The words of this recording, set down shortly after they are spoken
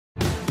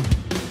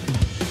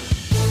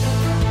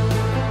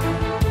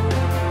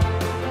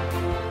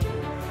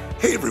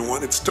Hey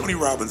everyone, it's Tony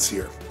Robbins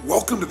here.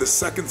 Welcome to the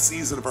second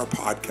season of our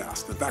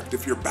podcast. In fact,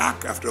 if you're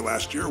back after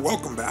last year,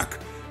 welcome back.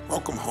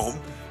 Welcome home.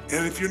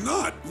 And if you're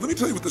not, let me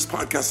tell you what this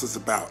podcast is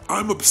about.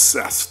 I'm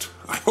obsessed.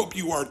 I hope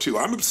you are too.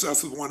 I'm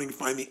obsessed with wanting to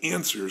find the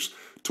answers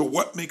to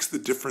what makes the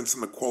difference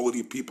in the quality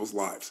of people's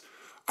lives.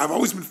 I've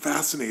always been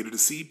fascinated to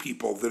see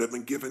people that have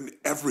been given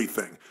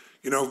everything.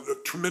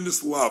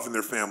 Tremendous love in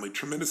their family,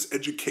 tremendous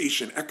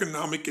education,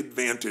 economic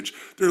advantage.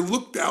 They're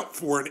looked out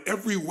for in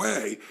every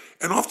way.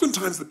 And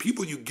oftentimes the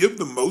people you give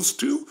the most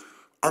to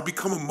are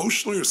become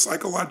emotionally or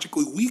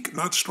psychologically weak,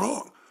 not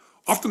strong.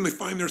 Often they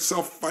find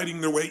themselves fighting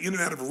their way in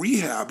and out of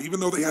rehab, even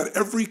though they had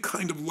every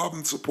kind of love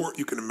and support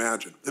you can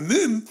imagine. And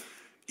then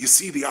you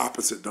see the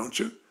opposite, don't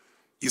you?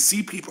 You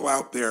see people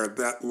out there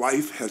that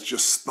life has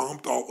just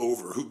stomped all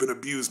over, who've been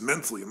abused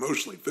mentally,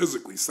 emotionally,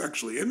 physically,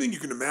 sexually, anything you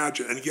can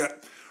imagine, and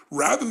yet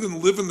rather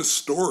than live in the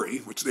story,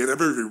 which they had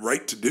every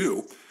right to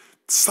do,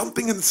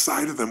 something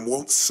inside of them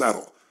won't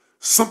settle.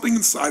 Something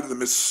inside of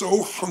them is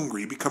so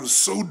hungry, becomes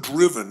so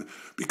driven,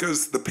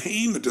 because the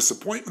pain, the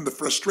disappointment, the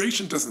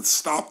frustration doesn't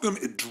stop them,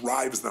 it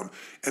drives them.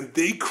 And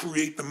they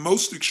create the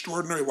most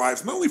extraordinary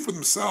lives, not only for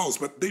themselves,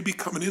 but they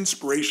become an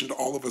inspiration to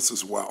all of us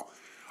as well.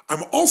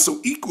 I'm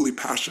also equally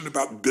passionate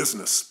about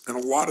business, and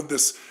a lot of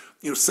this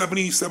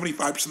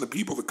 75% of the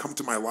people that come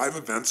to my live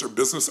events are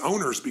business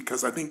owners,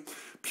 because I think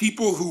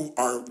people who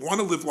want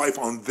to live life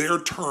on their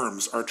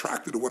terms are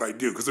attracted to what I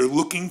do because they're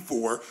looking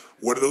for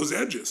what are those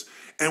edges.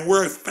 And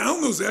where I've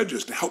found those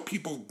edges to help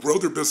people grow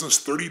their business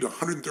 30 to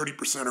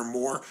 130% or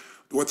more,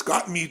 what's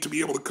gotten me to be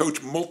able to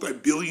coach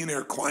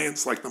multi-billionaire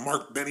clients like the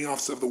Mark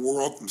Benioffs of the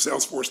world from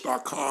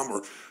Salesforce.com,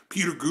 or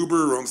Peter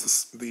Guber, who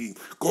owns the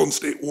Golden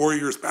State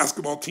Warriors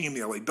basketball team,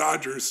 the LA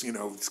Dodgers.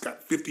 He's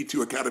got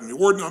 52 Academy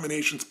Award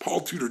nominations.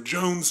 Paul Tudor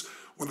Jones,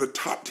 one of the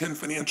top 10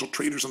 financial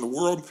traders in the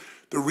world.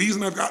 The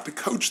reason I've got to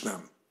coach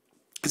them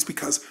is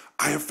because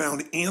I have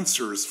found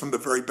answers from the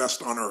very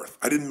best on earth.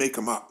 I didn't make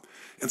them up.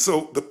 And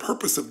so the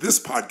purpose of this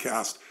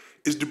podcast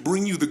is to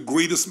bring you the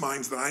greatest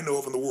minds that I know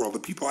of in the world, the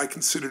people I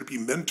consider to be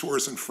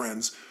mentors and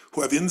friends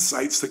who have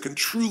insights that can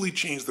truly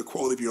change the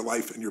quality of your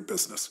life and your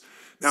business.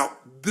 Now,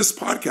 this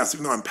podcast,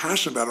 even though I'm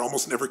passionate about it,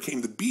 almost never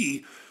came to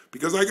be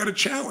because I got a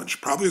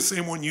challenge, probably the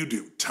same one you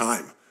do,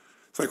 time.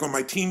 It's like when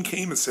my team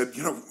came and said,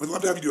 we'd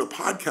love to have you do a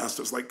podcast.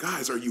 I was like,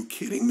 guys, are you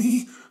kidding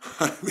me?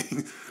 I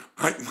mean,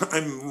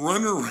 I'm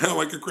running around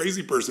like a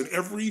crazy person.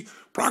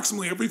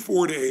 Approximately every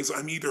 4 days,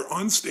 I'm either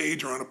on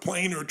stage or on a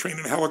plane or a train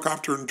and a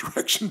helicopter in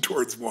direction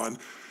towards one.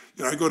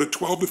 I go to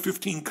 12 to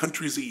 15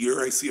 countries a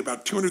year. I see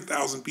about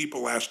 200,000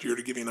 people last year,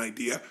 to give you an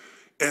idea.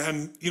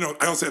 And,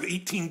 I also have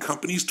 18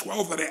 companies,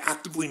 12 that I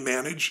actively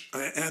manage.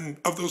 And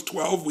of those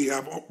 12, we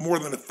have more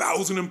than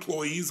 1,000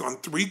 employees on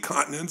 3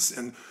 continents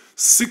and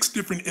 6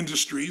 different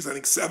industries, I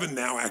think 7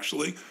 now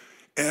actually.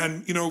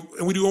 And,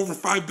 and we do over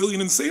 $5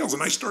 billion in sales.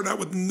 And I started out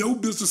with no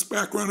business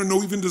background and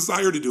no even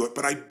desire to do it.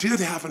 But I did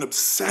have an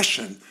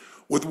obsession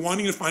with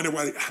wanting to find a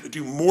way to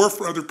do more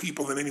for other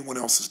people than anyone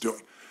else is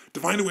doing, to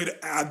find a way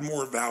to add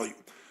more value.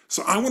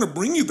 So I want to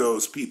bring you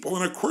those people.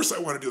 And of course I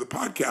want to do the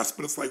podcast,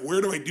 but it's like,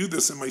 where do I do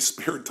this in my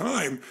spare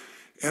time?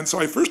 And so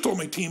I first told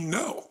my team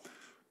no.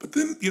 But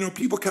then,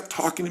 people kept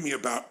talking to me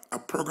about a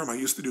program I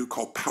used to do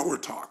called Power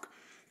Talk.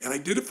 And I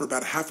did it for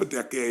about half a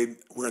decade,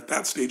 where at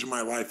that stage of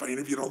my life, I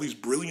interviewed all these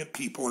brilliant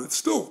people, and it's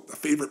still a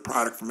favorite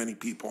product for many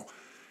people.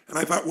 And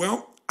I thought,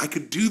 well, I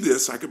could do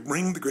this. I could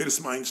bring the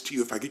greatest minds to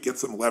you if I could get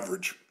some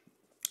leverage.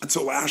 And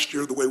so last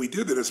year, the way we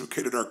did it is we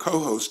created our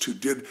co-host who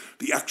did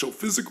the actual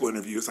physical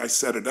interviews. I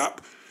set it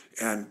up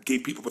and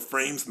gave people the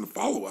frames and the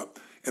follow-up.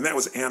 And that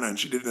was Anna, and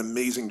she did an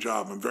amazing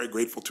job. I'm very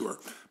grateful to her.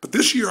 But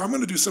this year, I'm going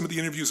to do some of the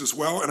interviews as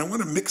well, and I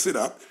want to mix it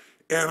up.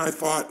 And I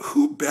thought,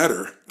 who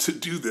better to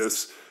do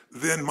this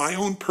than my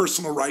own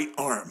personal right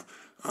arm,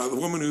 the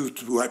woman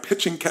who I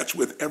pitch and catch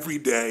with every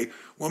day,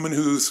 woman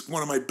who's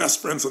one of my best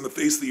friends on the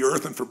face of the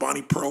earth, and for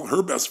Bonnie Pearl,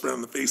 her best friend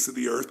on the face of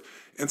the earth,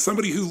 and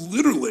somebody who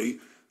literally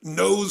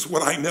knows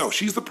what I know.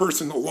 She's the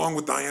person, along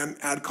with Diane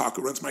Adcock,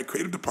 who runs my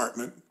creative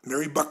department.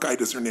 Mary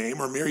Buckite is her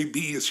name, or Mary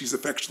B, as she's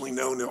affectionately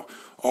known.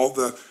 All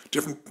the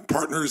different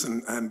partners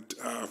and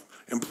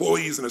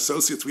employees and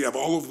associates we have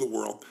all over the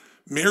world.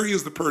 Mary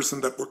is the person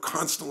that we're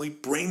constantly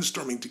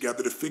brainstorming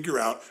together to figure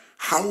out,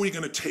 how are we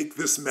going to take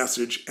this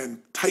message and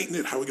tighten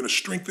it? How are we going to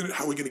strengthen it?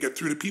 How are we going to get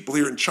through to people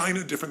here in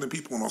China, different than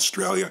people in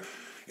Australia?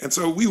 And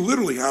so we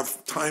literally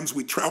have times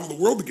we travel the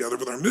world together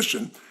with our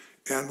mission,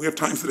 and we have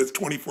times that it's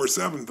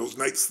 24/7, those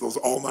nights, those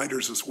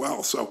all-nighters as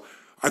well. So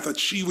I thought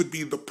she would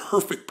be the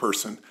perfect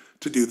person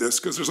to do this,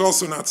 because there's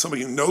also not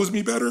somebody who knows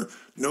me better,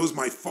 knows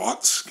my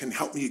thoughts, can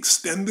help me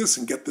extend this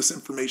and get this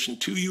information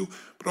to you,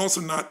 but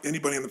also not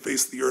anybody on the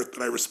face of the earth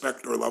that I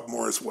respect or love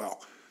more as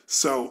well.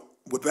 So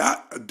with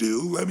that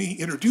ado, let me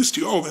introduce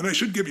to you, and I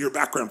should give you her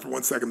background for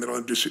 1 second, then I'll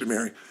introduce you to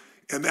Mary.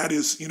 And that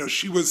is,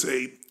 she was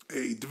a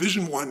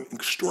Division I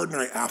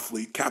extraordinary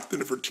athlete, captain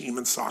of her team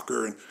in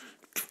soccer, and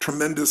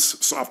tremendous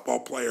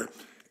softball player.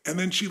 And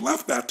then she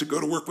left that to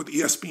go to work with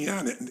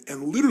ESPN,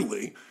 and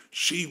literally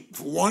she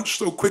launched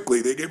so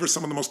quickly. They gave her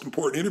some of the most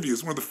important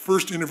interviews. One of the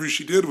first interviews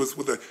she did was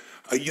with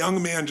a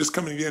young man just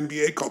coming to the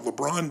NBA called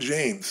LeBron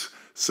James.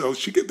 So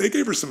they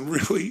gave her some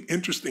really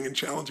interesting and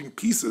challenging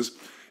pieces.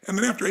 And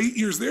then after 8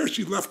 years there,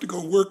 she left to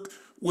go work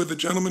with a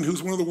gentleman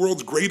who's one of the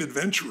world's great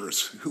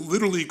adventurers, who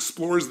literally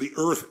explores the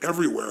earth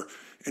everywhere.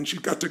 And she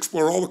got to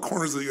explore all the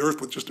corners of the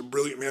earth with just a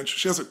brilliant man.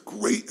 She has a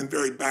great and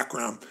varied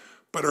background,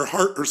 but her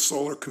heart, her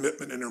soul, her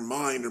commitment, and her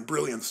mind and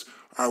brilliance,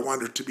 I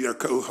want her to be our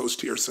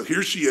co-host here. So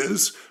here she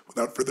is,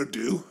 without further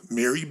ado,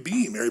 Mary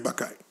B. Mary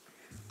Buckeye.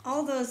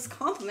 All those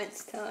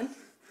compliments, Tone.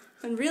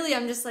 When really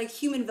I'm just like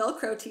human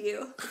Velcro to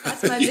you.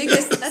 That's my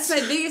biggest that's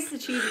my biggest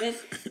achievement,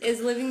 is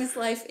living this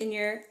life in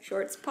your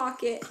shorts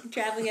pocket,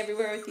 traveling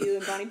everywhere with you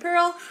and Bonnie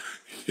Pearl.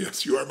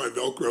 Yes, you are my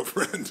Velcro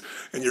friend,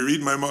 and you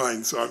read my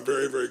mind, so I'm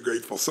very, very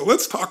grateful. So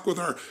let's talk with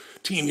our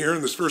team here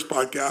in this first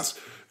podcast,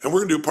 and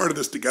we're going to do a part of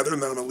this together,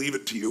 and then I'm going to leave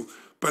it to you.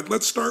 But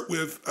let's start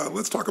with,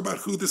 let's talk about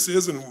who this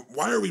is and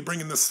why are we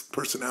bringing this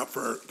person out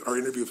for our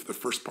interview for the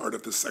first part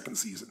of the second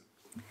season.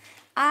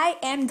 I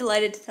am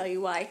delighted to tell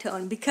you why,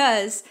 Tone,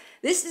 because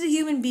this is a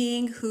human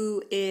being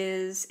who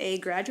is a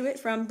graduate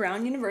from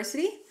Brown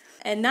University,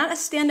 and not a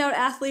standout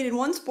athlete in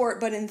one sport,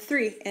 but in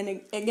three.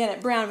 And again,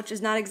 at Brown, which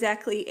is not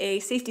exactly a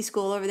safety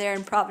school over there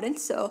in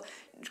Providence. So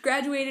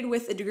graduated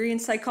with a degree in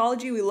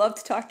psychology. We love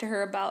to talk to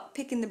her about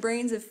picking the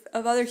brains of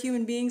other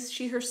human beings.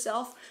 She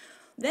herself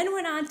then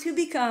went on to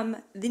become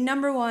the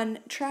 #1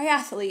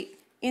 triathlete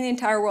in the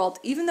entire world,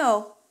 even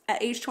though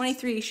at age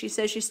 23, she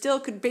says she still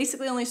could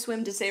basically only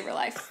swim to save her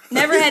life.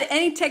 Never had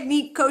any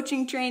technique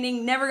coaching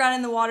training, never got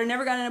in the water,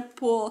 never got in a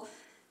pool.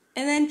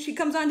 And then she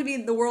comes on to be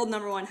the world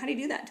 #1. How do you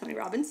do that, Tony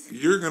Robbins?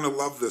 You're going to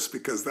love this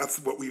because that's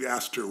what we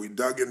asked her. We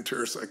dug into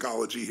her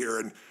psychology here,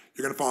 and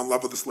you're going to fall in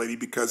love with this lady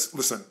because,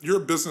 listen, you're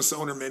a business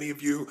owner, many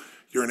of you.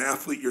 You're an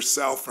athlete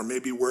yourself, or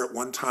maybe were at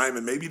one time,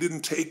 and maybe you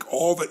didn't take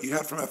all that you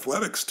had from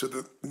athletics to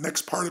the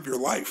next part of your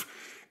life.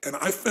 And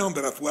I found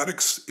that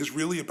athletics is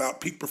really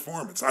about peak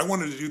performance. I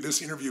wanted to do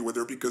this interview with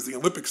her because the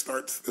Olympics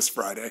starts this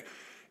Friday.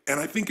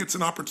 And I think it's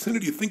an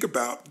opportunity to think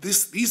about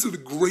this. These are the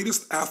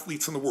greatest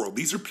athletes in the world.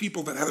 These are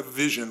people that had a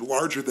vision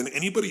larger than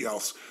anybody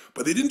else,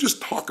 but they didn't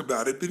just talk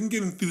about it. They didn't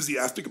get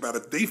enthusiastic about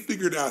it. They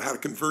figured out how to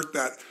convert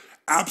that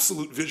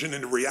absolute vision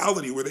into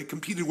reality, where they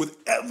competed with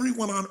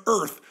everyone on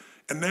earth.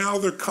 And now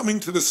they're coming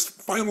to this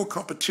final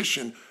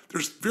competition.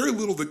 There's very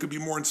little that could be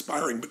more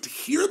inspiring. But to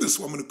hear this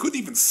woman who couldn't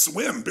even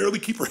swim, barely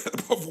keep her head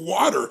above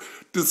water,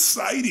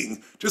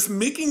 deciding, just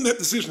making that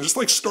decision, just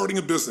like starting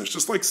a business,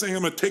 just like saying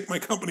I'm going to take my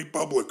company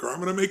public, or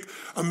I'm going to make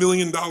 $1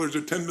 million or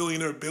 10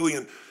 million or $1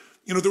 billion.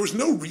 You know, there was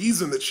no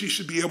reason that she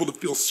should be able to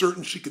feel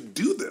certain she could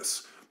do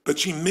this. But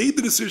she made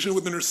the decision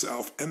within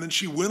herself, and then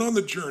she went on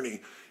the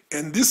journey.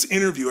 And this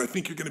interview, I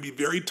think you're going to be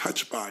very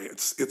touched by.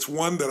 It's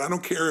one that I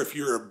don't care if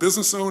you're a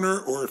business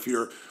owner or if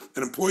you're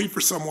an employee for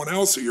someone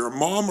else, or you're a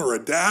mom or a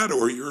dad,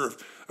 or you're an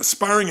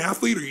aspiring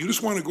athlete, or you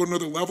just want to go to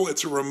another level.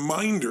 It's a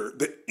reminder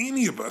that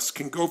any of us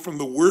can go from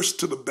the worst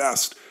to the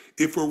best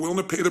if we're willing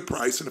to pay the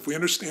price and if we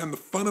understand the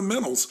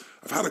fundamentals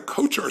of how to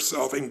coach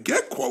ourselves and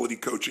get quality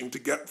coaching to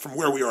get from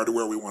where we are to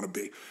where we want to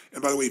be.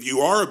 And by the way, if you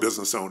are a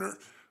business owner,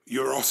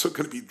 you're also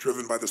going to be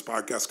driven by this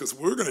podcast because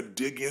we're going to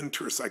dig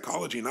into her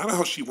psychology, not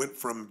how she went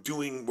from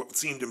doing what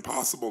seemed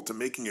impossible to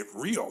making it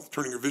real,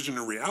 turning her vision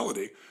into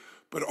reality,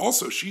 but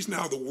also she's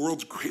now the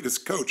world's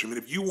greatest coach. I mean,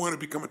 if you want to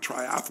become a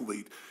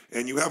triathlete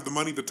and you have the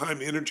money, the time,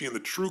 the energy, and the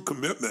true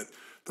commitment,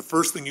 the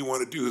first thing you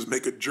want to do is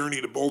make a journey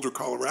to Boulder,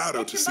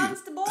 Colorado to see.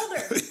 To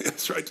Boulder.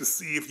 That's right, to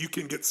see if you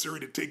can get Siri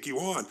to take you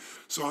on.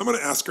 So I'm going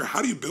to ask her,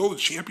 how do you build a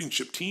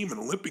championship team, an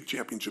Olympic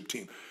championship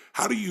team?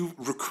 How do you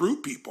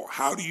recruit people?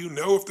 How do you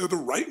know if they're the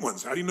right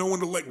ones? How do you know when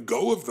to let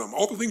go of them?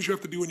 All the things you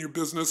have to do in your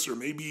business, or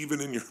maybe even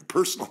in your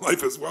personal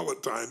life as well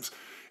at times.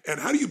 And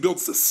how do you build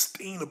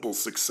sustainable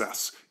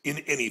success in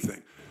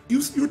anything?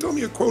 You were telling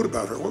me a quote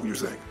about her. What were you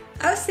saying?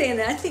 I was saying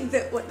that I think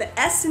that what the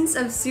essence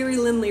of Siri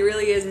Lindley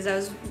really is I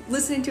was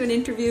listening to an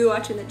interview,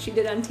 watching that she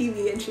did on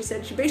TV, and she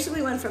said she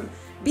basically went from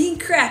being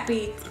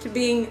crappy to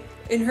being,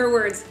 in her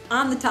words,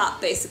 on the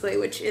top, basically,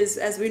 which is,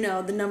 as we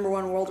know, the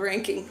 #1 world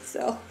ranking.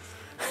 So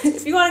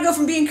if you want to go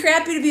from being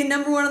crappy to being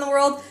 #1 in the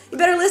world, you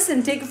better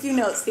listen, take a few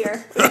notes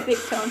here. What do you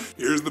think, Tone?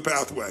 Here's the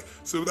pathway.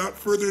 So without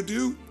further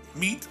ado,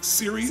 meet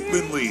Siri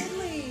Lindley.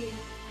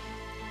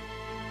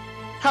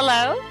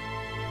 Hello?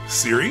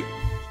 Siri?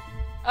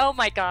 Oh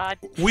my God.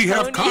 We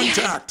have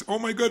contact. Oh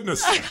my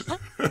goodness.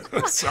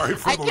 Sorry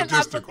for the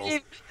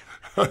logisticals.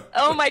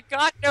 Oh my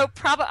God, no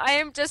problem. I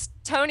am just,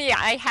 Tony,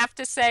 I have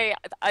to say,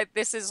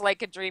 this is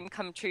like a dream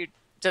come true,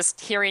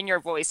 just hearing your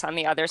voice on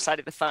the other side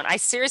of the phone. I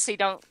seriously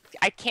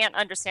I can't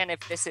understand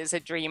if this is a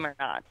dream or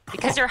not,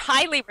 because you're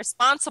highly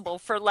responsible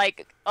for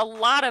like a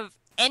lot of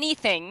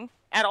anything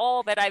at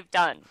all that I've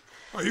done.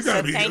 Oh, you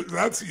gotta be.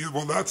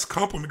 That's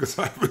compliment, because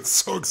I've been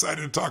so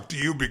excited to talk to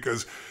you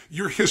because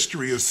your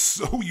history is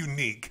so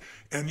unique,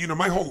 and you know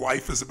my whole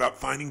life is about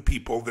finding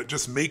people that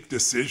just make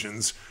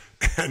decisions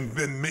and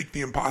then make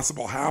the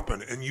impossible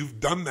happen, and you've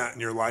done that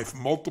in your life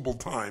multiple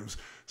times.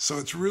 So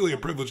it's really a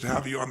privilege to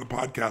have you on the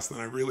podcast,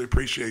 and I really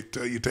appreciate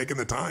you taking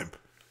the time.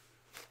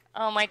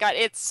 Oh my God,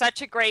 it's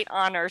such a great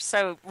honor.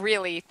 So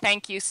really,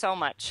 thank you so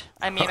much.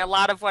 I mean, a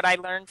lot of what I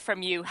learned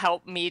from you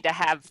helped me to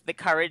have the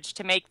courage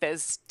to make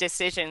those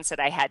decisions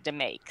that I had to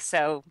make.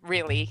 So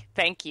really,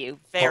 thank you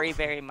Well, very,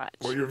 very well,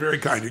 much. you're very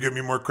kind. You give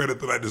me more credit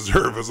than I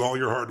deserve as all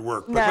your hard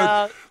work.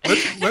 But No.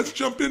 let's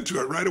jump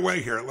into it right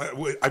away here.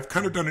 I've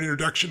kind of done an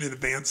introduction in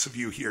advance of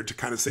you here to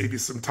kind of save you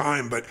some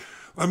time, but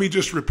let me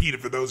just repeat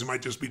it for those who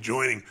might just be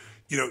joining.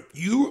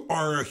 You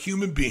are a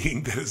human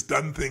being that has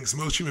done things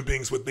most human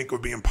beings would think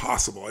would be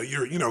impossible.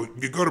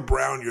 You go to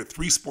Brown, you're a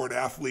three-sport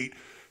athlete.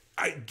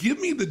 Give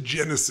me the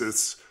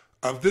genesis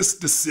of this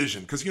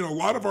decision, because a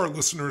lot of our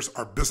listeners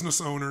are business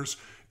owners,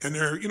 and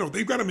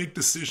they've got to make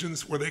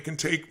decisions where they can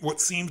take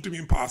what seems to be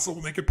impossible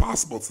and make it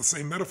possible. It's the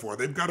same metaphor.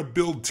 They've got to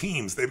build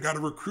teams. They've got to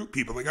recruit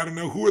people. They got to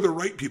know who are the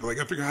right people. They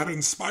got to figure out how to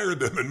inspire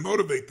them and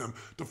motivate them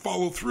to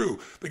follow through.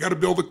 They got to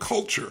build a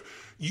culture.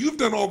 You've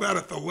done all that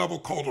at the level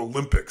called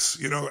Olympics,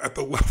 at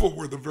the level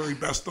where the very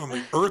best on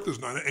the earth has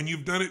done it, and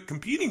you've done it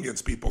competing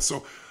against people.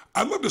 So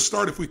I'd love to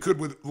start, if we could,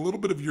 with a little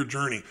bit of your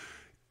journey.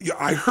 Yeah,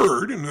 I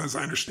heard, and as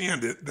I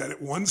understand it, that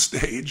at one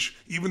stage,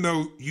 even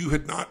though you're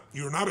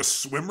not a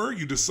swimmer,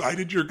 you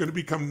decided you're going to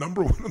become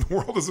number one in the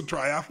world as a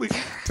triathlete.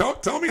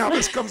 Tell me how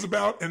this comes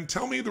about, and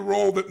tell me the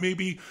role that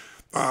maybe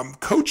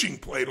coaching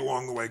played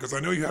along the way, because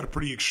I know you had a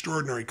pretty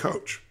extraordinary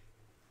coach.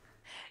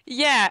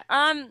 Yeah,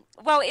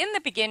 well, in the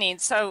beginning,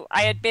 so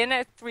I had been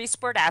a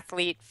three-sport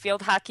athlete,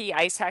 field hockey,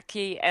 ice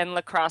hockey, and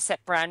lacrosse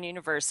at Brown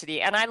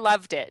University, and I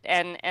loved it,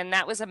 and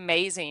that was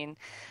amazing.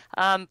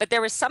 But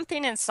there was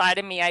something inside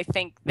of me, I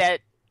think,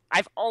 that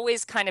I've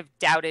always kind of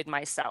doubted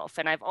myself,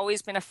 and I've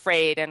always been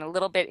afraid and a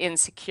little bit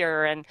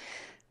insecure. And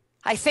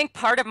I think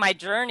part of my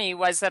journey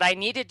was that I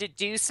needed to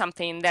do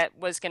something that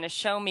was going to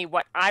show me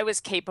what I was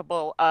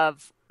capable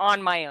of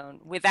on my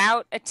own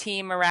without a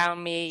team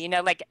around me.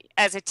 Like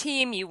as a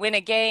team, you win a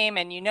game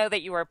and you know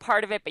that you were a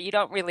part of it, but you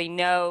don't really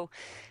know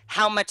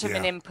how much of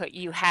an Yeah. input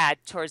you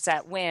had towards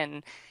that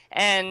win.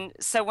 And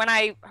so when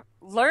I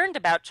learned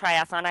about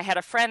triathlon, I had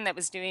a friend that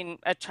was doing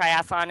a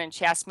triathlon and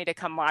she asked me to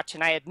come watch,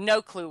 and I had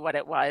no clue what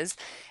it was.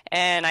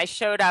 And I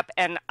showed up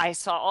and I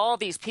saw all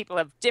these people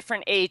of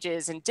different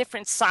ages and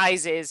different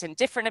sizes and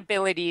different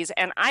abilities.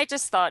 And I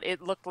just thought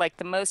it looked like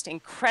the most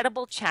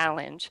incredible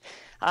challenge.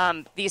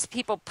 These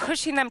people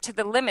pushing them to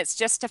the limits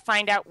just to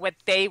find out what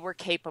they were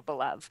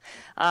capable of.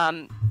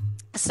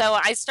 So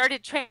I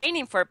started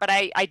training for it, but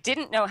I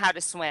didn't know how to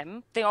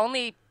swim. The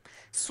only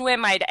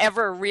swim I'd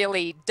ever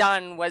really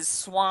done was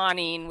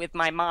swanning with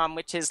my mom,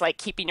 which is like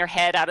keeping your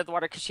head out of the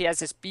water because she has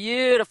this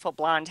beautiful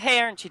blonde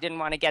hair and she didn't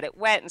want to get it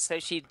wet. And so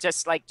she'd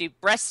just like do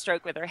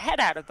breaststroke with her head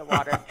out of the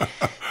water.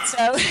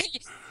 So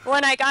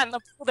when I got in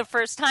the pool the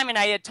first time and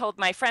I had told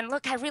my friend,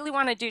 look, I really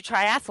want to do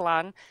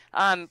triathlon,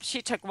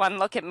 she took one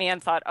look at me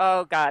and thought,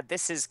 oh God,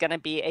 this is going to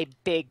be a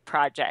big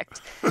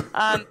project.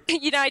 I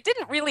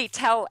didn't really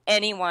tell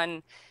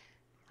anyone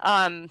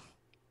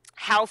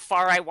how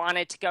far I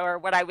wanted to go or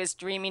what I was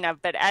dreaming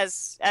of. But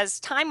as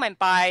time went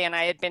by and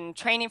I had been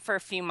training for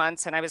a few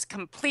months and I was a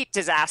complete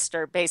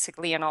disaster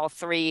basically in all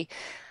three,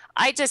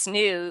 I just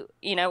knew,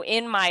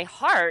 in my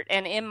heart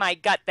and in my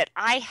gut that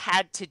I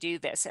had to do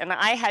this and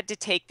I had to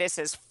take this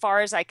as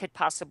far as I could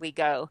possibly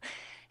go.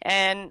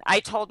 And I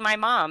told my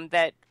mom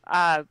that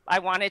I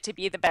wanted to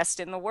be the best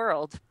in the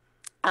world.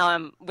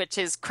 Which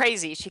is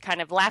crazy. She kind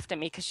of laughed at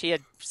me because she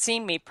had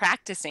seen me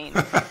practicing.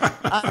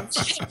 Um,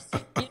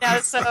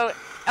 so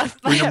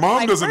When your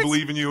mom doesn't first,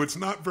 believe in you, it's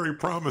not very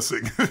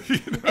promising.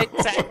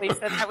 exactly.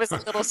 So that was a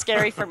little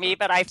scary for me,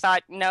 but I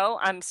thought, no,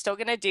 I'm still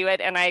going to do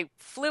it. And I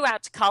flew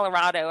out to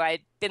Colorado.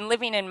 I'd been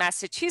living in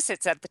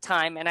Massachusetts at the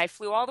time, and I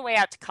flew all the way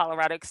out to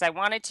Colorado because I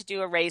wanted to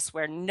do a race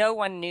where no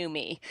one knew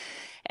me.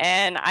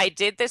 And I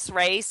did this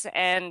race,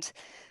 and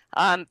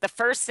the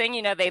first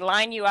thing, they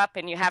line you up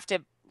and you have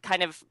to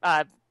kind of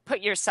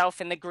put yourself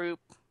in the group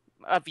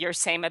of your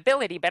same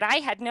ability. But I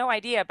had no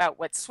idea about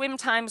what swim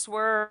times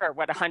were or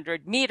what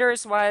 100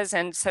 meters was.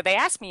 And so they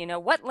asked me,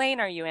 what lane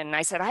are you in? And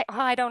I said,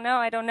 I don't know.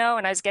 I don't know.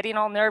 And I was getting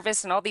all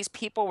nervous and all these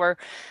people were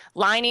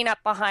lining up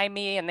behind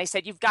me. And they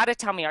said, you've got to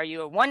tell me, are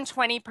you a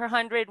 120 per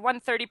 100,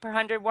 130 per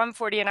 100,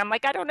 140? And I'm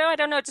like, I don't know,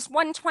 just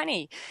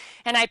 120.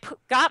 And I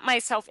got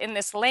myself in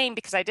this lane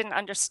because I didn't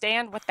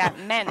understand what that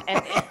meant.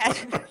 And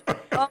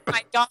oh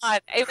my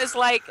God, it was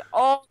like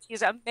all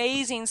these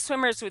amazing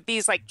swimmers with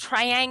these like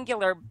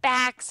triangular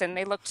backs and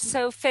they looked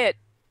so fit.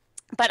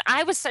 But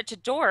I was such a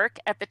dork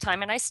at the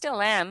time, and I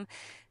still am,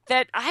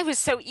 that I was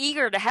so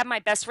eager to have my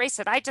best race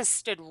that I just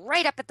stood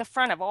right up at the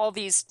front of all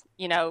these,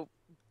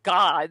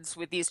 gods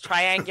with these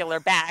triangular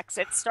backs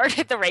and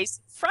started the race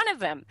in front of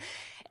them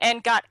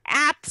and got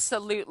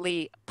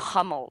absolutely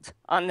pummeled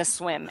on the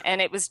swim. And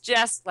it was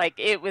just like,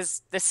 it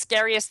was the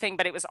scariest thing,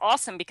 but it was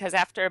awesome because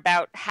after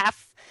about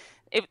half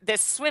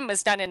this swim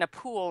was done in a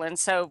pool, and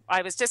so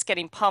I was just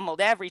getting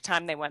pummeled every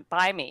time they went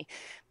by me.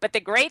 But the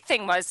great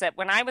thing was that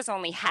when I was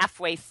only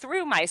halfway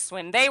through my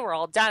swim, they were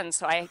all done.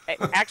 So I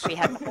actually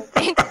had the whole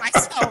thing to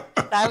myself.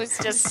 I was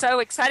just so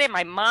excited.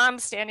 My mom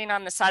standing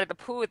on the side of the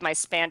pool with my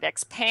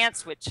spandex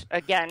pants, which,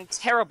 again,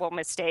 terrible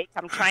mistake.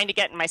 I'm trying to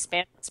get in my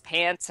spandex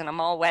pants and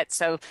I'm all wet.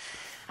 So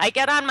I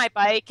get on my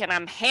bike and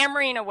I'm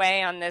hammering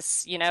away on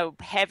this,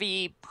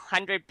 heavy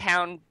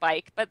 100-pound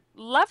bike, but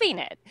loving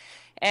it.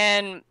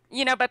 And,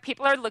 but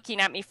people are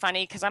looking at me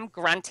funny because I'm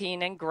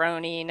grunting and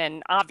groaning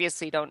and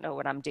obviously don't know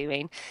what I'm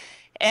doing.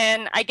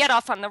 And I get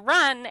off on the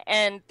run,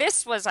 and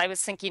I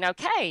was thinking,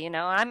 okay,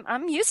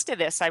 I'm used to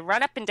this. I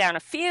run up and down a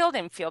field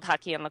in field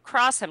hockey and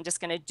lacrosse. I'm just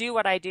going to do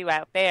what I do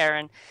out there.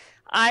 And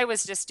I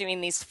was just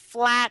doing these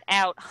flat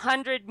out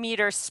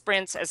 100-meter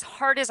sprints as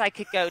hard as I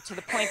could go, to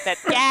the point that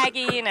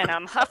gagging and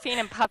I'm huffing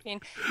and puffing.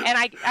 And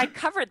I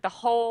covered the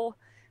whole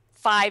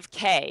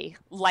 5K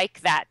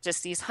like that,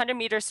 just these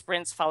 100-meter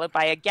sprints followed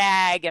by a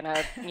gag and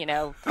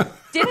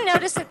didn't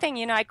notice a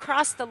thing. I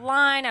crossed the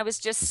line. I was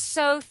just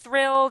so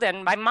thrilled.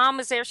 And my mom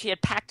was there. She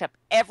had packed up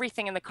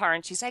everything in the car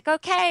and she's like,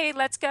 okay,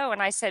 let's go.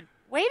 And I said,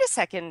 wait a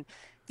second,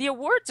 the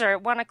awards are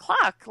at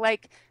 1:00.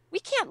 Like, we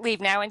can't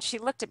leave now. And she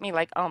looked at me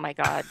like, oh my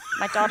God.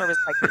 My daughter was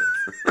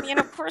like,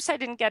 of course I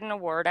didn't get an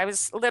award. I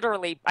was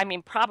literally,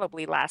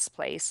 probably last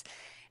place.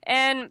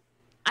 And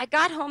I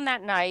got home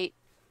that night.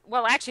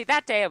 Well, actually,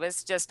 that day I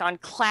was just on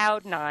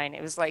cloud 9.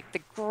 It was like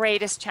the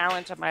greatest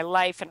challenge of my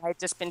life, and I'd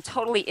just been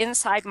totally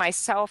inside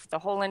myself the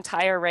whole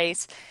entire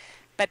race.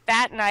 But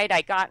that night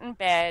I got in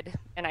bed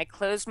and I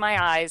closed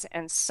my eyes,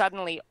 and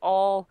suddenly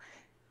all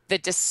the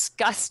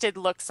disgusted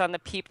looks on the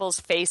people's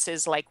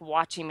faces, like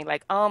watching me,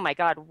 like, oh my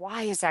God,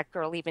 why is that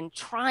girl even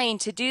trying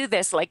to do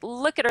this? Like,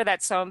 look at her,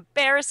 that's so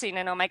embarrassing.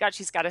 And oh my God,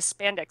 she's got a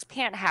spandex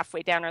pant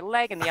halfway down her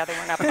leg and the other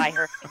one up by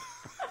her.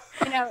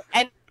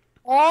 And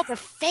all the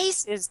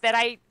faces that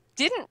I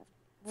didn't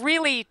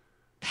really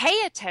pay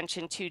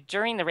attention to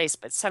during the race,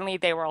 but suddenly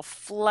they were all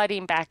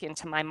flooding back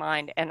into my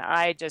mind, and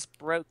I just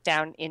broke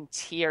down in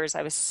tears.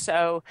 I was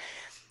so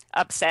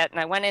upset, and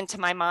I went into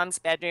my mom's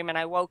bedroom and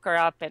I woke her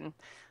up and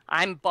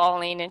I'm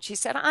bawling, and she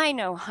said, I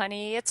know,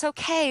 honey, it's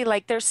okay.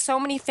 Like, there's so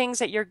many things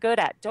that you're good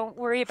at. Don't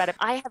worry about it.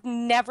 I have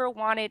never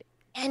wanted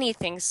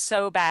anything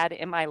so bad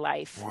in my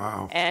life.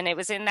 Wow. And it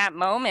was in that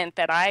moment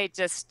that I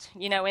just,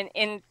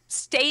 in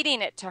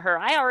stating it to her,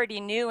 I already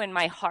knew in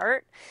my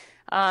heart,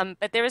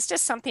 but there was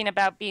just something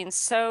about being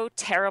so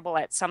terrible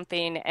at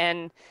something,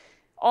 and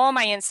all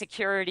my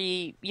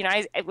insecurity,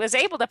 I was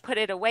able to put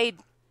it away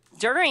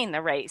during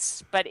the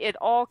race, but it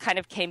all kind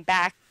of came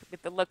back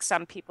with the looks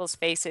on people's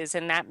faces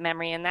and that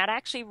memory. And that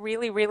actually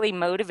really, really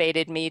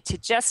motivated me to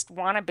just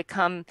want to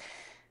become,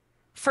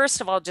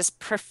 first of all, just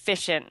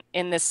proficient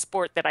in this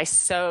sport that I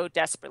so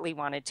desperately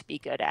wanted to be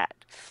good at.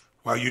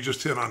 Wow, you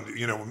just hit on,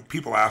 when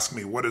people ask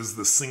me what is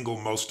the single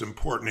most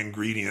important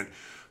ingredient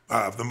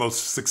of the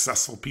most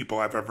successful people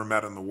I've ever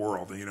met in the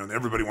world, and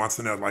everybody wants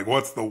to know, like,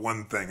 what's the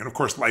one thing? And of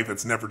course, life,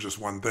 it's never just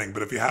one thing.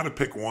 But if you had to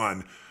pick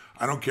one,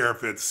 I don't care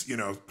if it's,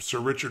 Sir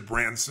Richard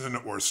Branson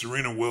or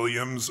Serena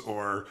Williams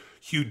or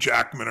Hugh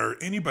Jackman or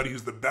anybody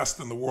who's the best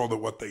in the world at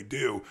what they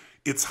do,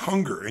 it's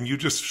hunger. And you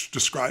just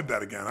described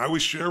that again. I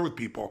always share with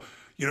people,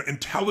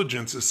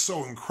 intelligence is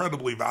so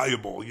incredibly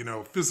valuable.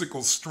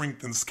 Physical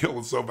strength and skill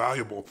is so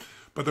valuable.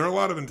 But there are a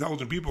lot of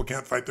intelligent people who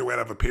can't fight their way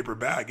out of a paper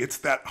bag. It's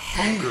that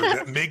hunger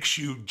that makes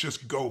you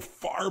just go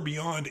far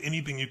beyond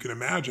anything you can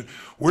imagine.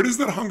 Where does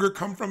that hunger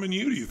come from in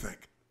you, do you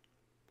think?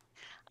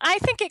 I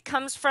think it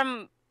comes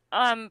from,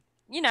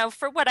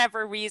 for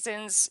whatever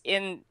reasons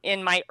in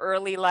my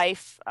early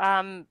life,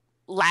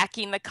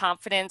 lacking the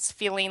confidence,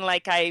 feeling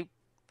like I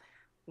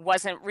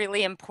wasn't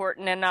really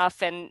important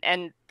enough,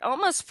 and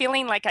almost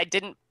feeling like I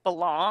didn't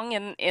belong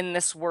in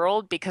this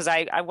world because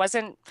I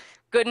wasn't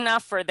good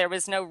enough, or there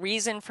was no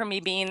reason for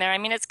me being there. I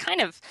mean, it's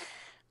kind of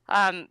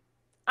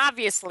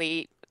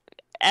obviously,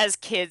 as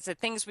kids, the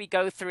things we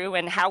go through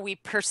and how we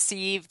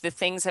perceive the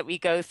things that we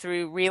go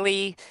through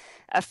really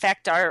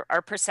affect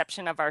our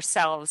perception of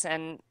ourselves.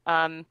 And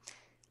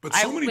but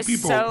so many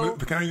people,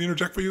 can I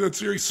interject for you, that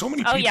Siri? So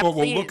many people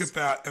will look at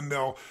that and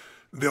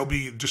they'll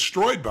be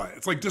destroyed by it.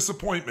 It's like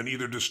disappointment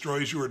either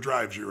destroys you or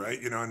drives you,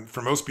 right? And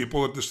for most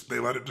people, they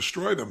let it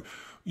destroy them.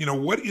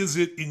 What is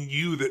it in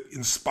you that,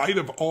 in spite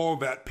of all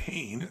that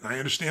pain, and I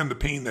understand the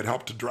pain that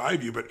helped to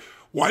drive you, but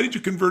why did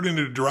you convert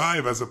into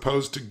drive as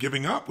opposed to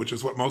giving up, which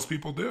is what most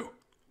people do?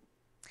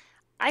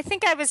 I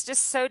think I was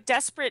just so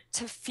desperate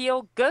to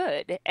feel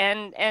good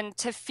and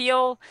to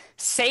feel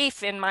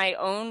safe in my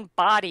own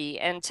body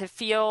and to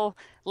feel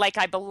like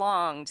I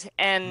belonged.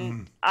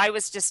 And I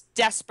was just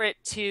desperate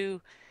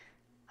to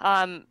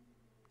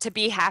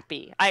be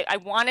happy. I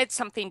wanted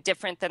something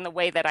different than the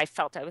way that I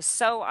felt. I was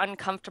so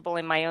uncomfortable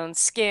in my own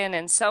skin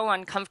and so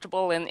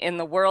uncomfortable in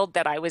the world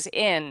that I was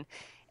in.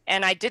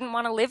 And I didn't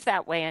want to live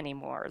that way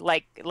anymore.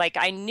 Like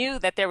I knew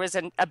that there was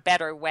a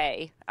better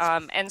way.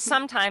 And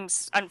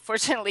sometimes,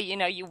 unfortunately,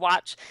 you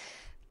watch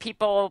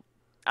people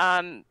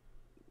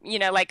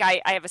like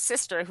I have a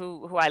sister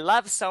who I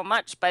love so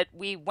much, but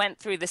we went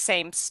through the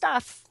same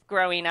stuff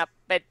growing up,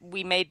 but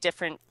we made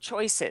different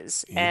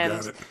choices. You got And,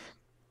 it.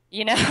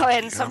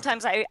 and Yeah.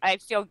 sometimes I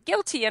feel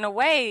guilty in a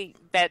way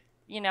that,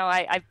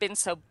 I've been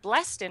so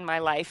blessed in my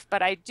life,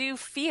 but I do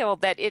feel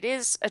that it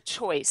is a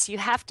choice. You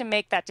have to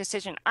make that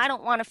decision. I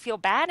don't want to feel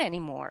bad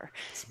anymore,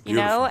 It's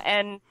beautiful.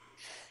 and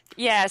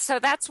yeah, so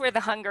that's where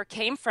the hunger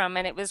came from.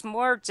 And it was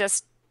more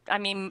just, I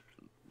mean,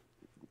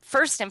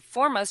 first and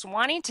foremost,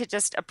 wanting to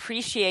just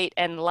appreciate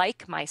and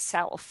like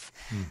myself,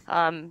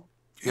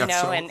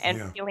 Yeah. So, and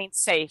yeah. feeling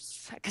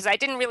safe. Because I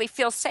didn't really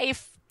feel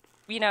safe,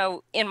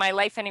 in my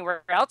life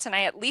anywhere else. And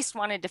I at least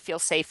wanted to feel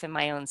safe in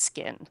my own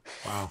skin.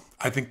 Wow.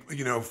 I think,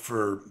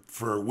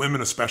 for women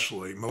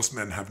especially, most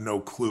men have no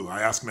clue.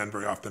 I ask men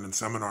very often in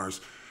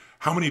seminars,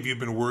 how many of you have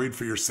been worried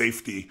for your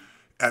safety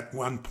at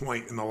one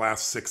point in the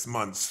last 6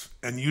 months?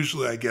 And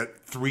usually I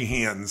get three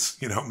hands,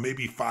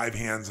 maybe five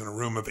hands in a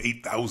room of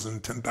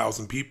 8,000,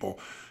 10,000 people.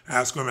 I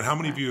ask women, how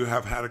many of you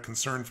have had a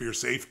concern for your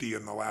safety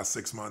in the last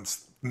 6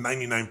 months?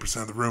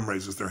 99% of the room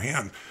raises their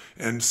hand.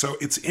 And so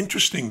it's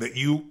interesting that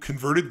you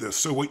converted this.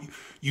 So what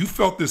you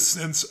felt, this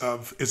sense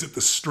of, is it the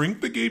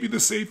strength that gave you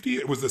the safety?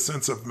 It was the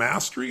sense of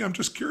mastery? I'm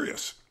just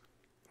curious.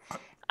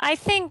 I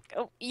think,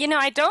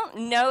 I don't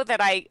know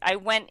that I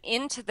went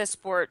into the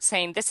sport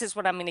saying this is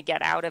what I'm going to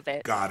get out of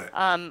it. Got it.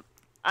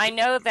 I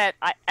know that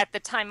at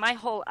the time,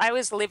 I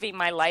was living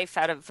my life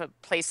out of a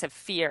place of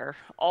fear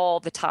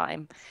all the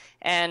time.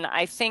 And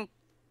I think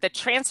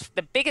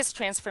the biggest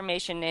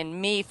transformation in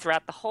me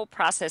throughout the whole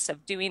process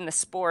of doing the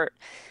sport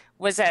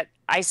was that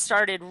I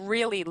started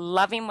really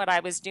loving what I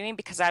was doing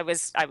because I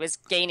was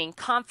gaining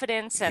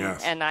confidence,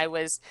 Yes. and I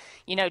was,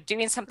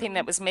 doing something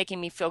that was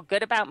making me feel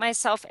good about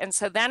myself. And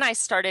so then I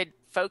started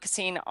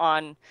focusing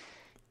on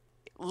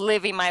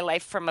living my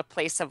life from a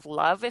place of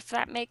love, if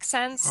that makes Oh,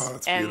 sense,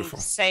 that's and beautiful.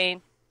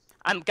 saying,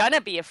 I'm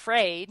gonna be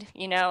afraid,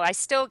 I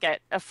still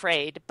get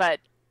afraid,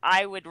 but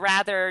I would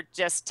rather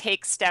just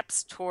take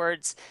steps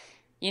towards,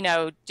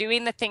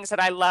 doing the things that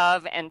I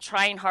love and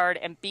trying hard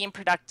and being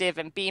productive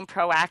and being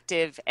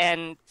proactive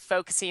and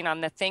focusing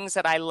on the things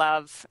that I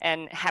love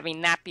and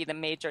having that be the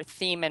major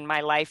theme in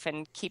my life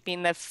and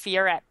keeping the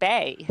fear at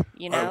bay,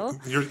 you know?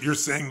 You're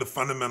saying the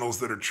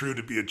fundamentals that are true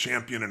to be a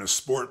champion in a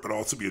sport, but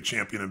also be a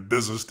champion in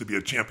business, to be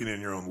a champion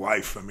in your own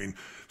life. I mean,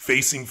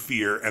 facing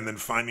fear and then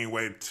finding a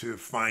way to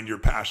find your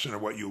passion or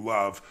what you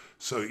love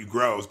so it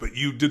grows. But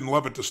you didn't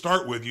love it to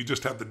start with. You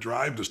just had the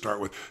drive to start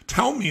with.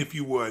 Tell me, if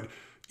you would,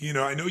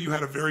 I know you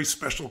had a very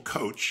special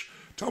coach.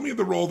 Tell me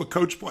the role the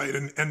coach played,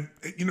 and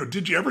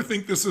did you ever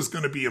think this is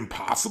going to be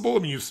impossible? I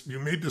mean, you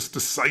made this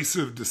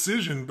decisive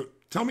decision, but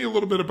tell me a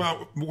little bit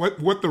about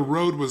what the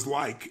road was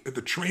like,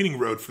 the training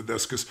road for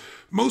this, because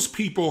most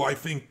people, I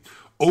think,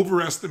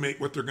 overestimate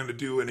what they're going to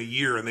do in a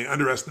year, and they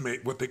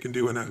underestimate what they can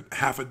do in a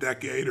half a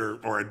decade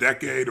or a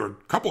decade or a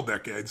couple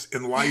decades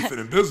in life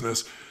and in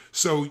business.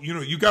 So,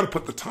 you got to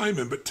put the time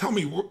in. But tell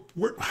me,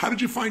 how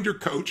did you find your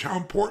coach? How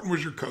important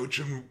was your coach?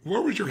 And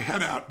where was your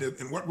head at?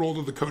 And what role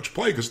did the coach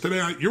play? Because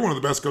today, you're one of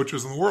the best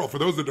coaches in the world. For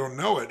those that don't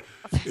know it,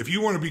 if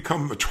you want to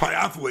become a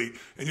triathlete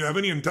and you have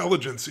any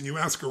intelligence and you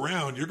ask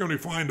around, you're going to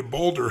find a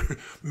Boulder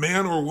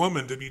man or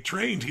woman to be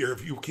trained here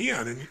if you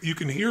can. And you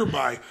can hear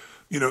by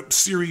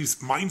Siri's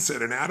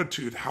mindset and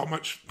attitude, how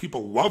much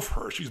people love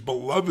her. She's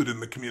beloved in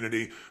the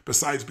community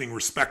besides being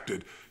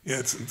respected.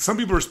 Some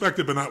people are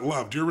respected but not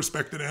loved. You're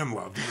respected and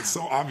loved. And it's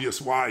so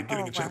obvious why,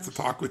 getting a chance to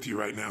talk with you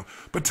right now.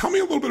 But tell me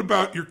a little bit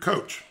about your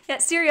coach. Yeah,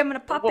 Siri, I'm going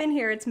to pop in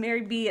here. It's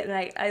Mary B. And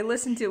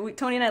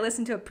Tony and I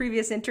listened to a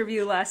previous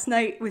interview last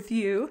night with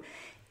you.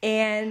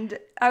 And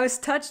I was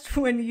touched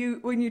when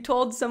you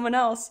told someone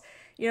else,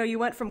 you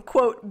went from,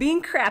 quote,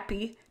 being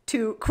crappy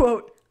to,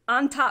 quote,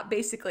 on top,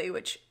 basically,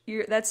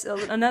 that's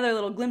another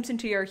little glimpse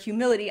into your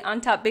humility. On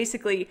top,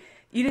 basically,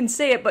 you didn't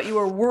say it, but you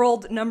were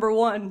world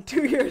 #1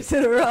 2 years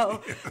in a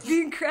row.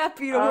 Being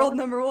crappy to world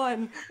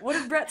 #1. What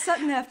did Brett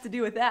Sutton have to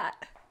do with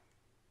that?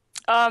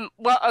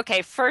 Well,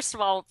 okay, first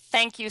of all,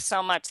 thank you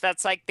so much.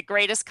 That's like the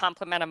greatest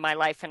compliment of my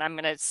life, and I'm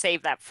going to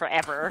save that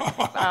forever.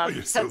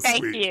 You're So so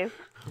thank sweet. you.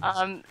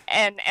 And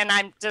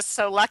I'm just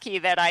so lucky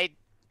that I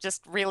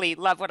just really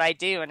love what I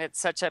do, and it's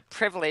such a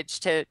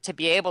privilege to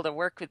be able to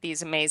work with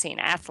these amazing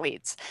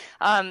athletes.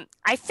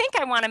 I think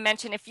I want to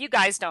mention, if you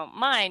guys don't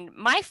mind,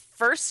 my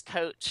first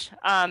coach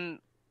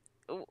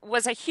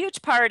was a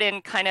huge part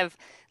in kind of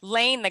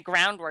laying the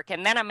groundwork,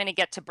 and then I'm going to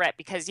get to Brett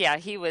because, yeah,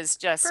 he was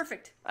just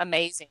Perfect.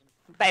 amazing.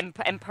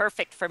 And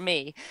perfect for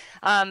me.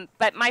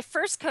 But my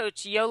first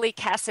coach, Yoli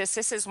Cassis,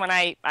 this is when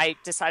I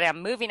decided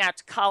I'm moving out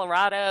to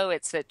Colorado.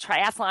 It's the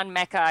triathlon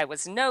mecca. I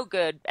was no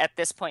good at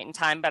this point in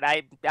time, but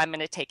I'm going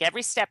to take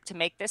every step to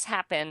make this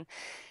happen.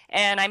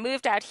 And I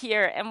moved out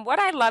here. And what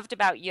I loved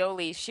about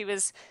Yoli, she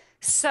was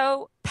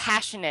so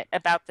passionate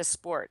about the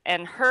sport.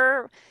 And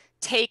her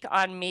take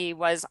on me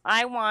was,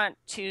 I want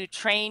to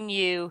train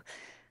you.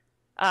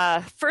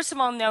 First of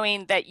all,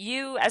 knowing that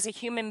you as a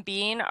human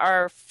being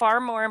are far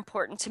more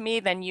important to me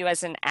than you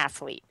as an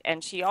athlete.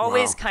 And she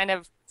always Wow. kind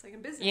of, It's like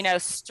in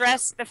business.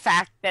 stressed the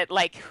fact that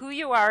like who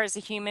you are as a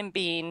human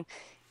being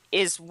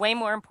is way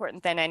more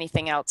important than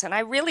anything else. And I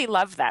really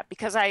love that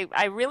because I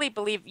really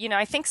believe,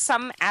 I think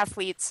some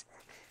athletes,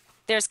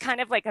 there's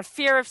kind of like a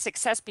fear of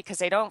success because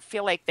they don't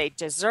feel like they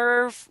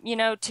deserve,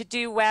 to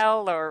do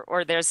well,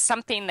 or there's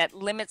something that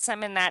limits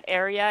them in that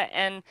area.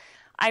 And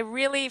I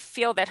really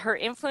feel that her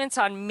influence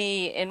on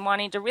me in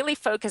wanting to really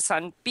focus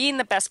on being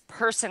the best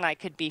person I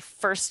could be,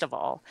 first of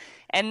all,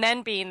 and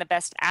then being the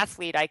best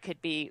athlete I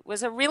could be,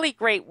 was a really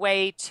great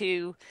way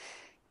to,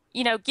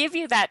 give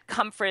you that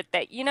comfort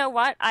that, you know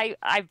what,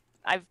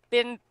 I've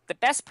been the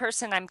best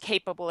person I'm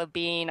capable of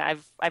being.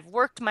 I've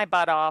worked my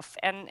butt off,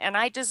 and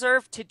I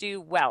deserve to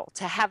do well,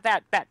 to have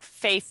that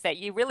faith that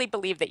you really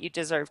believe that you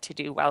deserve to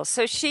do well.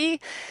 So she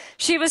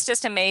was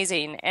just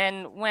amazing.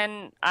 And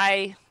when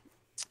I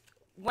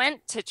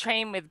went to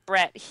train with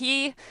Brett,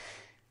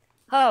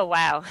 oh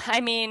wow.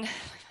 I mean,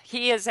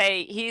 he's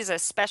a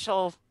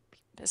special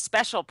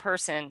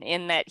person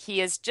in that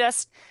he is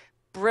just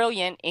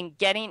brilliant in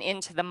getting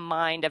into the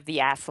mind of the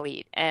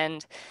athlete.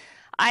 And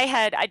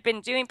I'd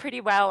been doing pretty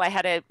well. I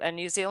had a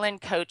New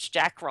Zealand coach,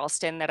 Jack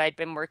Ralston, that I'd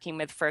been working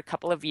with for a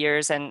couple of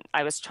years, and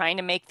I was trying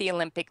to make the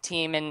Olympic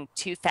team in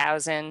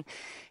 2000.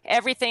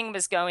 Everything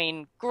was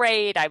going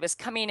great. I was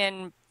coming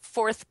in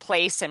fourth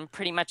place in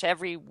pretty much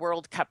every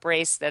World Cup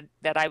race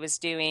that I was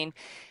doing.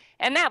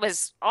 And that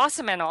was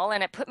awesome and all,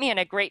 and it put me in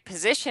a great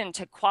position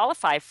to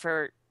qualify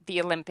for the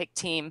Olympic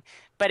team,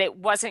 but it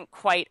wasn't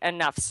quite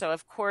enough. So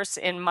of course,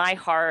 in my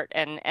heart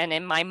and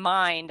in my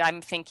mind,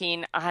 I'm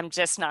thinking I'm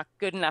just not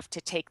good enough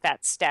to take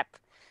that step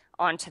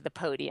onto the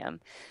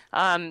podium.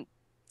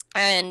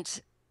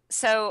 And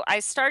so I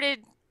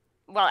started,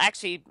 well,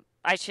 actually,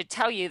 I should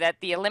tell you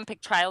that the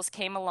Olympic trials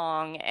came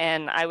along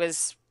and I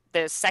was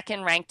the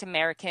second ranked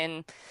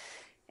American,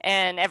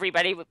 and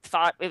everybody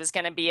thought it was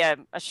going to be a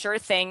sure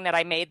thing that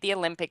I made the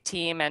Olympic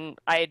team. And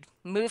I'd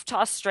moved to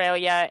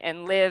Australia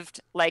and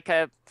lived like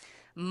a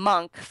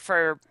monk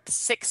for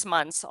 6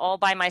 months all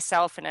by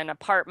myself in an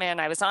apartment.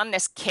 I was on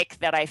this kick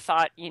that I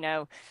thought,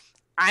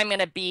 I'm going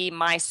to be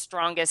my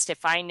strongest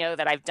if I know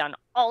that I've done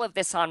all of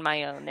this on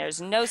my own.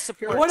 There's no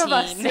support You're one team. of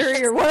us, Siri.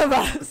 You're one of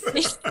us.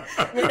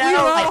 We were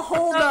all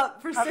holed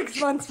up for 6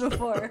 months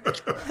before.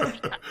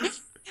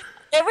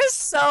 It was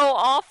so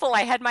awful.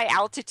 I had my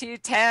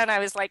altitude 10. I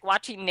was like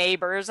watching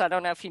Neighbors. I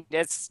don't know if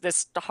it's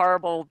this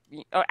horrible,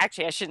 oh,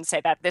 actually, I shouldn't say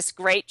that. This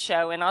great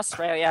show in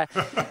Australia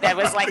that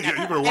was like.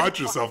 Yeah, you better watch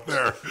yourself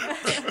there.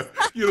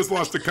 You just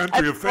lost a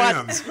country of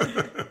fans.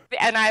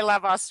 And I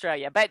love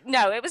Australia. But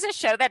no, it was a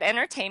show that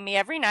entertained me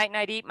every night, and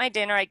I'd eat my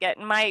dinner. I'd get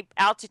in my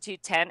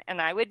altitude tent,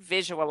 and I would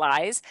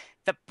visualize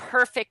the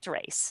perfect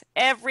race.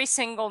 Every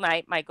single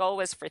night, my goal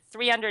was for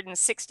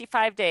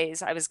 365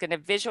 days, I was going to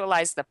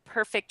visualize the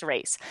perfect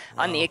race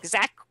on the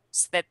exact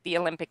course that the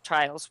Olympic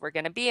trials were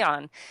going to be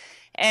on.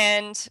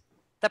 And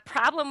the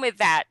problem with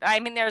that,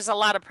 I mean, there's a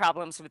lot of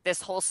problems with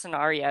this whole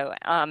scenario.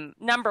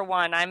 Number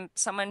one, I'm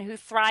someone who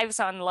thrives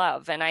on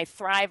love, and I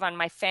thrive on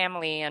my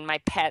family and my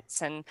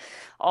pets and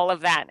all of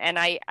that. And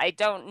I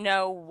don't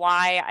know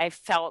why I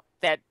felt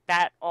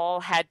that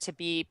all had to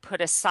be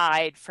put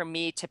aside for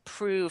me to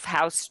prove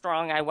how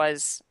strong I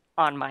was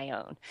on my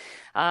own.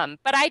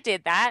 But I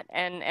did that,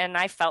 and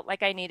I felt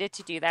like I needed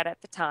to do that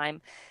at the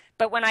time.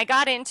 But when I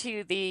got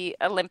into the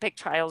Olympic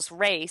trials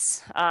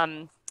race,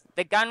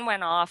 the gun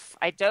went off.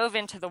 I dove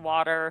into the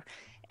water,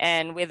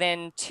 and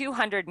within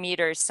 200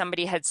 meters,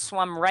 somebody had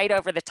swum right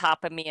over the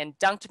top of me and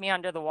dunked me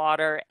under the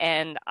water,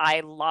 and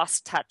I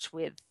lost touch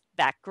with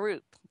that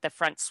group, the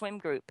front swim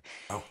group.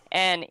 Oh.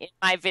 And in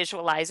my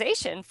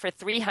visualization for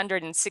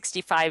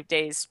 365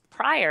 days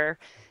prior,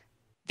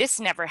 this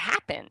never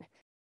happened.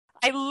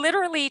 I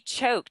literally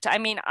choked. I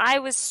mean, I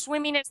was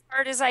swimming as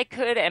hard as I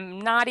could and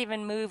not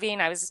even moving.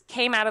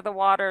 Came out of the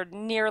water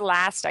near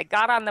last. I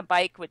got on the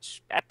bike,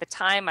 which at the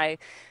time I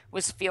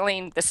was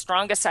feeling the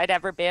strongest I'd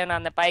ever been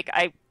on the bike.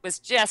 I was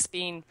just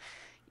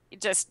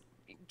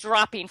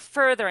dropping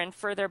further and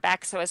further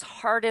back. So as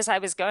hard as I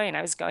was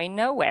going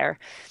nowhere.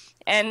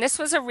 And this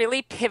was a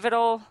really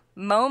pivotal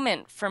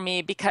moment for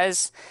me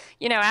because,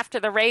 after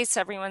the race,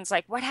 everyone's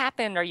like, what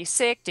happened? Are you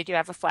sick? Did you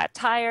have a flat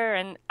tire?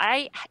 And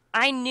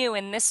I knew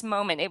in this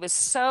moment it was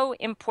so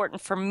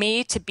important for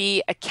me to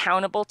be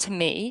accountable to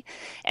me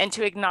and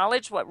to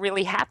acknowledge what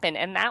really happened.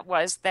 And that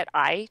was that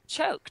I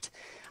choked.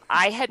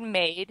 I had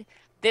made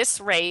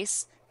this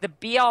race the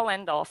be all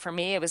end all for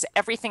me. It was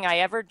everything I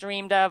ever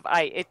dreamed of.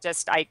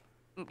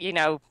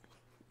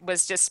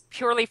 Was just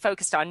purely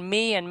focused on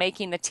me and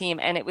making the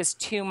team, and it was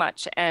too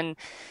much. And,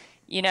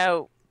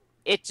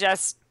 it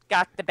just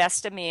got the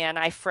best of me, and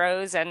I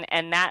froze, and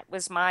that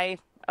was my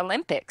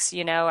Olympics.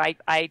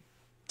 I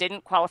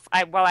didn't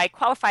qualify. Well, I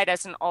qualified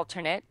as an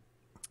alternate,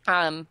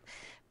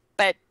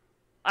 but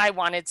I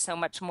wanted so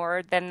much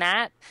more than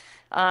that.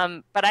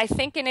 But I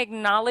think in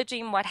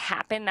acknowledging what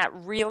happened, that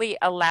really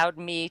allowed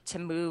me to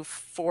move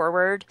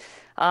forward.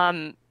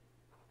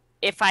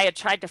 If I had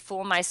tried to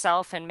fool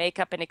myself and make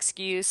up an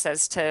excuse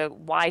as to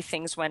why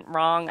things went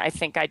wrong, I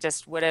think I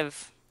just would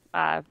have,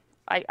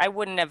 I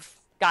wouldn't have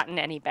gotten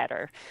any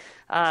better.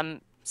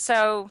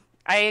 So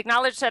I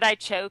acknowledged that I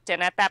choked,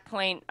 and at that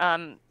point,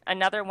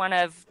 another one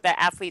of the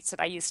athletes that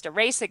I used to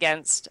race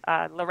against,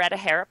 Loretta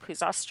Harrop,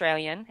 who's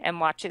Australian and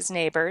watches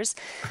Neighbors,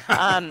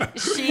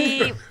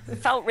 she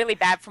felt really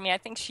bad for me. I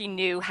think she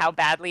knew how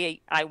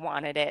badly I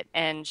wanted it,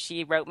 and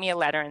she wrote me a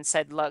letter and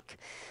said, "Look,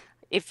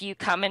 if you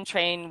come and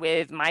train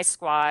with my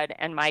squad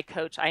and my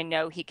coach, I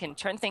know he can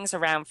turn things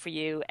around for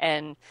you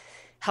and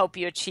help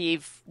you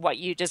achieve what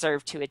you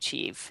deserve to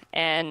achieve."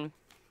 And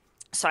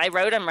so I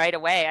wrote him right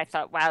away. I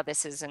thought, wow,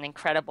 this is an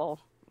incredible,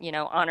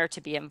 honor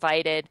to be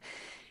invited.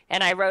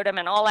 And I wrote him,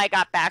 and all I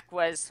got back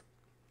was,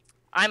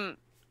 I'm,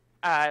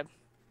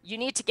 you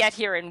need to get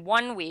here in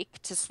 1 week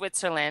to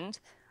Switzerland.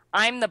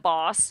 I'm the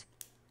boss.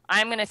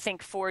 I'm going to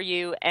think for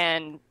you.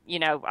 And,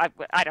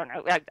 I don't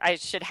know, I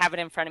should have it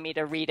in front of me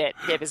to read it.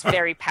 It was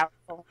very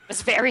powerful. It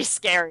was very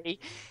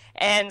scary.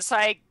 And so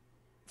I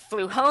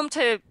flew home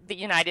to the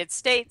United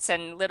States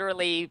and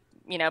literally,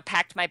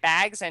 packed my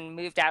bags and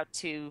moved out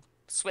to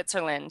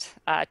Switzerland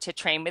to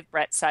train with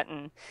Brett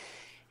Sutton.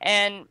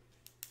 And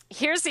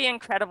here's the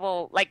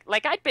incredible, like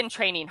I'd been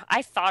training,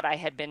 I thought I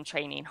had been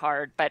training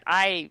hard, but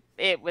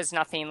it was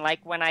nothing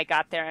like when I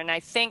got there. And I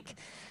think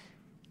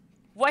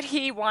what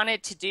he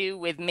wanted to do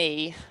with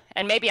me,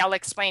 and maybe I'll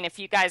explain if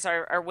you guys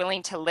are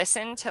willing to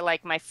listen to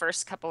like my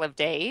first couple of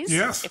days.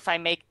 Yes. If I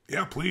make.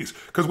 Yeah, please.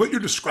 Because what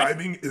you're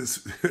describing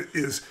is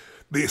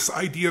this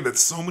idea that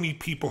so many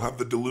people have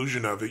the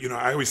delusion of it.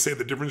 I always say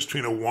the difference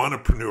between a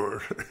wantrepreneur,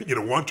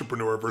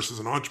 wantrepreneur versus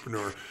an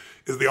entrepreneur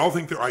is they all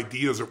think their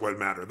ideas are what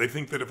matter. They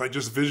think that if I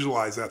just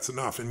visualize, that's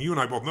enough. And you and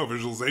I both know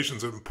visualization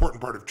is an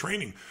important part of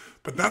training,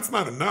 but that's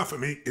not enough. I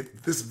mean,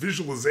 if this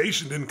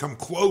visualization didn't come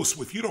close,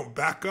 if you don't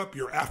back up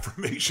your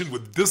affirmation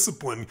with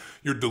discipline,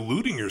 you're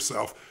deluding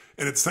yourself.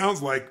 And it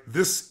sounds like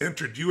this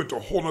entered you into a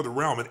whole other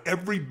realm. And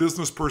every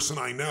business person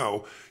I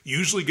know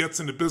usually gets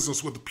into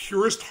business with the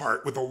purest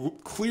heart, with a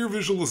clear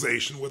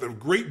visualization, with a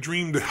great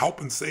dream to help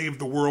and save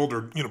the world,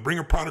 or bring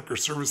a product or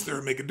service there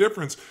and make a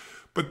difference.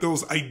 But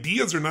those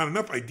ideas are not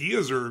enough.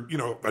 Ideas are,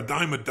 a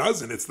dime a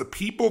dozen. It's the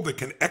people that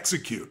can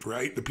execute,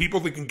 right? The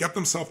people that can get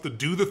themselves to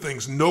do the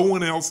things no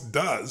one else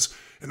does.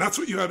 And that's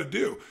what you had to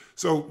do.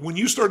 So when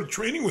you started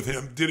training with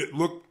him, did it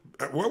look,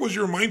 what was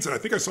your mindset? I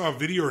think I saw a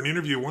video or an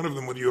interview, one of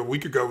them with you a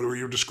week ago, where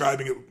you were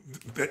describing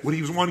it, that when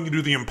he was wanting to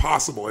do the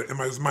impossible.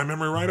 Is my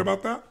memory right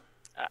about that?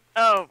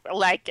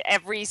 Like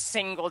every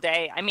single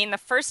day. I mean, the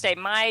first day,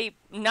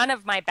 none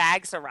of my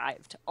bags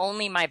arrived,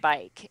 only my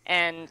bike.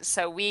 And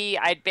so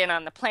I'd been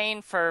on the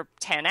plane for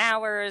 10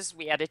 hours.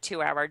 We had a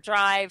 2-hour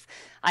drive.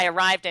 I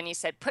arrived and he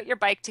said, put your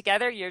bike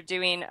together. You're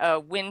doing a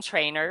wind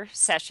trainer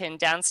session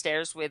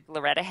downstairs with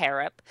Loretta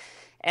Harrop.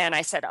 And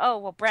I said, oh,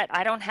 well, Brett,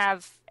 I don't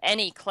have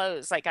any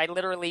clothes. Like I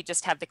literally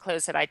just have the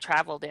clothes that I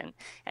traveled in.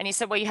 And he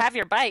said, well, you have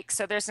your bike,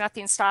 so there's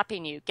nothing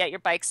stopping you. Get your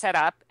bike set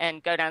up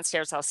and go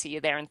downstairs. I'll see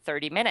you there in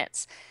 30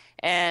 minutes.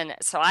 And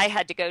so I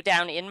had to go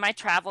down in my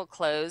travel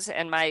clothes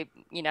and my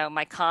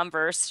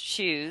Converse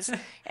shoes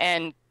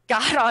and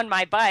got on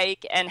my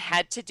bike and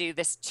had to do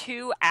this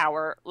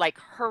 2-hour, like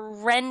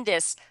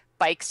horrendous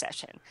bike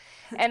session.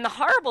 And the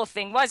horrible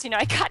thing was,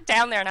 I got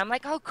down there and I'm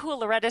like, oh, cool,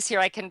 Loretta's here.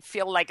 I can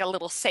feel like a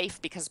little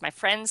safe because my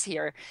friend's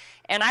here.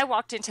 And I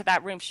walked into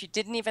that room. She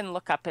didn't even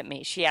look up at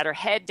me. She had her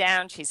head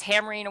down. She's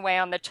hammering away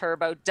on the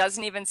turbo,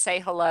 doesn't even say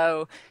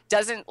hello,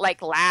 doesn't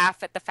like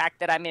laugh at the fact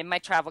that I'm in my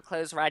travel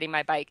clothes riding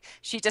my bike.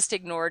 She just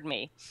ignored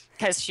me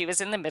because she was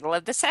in the middle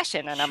of the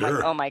session. And I'm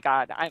like, oh my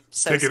God, I'm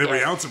so taking scared.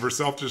 Every ounce of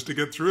herself just to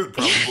get through it,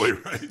 probably,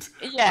 right?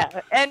 Yeah.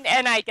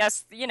 And I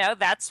guess,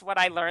 that's what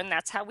I learned.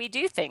 That's how we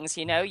do things.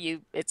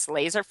 It's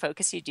laser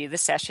focus. You do the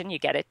session, you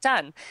get it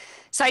done.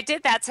 So I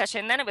did that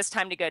session. Then it was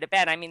time to go to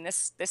bed. I mean,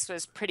 this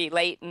was pretty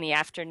late in the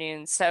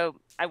afternoon. So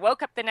I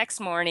woke up the next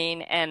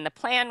morning and the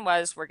plan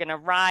was we're going to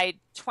ride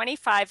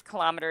 25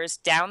 kilometers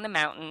down the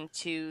mountain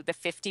to the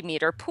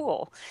 50-meter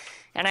pool.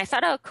 And I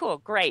thought, oh, cool,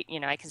 great.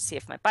 I can see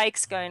if my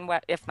bike's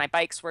if my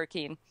bike's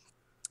working.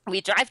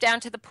 We drive down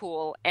to the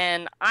pool,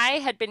 and I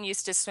had been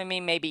used to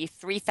swimming maybe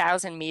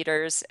 3,000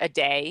 meters a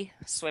day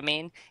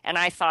swimming, and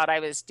I thought I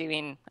was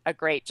doing a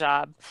great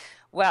job.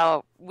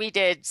 Well, we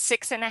did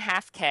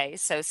 6.5K,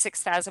 so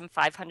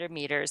 6,500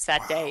 meters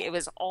that day. It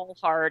was all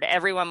hard.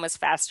 Everyone was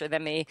faster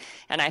than me.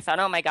 And I thought,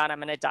 oh my God, I'm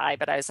going to die.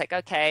 But I was like,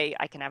 okay,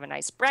 I can have a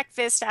nice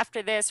breakfast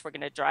after this. We're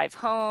going to drive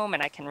home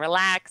and I can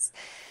relax.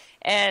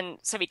 And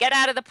so we get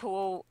out of the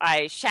pool.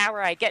 I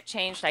shower, I get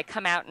changed. I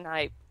come out and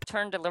I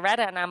turn to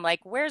Loretta and I'm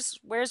like, where's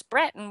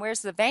Brett and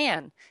where's the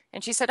van?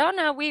 And she said, oh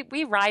no,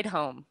 we ride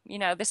home.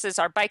 This is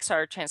our bikes,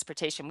 our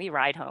transportation. We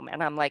ride home.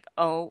 And I'm like,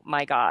 oh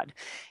my God.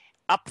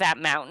 Up that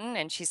mountain.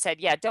 And she said,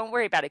 yeah, don't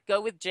worry about it.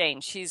 Go with Jane.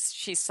 She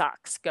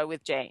sucks. Go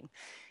with Jane.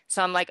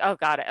 So I'm like, oh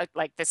God,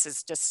 like this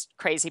is just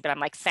crazy. But I'm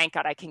like, thank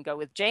God I can go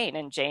with Jane.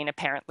 And Jane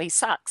apparently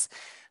sucks,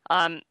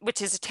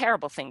 which is a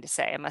terrible thing to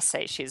say. I must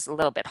say she's a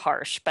little bit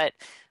harsh. But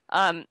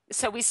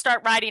so we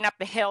start riding up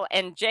the hill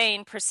and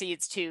Jane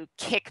proceeds to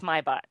kick my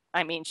butt.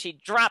 I mean, she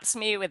drops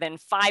me within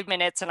 5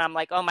 minutes and I'm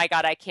like, oh my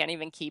God, I can't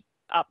even keep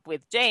up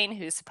with Jane,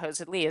 who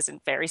supposedly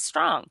isn't very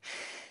strong.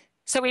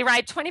 So we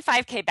ride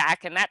 25K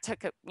back, and that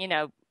took,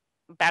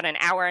 about an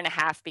hour and a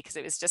half because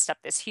it was just up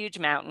this huge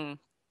mountain.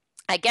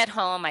 I get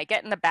home, I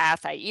get in the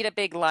bath, I eat a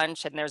big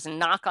lunch, and there's a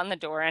knock on the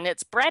door, and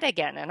it's Brett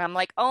again. And I'm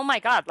like, oh my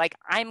God, like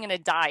I'm going to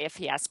die if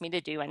he asks me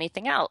to do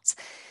anything else.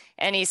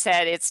 And he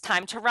said, it's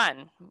time to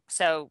run.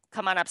 So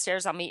come on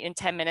upstairs. I'll meet you in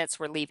 10 minutes.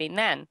 We're leaving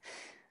then.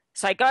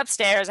 So I go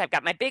upstairs. I've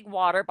got my big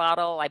water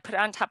bottle. I put it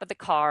on top of the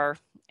car,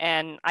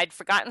 and I'd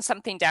forgotten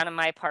something down in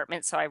my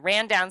apartment. So I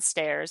ran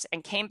downstairs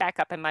and came back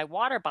up, and my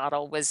water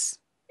bottle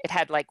it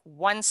had like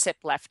one sip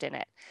left in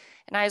it.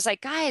 And I was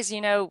like, guys,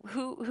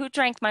 who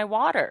drank my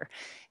water?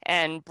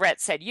 And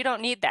Brett said, you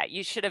don't need that.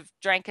 You should have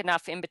drank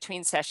enough in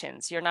between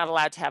sessions. You're not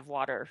allowed to have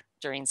water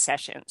during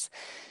sessions.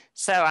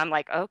 So I'm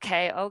like,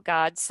 okay, oh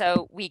God.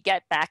 So we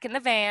get back in the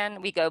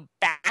van. We go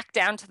back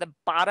down to the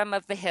bottom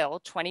of the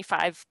hill,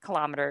 25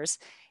 kilometers.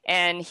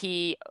 And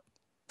he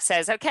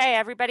says, okay,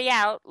 everybody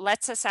out,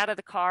 lets us out of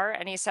the car.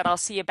 And he said, I'll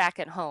see you back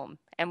at home.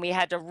 And we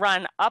had to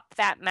run up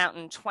that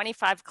mountain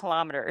 25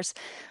 kilometers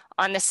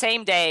on the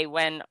same day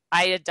when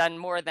I had done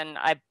more than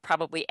I've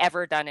probably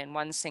ever done in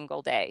one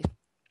single day.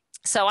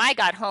 So I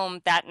got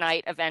home that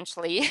night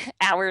eventually,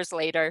 hours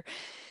later.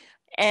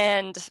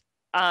 And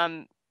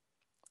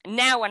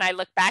now when I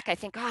look back, I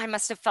think, oh, I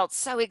must have felt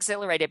so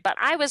exhilarated, but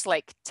I was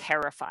like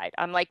terrified.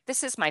 I'm like,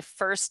 this is my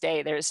first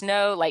day. There's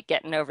no like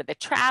getting over the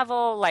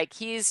travel. Like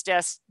he's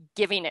just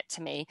giving it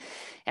to me.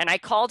 And I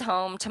called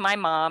home to my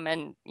mom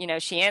and,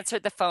 she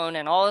answered the phone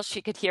and all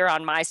she could hear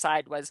on my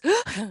side was,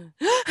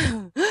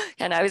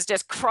 and I was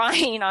just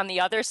crying on the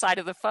other side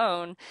of the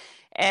phone.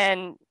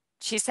 And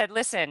she said,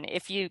 listen,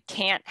 if you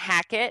can't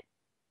hack it,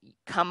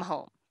 come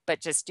home, but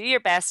just do your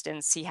best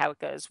and see how it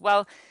goes.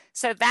 Well,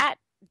 so that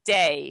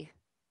day,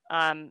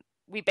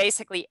 we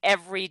basically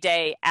every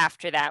day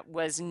after that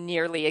was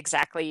nearly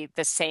exactly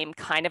the same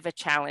kind of a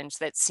challenge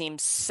that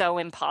seemed so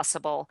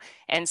impossible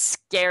and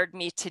scared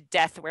me to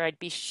death where I'd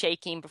be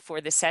shaking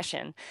before the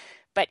session.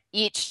 But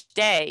each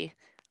day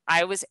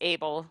I was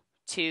able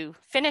to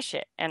finish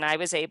it and I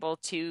was able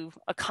to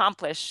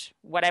accomplish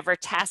whatever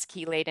task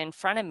he laid in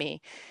front of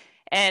me.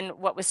 And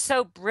what was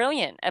so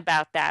brilliant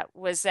about that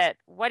was that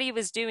what he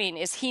was doing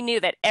is he knew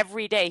that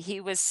every day he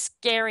was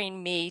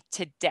scaring me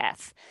to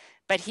death.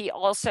 But he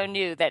also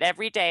knew that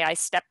every day I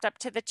stepped up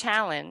to the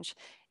challenge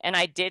and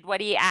I did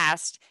what he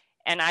asked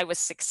and I was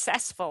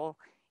successful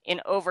in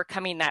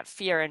overcoming that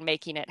fear and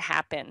making it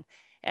happen.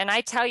 And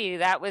I tell you,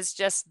 that was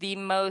just the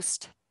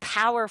most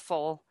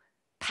powerful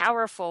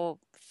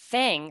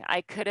thing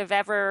I could have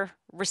ever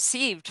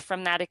received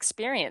from that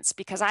experience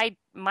because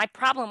my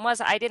problem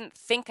was I didn't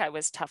think I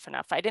was tough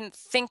enough. I didn't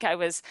think I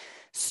was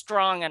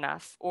strong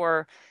enough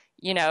or,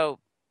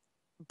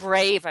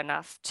 brave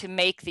enough to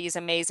make these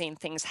amazing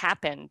things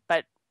happen.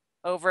 But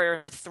over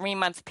a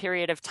 3-month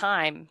period of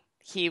time,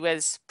 I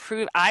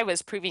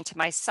was proving to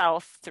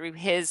myself through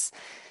his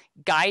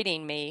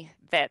guiding me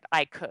that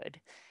I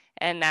could.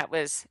 And that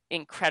was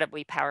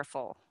incredibly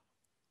powerful.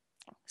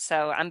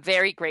 So I'm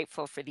very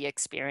grateful for the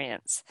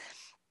experience.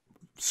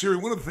 Siri,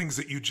 one of the things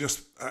that you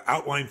just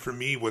outlined for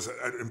me was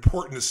an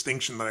important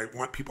distinction that I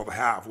want people to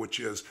have, which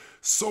is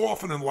so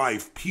often in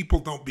life, people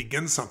don't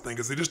begin something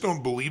because they just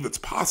don't believe it's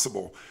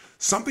possible.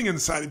 Something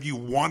inside of you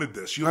wanted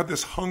this. You had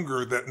this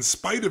hunger that in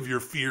spite of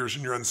your fears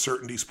and your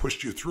uncertainties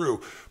pushed you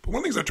through. But one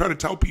of the things I try to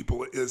tell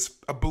people is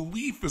a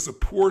belief is a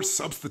poor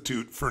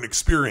substitute for an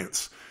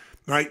experience.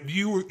 Right?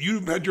 You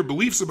had your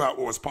beliefs about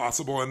what was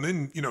possible, and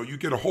then you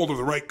get a hold of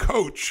the right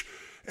coach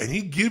and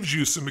he gives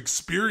you some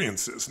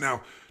experiences.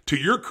 Now, to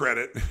your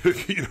credit,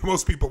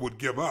 most people would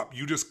give up.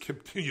 You just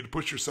continue to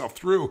push yourself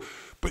through,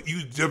 but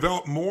you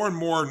develop more and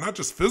more, not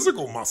just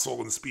physical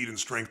muscle and speed and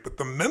strength, but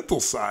the mental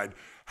side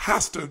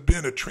has to have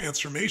been a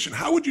transformation.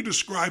 How would you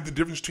describe the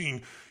difference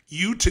between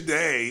you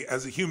today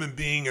as a human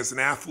being, as an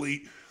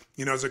athlete,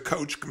 as a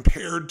coach,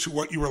 compared to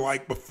what you were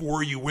like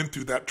before you went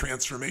through that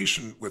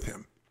transformation with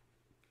him?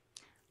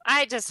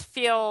 I just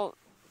feel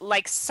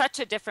like such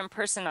a different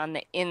person on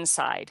the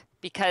inside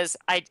because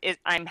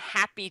I'm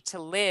happy to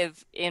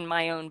live in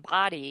my own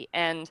body.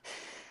 And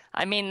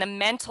I mean, the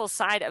mental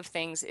side of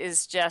things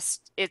is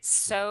just, it's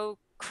so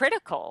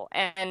critical.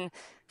 And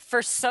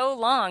for so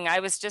long,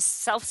 I was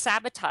just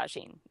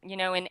self-sabotaging,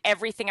 in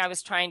everything I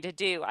was trying to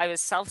do. I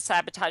was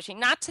self-sabotaging,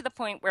 not to the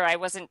point where I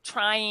wasn't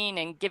trying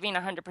and giving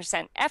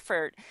 100%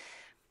 effort,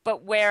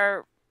 but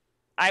where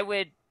I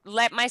would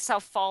let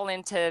myself fall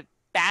into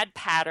bad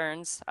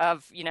patterns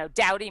of,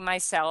 doubting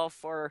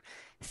myself or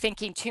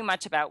thinking too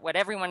much about what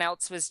everyone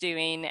else was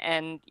doing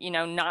and,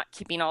 not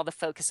keeping all the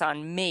focus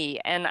on me.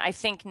 And I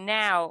think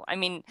now,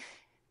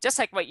 just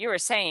like what you were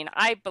saying,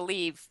 I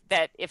believe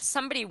that if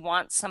somebody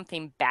wants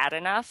something bad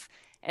enough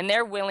and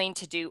they're willing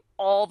to do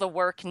all the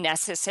work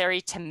necessary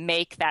to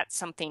make that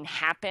something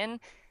happen,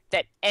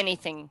 that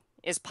anything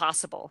is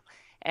possible.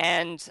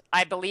 And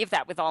I believe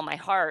that with all my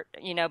heart,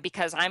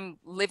 because I'm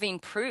living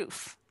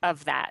proof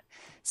of that.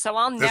 So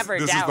I'll never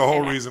doubt. This is the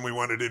whole reason we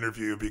wanted to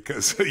interview,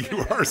 because you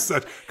are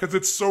because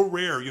it's so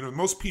rare.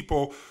 Most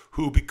people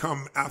who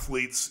become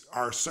athletes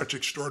are such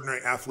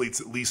extraordinary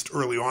athletes, at least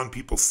early on,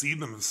 people see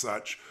them as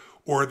such.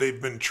 or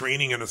they've been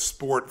training in a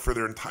sport for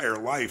their entire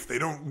life. They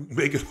don't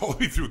make it all the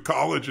way through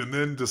college and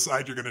then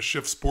decide you're going to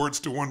shift sports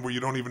to one where you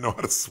don't even know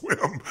how to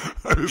swim.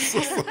 It's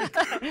just like,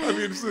 I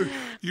mean,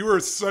 you are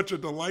such a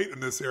delight in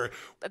this area.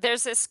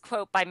 There's this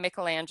quote by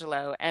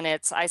Michelangelo, and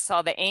it's, I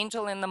saw the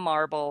angel in the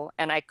marble,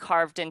 and I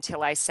carved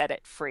until I set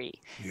it free.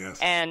 Yes.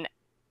 And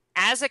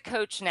as a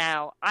coach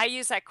now, I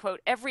use that quote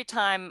every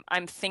time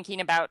I'm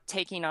thinking about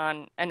taking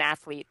on an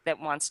athlete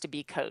that wants to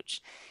be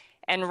coached.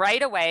 And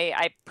right away,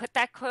 I put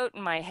that quote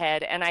in my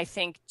head and I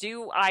think,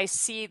 do I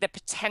see the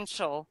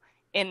potential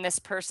in this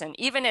person?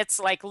 Even it's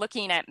like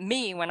looking at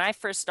me when I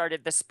first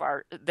started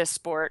the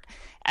sport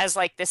as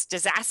like this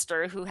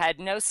disaster who had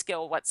no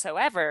skill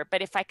whatsoever.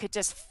 But if I could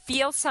just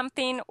feel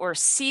something or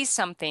see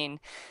something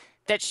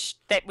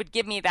that would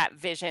give me that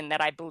vision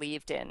that I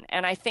believed in.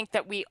 And I think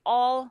that we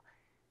all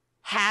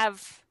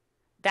have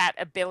that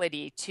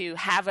ability to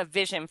have a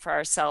vision for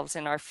ourselves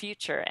in our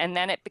future. And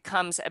then it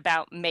becomes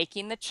about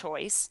making the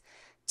choice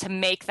to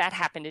make that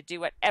happen, to do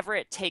whatever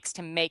it takes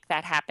to make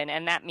that happen.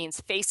 And that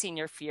means facing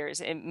your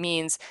fears. It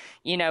means,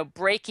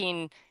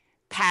 breaking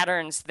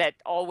patterns that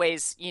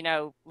always,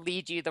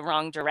 lead you the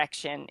wrong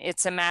direction.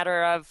 It's a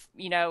matter of,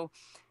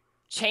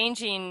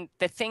 changing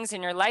the things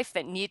in your life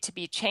that need to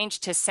be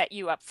changed to set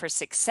you up for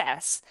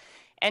success,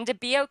 and to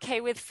be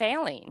okay with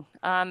failing.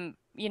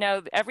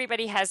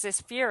 Everybody has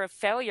this fear of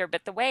failure,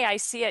 but the way I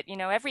see it,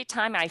 every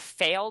time I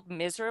failed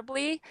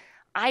miserably,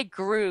 I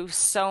grew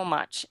so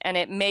much, and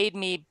it made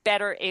me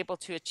better able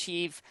to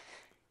achieve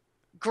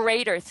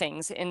greater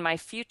things in my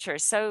future.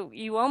 So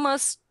you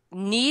almost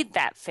need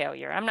that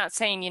failure. I'm not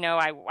saying,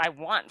 I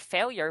want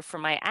failure for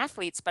my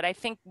athletes, but I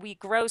think we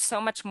grow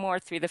so much more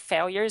through the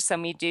failures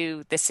than we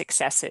do the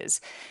successes.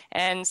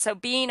 And so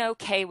being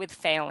okay with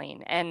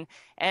failing and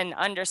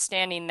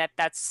understanding that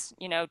that's,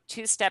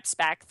 2 steps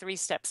back, 3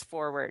 steps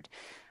forward,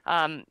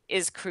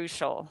 is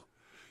crucial.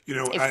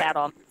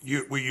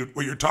 What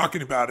you're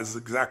talking about is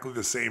exactly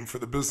the same for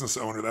the business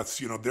owner. That's,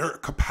 their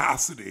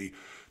capacity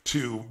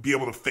to be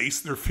able to face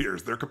their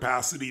fears, their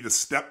capacity to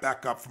step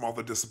back up from all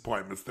the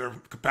disappointments, their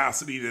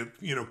capacity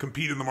to,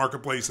 compete in the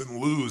marketplace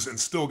and lose and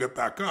still get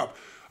back up.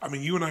 I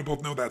mean, you and I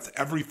both know that's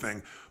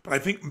everything. But I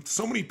think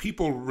so many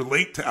people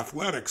relate to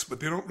athletics, but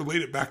they don't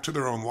relate it back to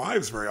their own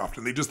lives very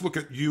often. They just look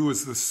at you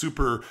as this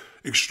super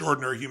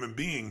extraordinary human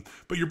being.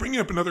 But you're bringing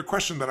up another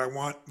question that I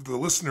want the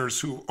listeners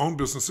who own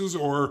businesses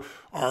or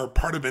are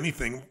part of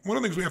anything. One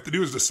of the things we have to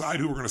do is decide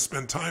who we're going to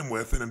spend time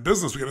with. And in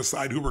business, we got to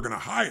decide who we're going to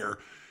hire.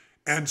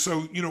 And so,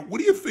 what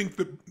do you think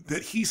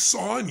that he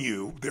saw in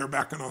you there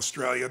back in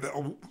Australia that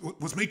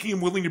was making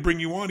him willing to bring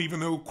you on, even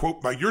though,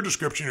 quote, by your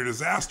description, you're a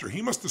disaster?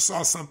 He must have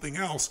saw something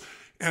else.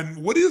 And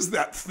what is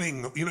that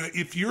thing?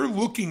 If you're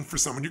looking for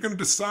someone, you're going to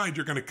decide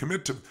you're going to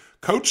commit to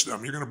coach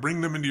them. You're going to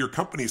bring them into your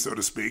company, so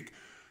to speak.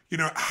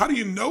 How do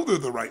you know they're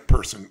the right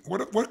person?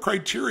 What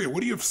criteria?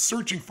 What are you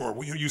searching for?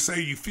 When you say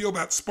you feel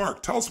that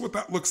spark, tell us what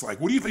that looks like.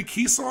 What do you think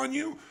he saw in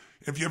you?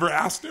 Have you ever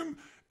asked him?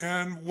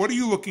 And what are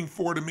you looking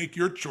for to make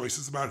your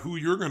choices about who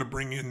you're going to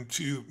bring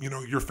into,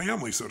 your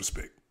family, so to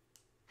speak?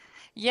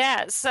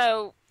 Yeah,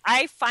 so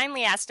I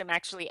finally asked him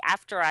actually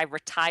after I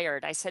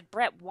retired. I said,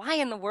 Brett, why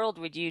in the world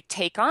would you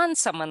take on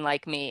someone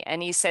like me?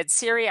 And he said,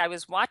 Siri, I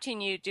was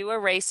watching you do a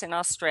race in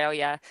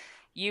Australia.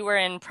 You were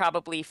in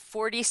probably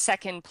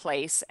 42nd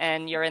place,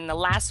 and you're in the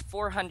last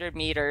 400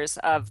 meters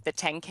of the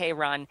 10K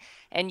run,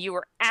 and you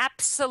were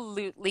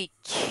absolutely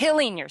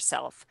killing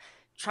yourself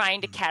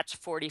trying to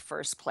catch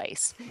 41st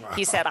place. Wow.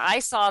 He said, I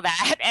saw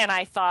that and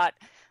I thought,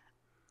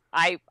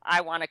 I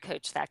want to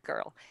coach that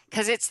girl,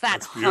 because it's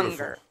that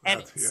hunger.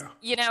 And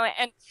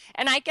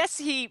and I guess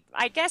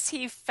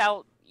he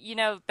felt,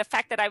 the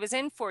fact that I was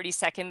in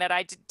 42nd, that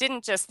I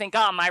didn't just think,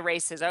 oh, my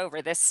race is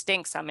over, this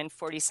stinks, I'm in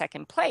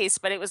 42nd place,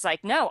 but it was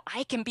like, no,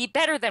 I can be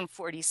better than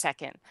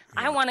 42nd. Yeah.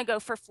 I want to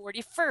go for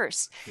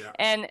 41st. Yeah.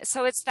 And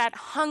so it's that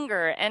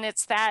hunger, and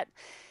it's that,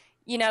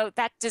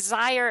 that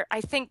desire.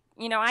 I think,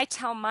 I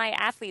tell my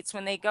athletes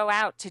when they go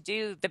out to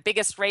do the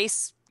biggest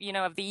race,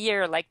 of the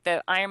year, like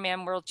the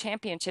Ironman World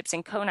Championships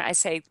in Kona, I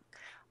say,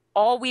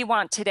 all we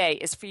want today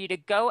is for you to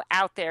go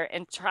out there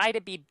and try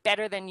to be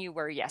better than you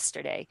were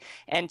yesterday,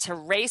 and to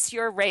race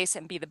your race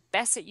and be the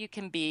best that you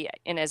can be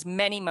in as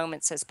many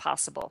moments as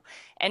possible.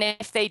 And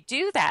if they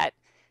do that,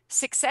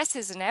 success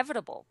is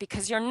inevitable,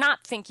 because you're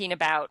not thinking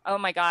about, oh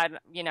my God,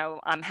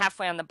 I'm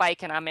halfway on the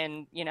bike and I'm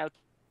in,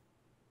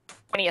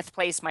 20th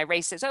place, my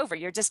race is over.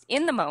 You're just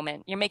in the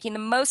moment. You're making the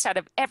most out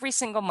of every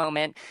single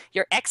moment.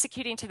 You're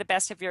executing to the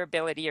best of your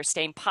ability. You're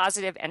staying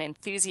positive and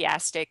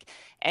enthusiastic,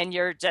 and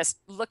you're just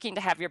looking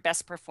to have your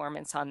best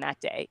performance on that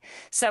day.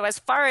 So as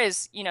far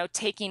as,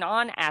 taking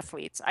on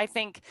athletes, I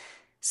think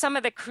some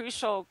of the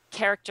crucial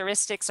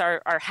characteristics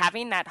are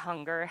having that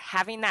hunger,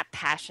 having that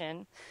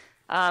passion,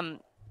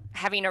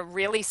 having a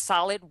really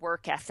solid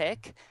work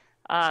ethic,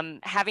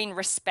 having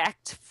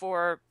respect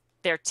for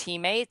their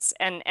teammates.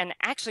 And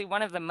actually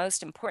one of the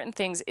most important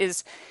things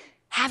is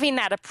having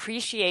that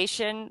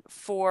appreciation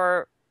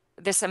for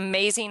this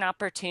amazing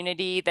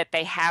opportunity that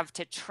they have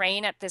to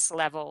train at this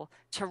level,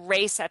 to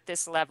race at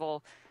this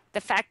level,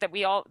 the fact that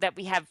we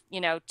have,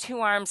 two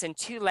arms and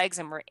two legs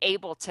and we're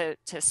able to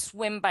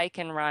swim, bike,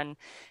 and run,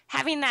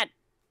 having that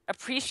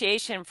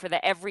appreciation for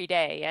the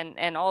everyday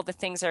and all the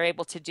things they're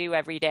able to do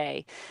every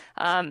day.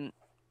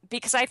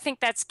 Because I think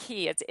that's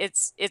key.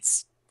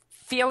 It's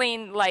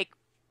feeling like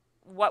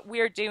what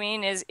we're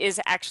doing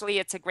is actually,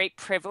 it's a great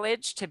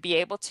privilege to be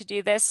able to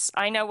do this.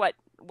 I know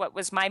what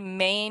was my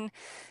main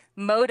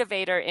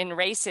motivator in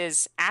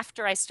races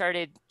after I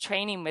started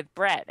training with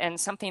Brett, and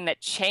something that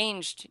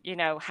changed,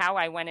 how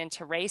I went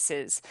into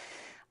races.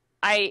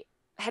 I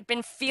had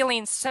been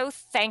feeling so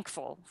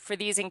thankful for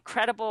these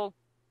incredible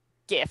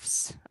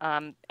gifts,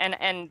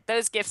 and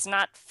those gifts,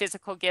 not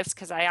physical gifts,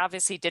 because I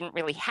obviously didn't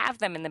really have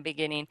them in the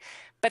beginning,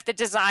 but the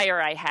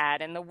desire I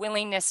had and the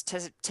willingness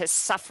to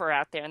suffer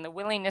out there and the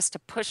willingness to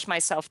push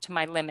myself to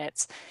my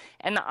limits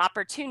and the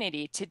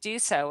opportunity to do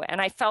so.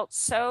 And I felt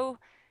so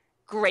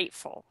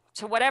grateful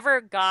to whatever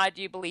God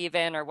you believe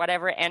in or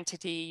whatever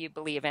entity you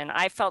believe in.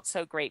 I felt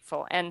so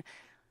grateful. And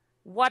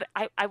what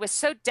I was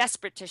so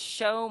desperate to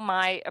show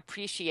my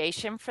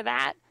appreciation for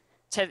that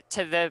to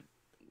the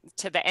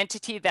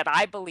entity that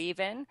I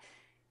believe in,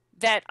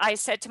 that I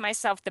said to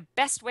myself, the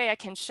best way I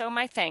can show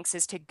my thanks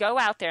is to go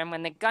out there, and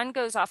when the gun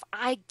goes off,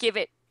 I give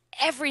it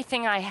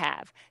everything I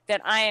have,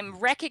 that I am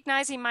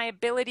recognizing my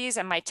abilities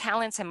and my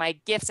talents and my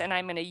gifts, and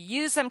I'm going to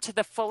use them to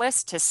the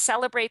fullest to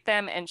celebrate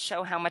them and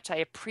show how much I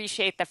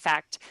appreciate the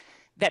fact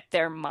that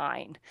they're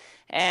mine.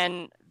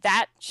 And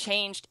that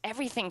changed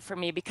everything for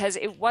me, because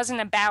it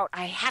wasn't about,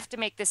 I have to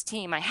make this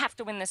team, I have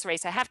to win this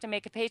race, I have to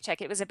make a paycheck.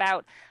 It was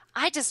about,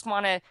 I just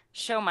want to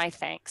show my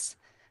thanks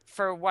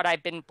for what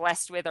I've been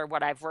blessed with or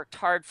what I've worked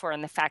hard for,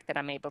 and the fact that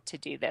I'm able to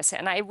do this.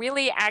 And I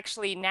really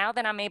actually, now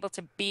that I'm able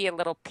to be a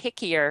little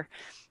pickier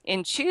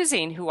in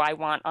choosing who I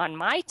want on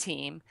my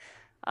team,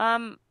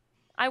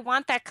 I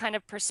want that kind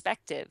of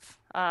perspective.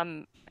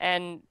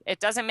 And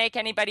it doesn't make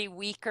anybody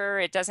weaker.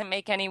 It doesn't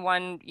make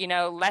anyone,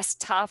 less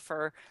tough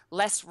or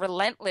less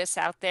relentless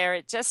out there.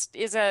 It just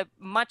is a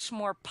much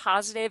more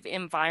positive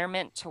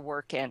environment to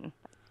work in.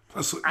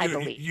 Plus, I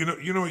believe.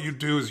 You know what you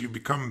do is you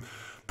become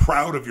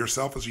proud of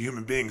yourself as a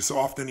human being. So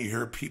often you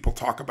hear people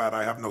talk about,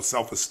 I have no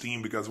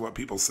self-esteem because of what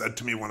people said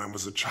to me when I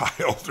was a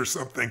child or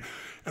something.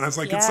 And I was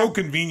like, It's so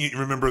convenient you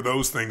remember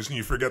those things and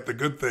you forget the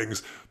good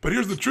things. But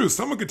here's the truth.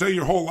 Someone could tell you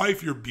your whole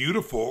life you're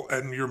beautiful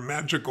and you're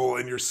magical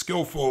and you're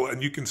skillful,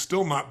 and you can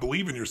still not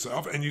believe in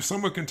yourself. And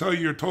someone can tell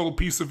you you're a total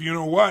piece of you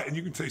know what, and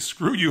you can say,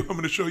 screw you, I'm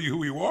going to show you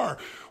who you are.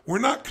 We're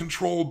not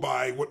controlled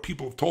by what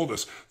people have told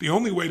us. The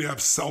only way to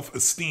have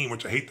self-esteem,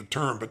 which I hate the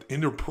term, but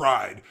inner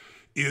pride,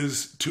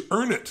 is to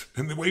earn it.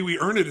 And the way we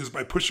earn it is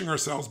by pushing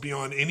ourselves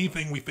beyond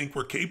anything we think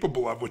we're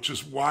capable of, which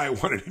is why I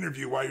wanted to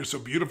interview Why You're So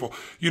Beautiful.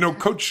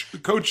 Coach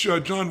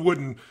John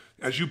Wooden,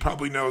 as you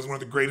probably know, is one of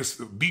the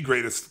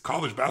greatest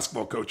college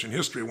basketball coach in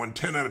history. Won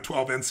 10 out of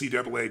 12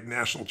 NCAA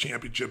national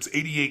championships,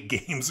 88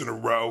 games in a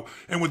row,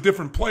 and with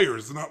different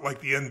players. It's not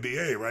like the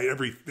NBA, right?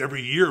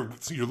 Every year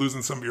you're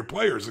losing some of your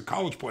players, the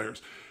college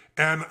players.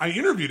 And I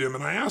interviewed him,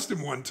 and I asked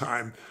him one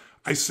time,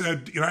 I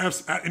said,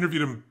 I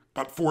interviewed him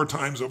about 4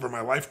 times over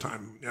my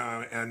lifetime.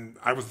 And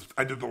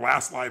I did the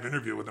last live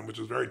interview with him, which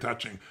was very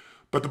touching.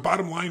 But the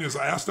bottom line is,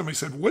 I asked him, I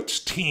said,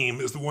 which team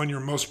is the one you're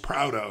most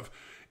proud of?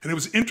 And it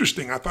was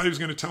interesting. I thought he was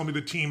going to tell me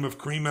the team of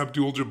Kareem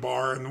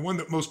Abdul-Jabbar, and the one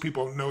that most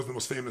people know is the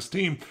most famous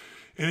team.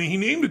 And he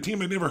named a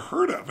team I'd never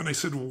heard of. And I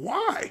said,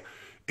 why?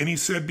 And he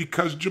said,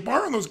 because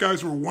Jabbar and those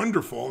guys were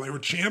wonderful. They were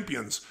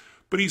champions.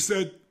 But he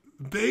said,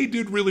 they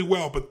did really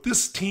well, but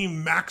this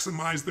team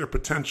maximized their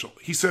potential.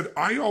 He said,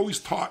 I always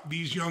taught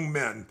these young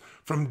men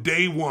from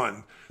day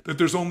one that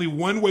there's only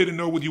one way to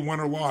know whether you won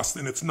or lost,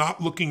 and it's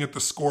not looking at the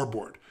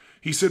scoreboard.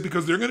 He said,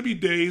 because there are going to be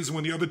days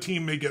when the other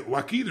team may get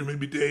lucky. There may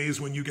be days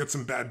when you get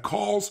some bad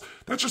calls.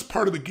 That's just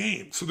part of the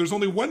game. So there's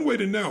only one way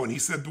to know. And he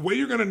said, the way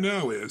you're going to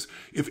know is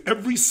if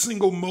every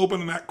single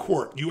moment in that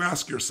court, you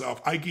ask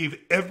yourself, I gave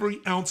every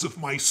ounce of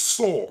my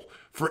soul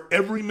for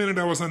every minute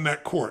I was on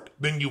that court,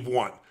 then you've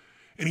won.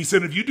 And he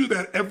said, if you do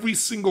that every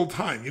single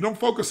time, you don't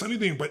focus on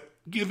anything but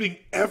giving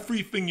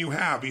everything you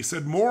have, he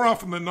said, more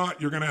often than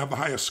not, you're going to have the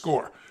highest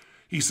score.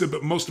 He said,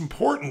 but most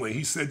importantly,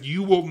 he said,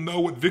 you will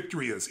know what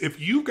victory is. If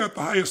you got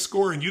the highest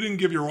score and you didn't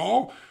give your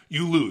all,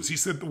 you lose. He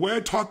said, the way I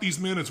taught these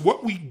men is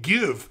what we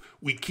give,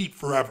 we keep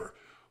forever.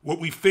 What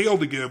we fail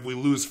to give, we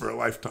lose for a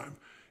lifetime.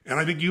 And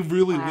I think you've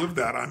really lived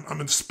that. I'm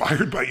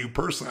inspired by you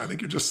personally. I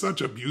think you're just such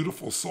a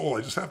beautiful soul.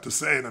 I just have to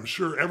say, and I'm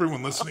sure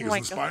everyone listening is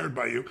inspired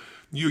by you.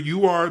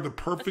 You are the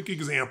perfect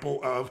example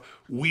of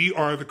we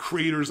are the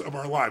creators of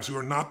our lives. We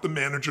are not the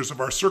managers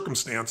of our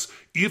circumstance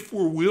if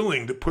we're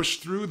willing to push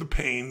through the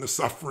pain, the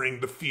suffering,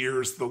 the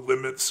fears, the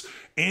limits,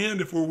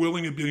 and if we're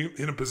willing to be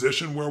in a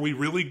position where we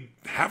really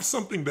have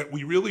something that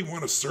we really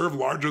want to serve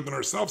larger than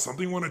ourselves,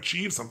 something we want to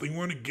achieve, something we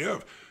want to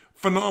give.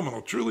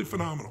 Phenomenal, truly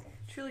phenomenal.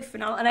 Truly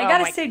phenomenal. And I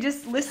gotta say,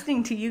 just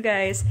listening to you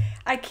guys,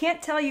 I can't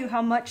tell you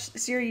how much,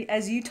 Siri,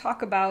 as you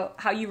talk about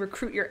how you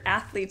recruit your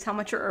athletes, how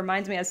much it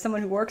reminds me as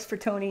someone who works for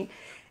Tony.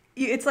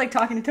 It's like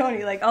talking to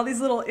Tony, like all these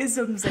little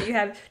isms that you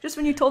have. Just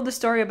when you told the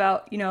story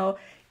about,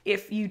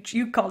 if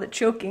you called it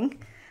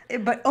choking,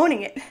 but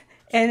owning it.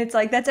 And it's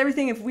like, that's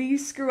everything. If we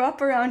screw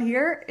up around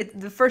here,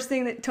 the first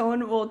thing that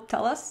Tone will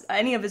tell us,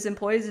 any of his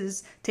employees,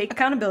 is take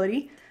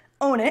accountability,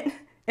 own it,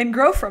 and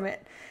grow from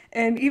it.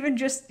 And even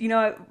just,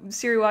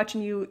 Siri,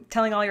 watching you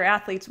telling all your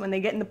athletes when they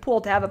get in the pool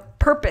to have a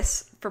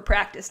purpose for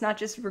practice, not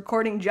just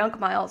recording junk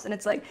miles. And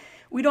it's like,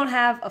 we don't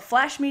have a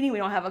flash meeting, we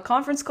don't have a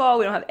conference call,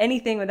 we don't have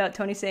anything without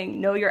Tony saying,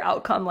 know your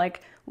outcome.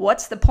 Like,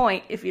 what's the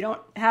point if you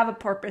don't have a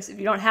purpose, if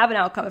you don't have an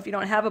outcome, if you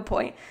don't have a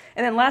point?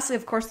 And then lastly,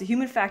 of course, the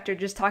human factor,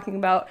 just talking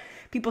about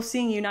people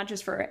seeing you not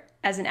just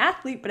as an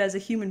athlete, but as a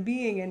human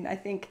being. And I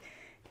think,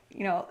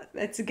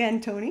 it's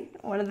again, Tony,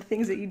 one of the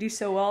things that you do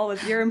so well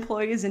with your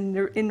employees and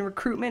in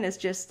recruitment is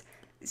just,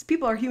 these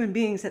people are human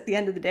beings at the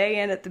end of the day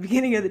and at the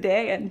beginning of the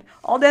day and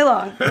all day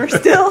long. We're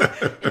still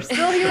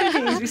human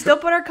beings. We still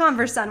put our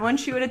Converse on one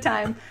shoe at a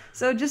time.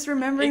 So just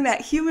remembering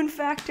that human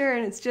factor,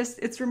 and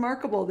it's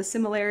remarkable, the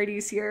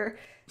similarities here.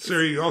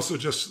 Siri, you're also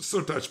just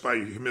so touched by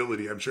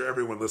humility. I'm sure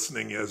everyone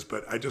listening is,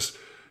 but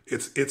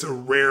it's a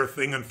rare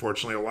thing,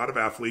 unfortunately. A lot of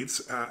athletes,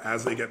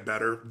 as they get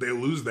better, they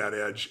lose that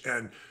edge.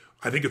 And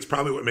I think it's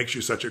probably what makes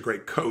you such a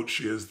great coach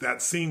is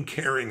that same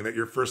caring that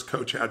your first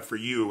coach had for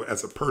you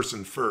as a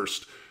person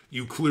first,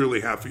 you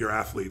clearly have for your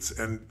athletes.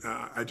 And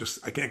I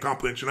can't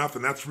compliment you enough.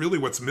 And that's really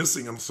what's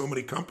missing in so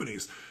many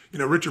companies.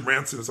 Richard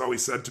Branson has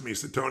always said to me, he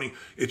said, Tony,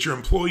 it's your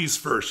employees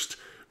first,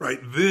 right?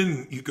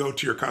 Then you go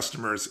to your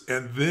customers,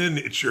 and then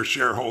it's your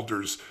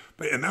shareholders.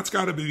 And that's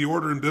got to be the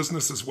order in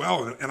business as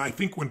well. And I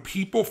think when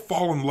people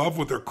fall in love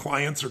with their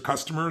clients or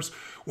customers,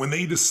 when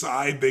they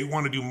decide they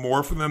want to do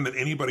more for them than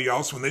anybody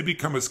else, when they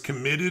become as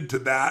committed to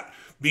that,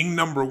 being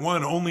number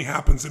one only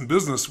happens in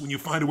business when you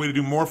find a way to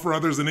do more for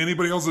others than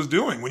anybody else is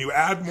doing. When you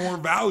add more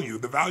value,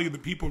 the value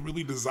that people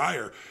really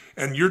desire.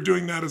 And you're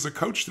doing that as a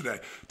coach today.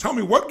 Tell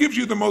me, what gives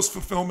you the most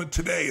fulfillment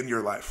today in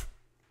your life?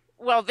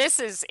 Well, this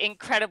is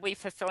incredibly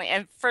fulfilling.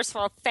 And first of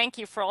all, thank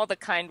you for all the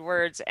kind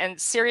words. And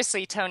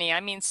seriously, Tony,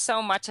 I mean,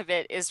 so much of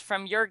it is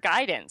from your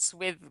guidance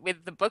with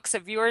the books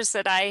of yours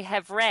that I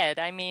have read.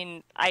 I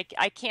mean, I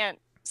can't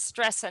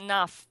stress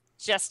enough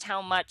just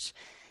how much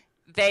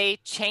they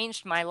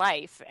changed my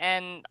life.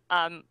 And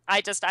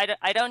I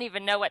don't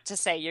even know what to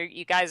say.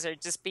 You guys are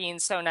just being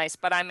so nice,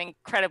 but I'm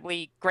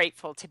incredibly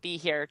grateful to be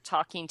here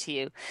talking to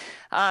you.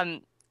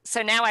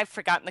 So now I've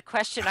forgotten the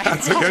question.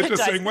 That's okay.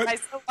 Just saying,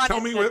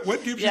 tell me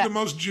what gives you the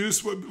most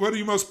juice? What are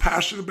you most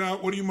passionate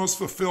about? What are you most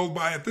fulfilled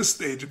by at this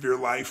stage of your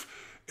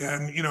life?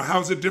 And, how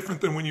is it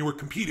different than when you were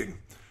competing?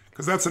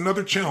 Because that's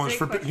another challenge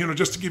for,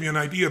 just to give you an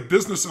idea,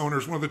 business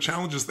owners, one of the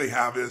challenges they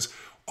have is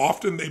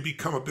often they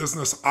become a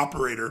business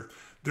operator.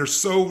 They're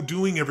so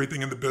doing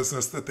everything in the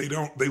business that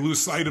they lose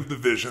sight of the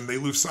vision. They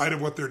lose sight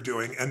of what they're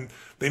doing, and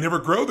they never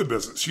grow the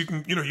business. You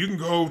can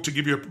go, to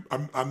give you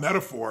a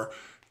metaphor,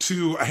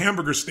 to a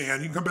hamburger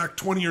stand. You can come back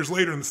 20 years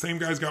later and the same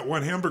guy's got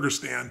one hamburger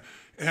stand,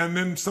 and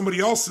then somebody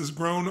else has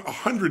grown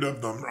 100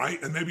 of them,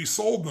 right? And maybe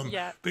sold them.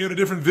 Yeah. They had a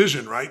different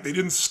vision, right? They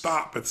didn't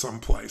stop at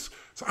some place.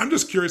 So I'm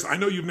just curious. I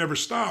know you've never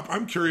stopped.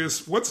 I'm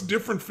curious, what's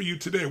different for you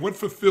today? What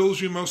fulfills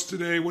you most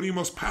today? What are you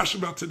most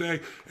passionate about today?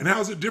 And how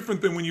is it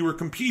different than when you were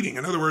competing?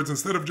 In other words,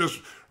 instead of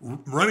just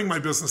running my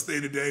business day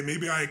to day,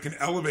 maybe I can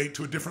elevate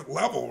to a different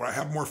level where I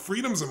have more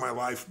freedoms in my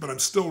life, but I'm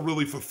still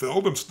really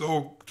fulfilled. I'm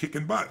still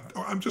kicking butt.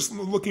 I'm just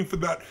looking for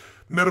that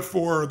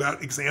metaphor or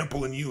that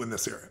example in you in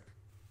this area.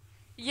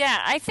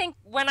 Yeah, I think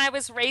when I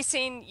was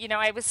racing,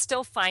 I was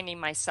still finding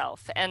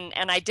myself, and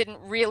I didn't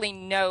really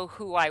know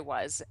who I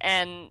was.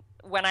 And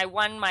when I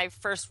won my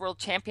first world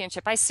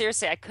championship, I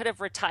could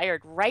have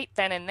retired right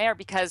then and there,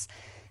 because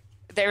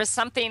there was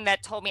something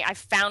that told me I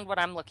found what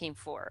I'm looking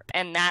for.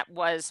 And that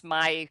was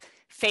my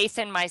faith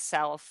in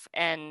myself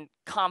and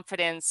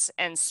confidence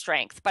and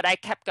strength. But I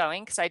kept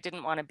going because I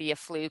didn't want to be a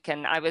fluke,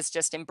 and I was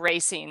just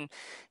embracing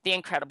the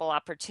incredible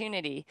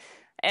opportunity.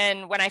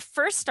 And when I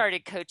first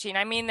started coaching,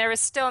 I mean, there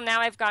was still,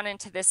 now I've gone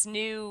into this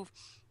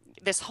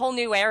whole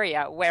new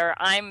area where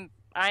I'm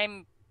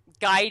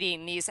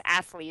guiding these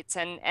athletes.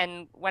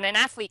 And when an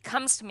athlete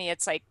comes to me,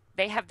 it's like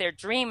they have their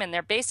dream, and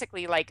they're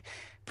basically like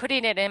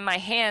putting it in my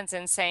hands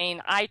and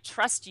saying, I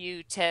trust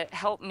you to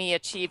help me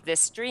achieve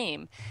this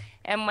dream.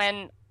 And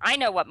when I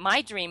know what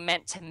my dream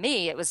meant to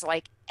me, it was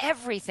like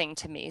everything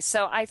to me.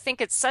 So I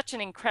think it's such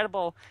an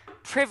incredible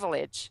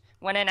privilege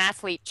when an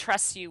athlete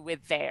trusts you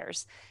with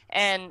theirs.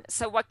 And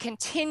so what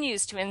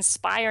continues to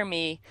inspire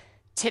me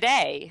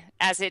today,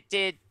 as it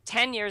did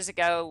 10 years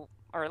ago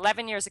or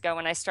 11 years ago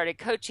when I started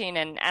coaching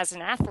and as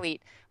an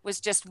athlete, was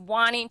just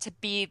wanting to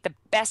be the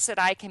best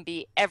that I can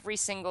be every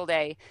single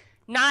day,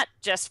 not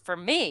just for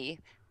me,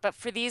 but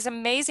for these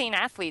amazing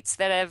athletes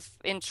that have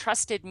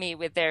entrusted me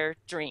with their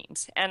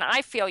dreams. And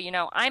I feel,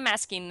 I'm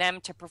asking them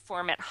to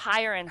perform at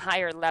higher and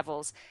higher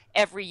levels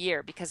every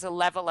year, because the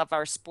level of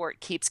our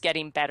sport keeps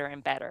getting better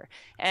and better.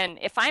 And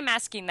if I'm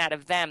asking that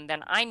of them,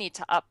 then I need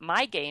to up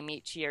my game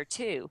each year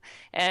too.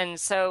 And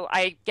so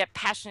I get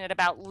passionate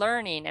about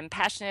learning and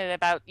passionate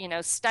about,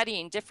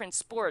 studying different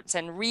sports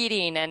and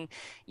reading and,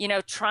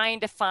 trying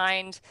to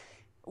find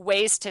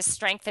ways to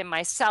strengthen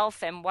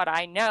myself and what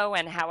I know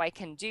and how I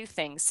can do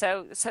things.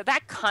 So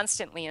that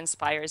constantly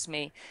inspires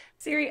me.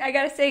 Siri, I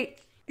gotta say,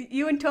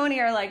 you and Tony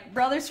are like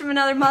brothers from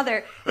another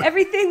mother.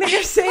 Everything that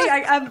you're saying,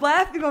 I'm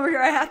laughing over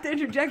here. I have to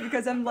interject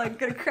because I'm like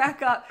gonna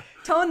crack up.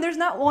 Tone, there's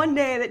not one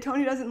day that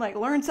Tony doesn't like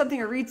learn something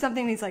or read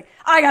something and he's like,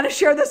 I gotta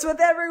share this with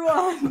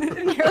everyone.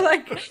 And you're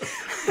like,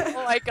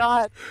 oh my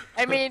God.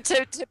 I mean,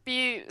 to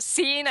be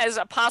seen as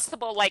a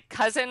possible like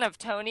cousin of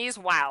Tony's,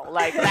 wow,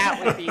 like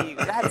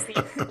that's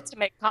the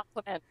ultimate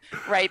compliment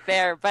right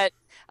there. But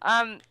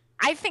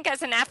I think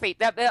as an athlete,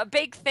 the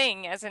big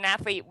thing as an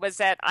athlete was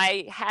that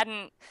I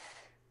hadn't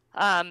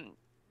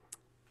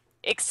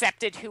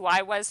accepted who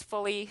I was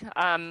fully.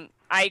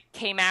 I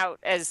came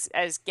out as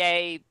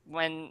gay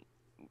when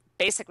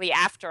basically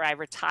after I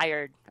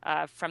retired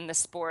from the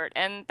sport.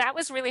 And that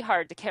was really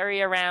hard to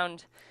carry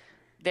around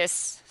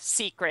this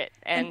secret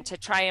and to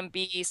try and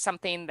be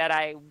something that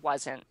I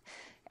wasn't.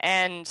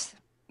 And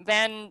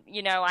then,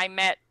 I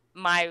met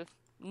my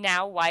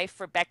now wife,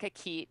 Rebecca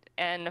Keat,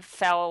 and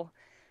fell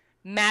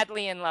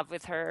madly in love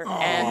with her. Oh,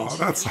 and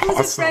that's who's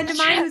awesome. a friend of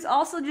mine who's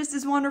also just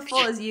as wonderful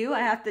as you. I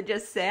have to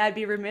just say, I'd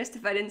be remiss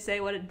if I didn't say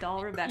what a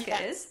doll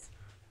Rebecca is.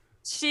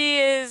 She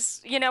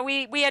is,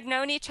 we had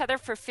known each other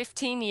for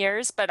 15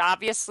 years, but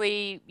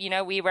obviously,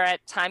 we were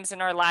at times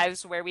in our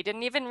lives where we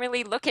didn't even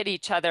really look at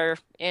each other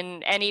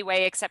in any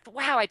way except,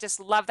 wow, I just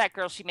love that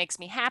girl. She makes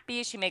me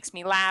happy. She makes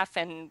me laugh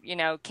and,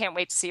 can't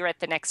wait to see her at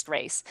the next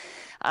race.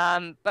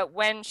 But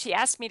when she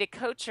asked me to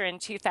coach her in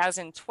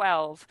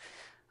 2012,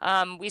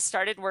 we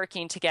started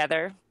working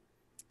together,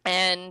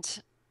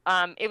 and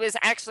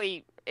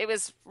it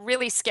was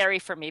really scary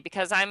for me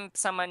because I'm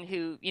someone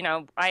who,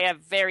 I have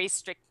very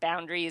strict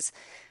boundaries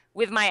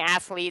with my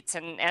athletes,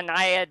 and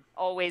I had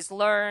always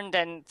learned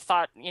and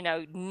thought,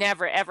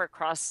 never ever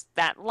cross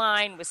that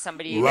line with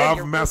somebody.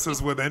 Love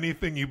messes with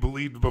anything you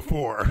believed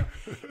before.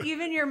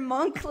 Even your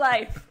monk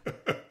life.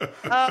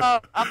 Oh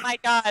my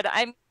God.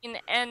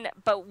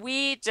 But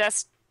we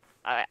just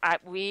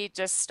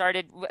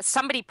started,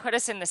 somebody put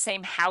us in the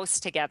same house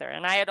together.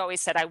 And I had always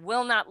said, I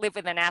will not live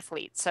with an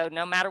athlete. So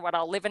no matter what,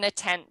 I'll live in a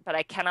tent, but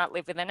I cannot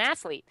live with an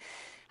athlete.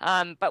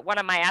 But one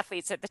of my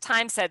athletes at the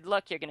time said,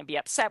 look, you're going to be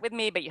upset with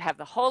me, but you have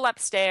the whole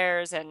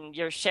upstairs and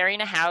you're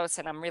sharing a house.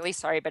 And I'm really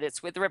sorry, but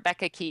it's with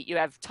Rebecca Keat. You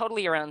have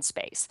totally your own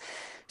space.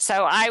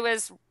 So I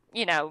was,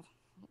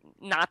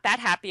 not that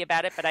happy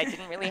about it, but I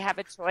didn't really have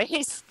a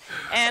choice.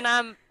 And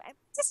I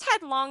just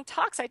had long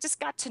talks. I just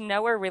got to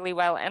know her really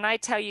well. And I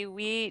tell you,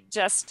 we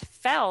just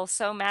fell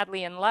so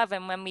madly in love.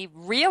 And when we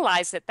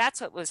realized that that's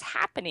what was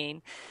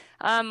happening,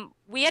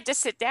 we had to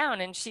sit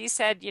down, and she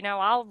said,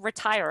 I'll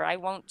retire. I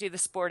won't do the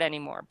sport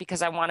anymore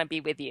because I want to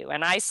be with you.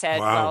 And I said,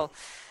 wow.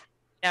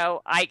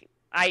 Well,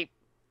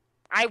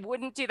 I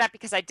wouldn't do that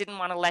because I didn't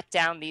want to let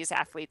down these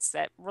athletes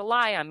that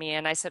rely on me.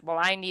 And I said, well,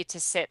 I need to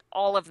sit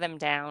all of them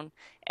down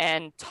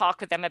and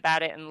talk with them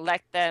about it and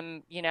let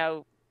them,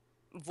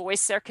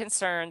 voice their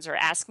concerns or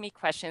ask me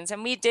questions.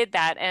 And we did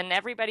that. And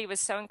everybody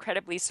was so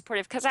incredibly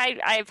supportive because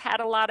I've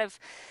had a lot of,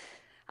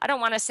 I don't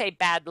want to say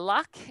bad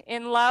luck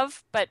in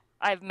love, but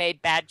I've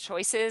made bad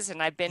choices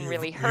and I've been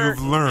really hurt.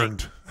 You've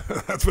learned.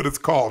 That's what it's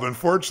called.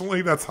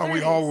 Unfortunately, that's how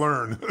we all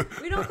learn.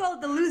 We don't call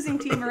it the losing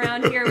team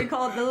around here. We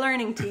call it the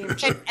learning team.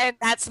 And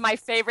that's my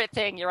favorite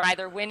thing. You're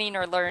either winning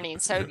or learning.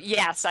 So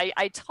yes,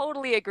 I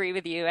totally agree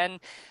with you. And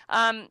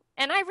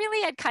I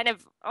really had kind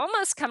of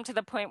almost come to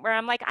the point where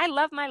I'm like, I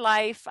love my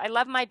life. I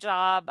love my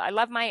job. I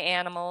love my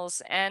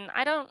animals. And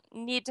I don't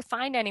need to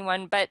find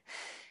anyone. But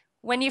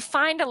when you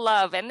find a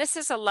love, and this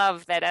is a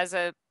love that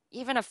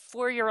even a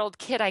 4-year-old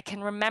kid, I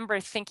can remember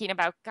thinking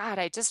about, God,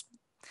 I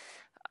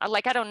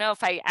don't know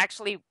if I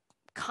actually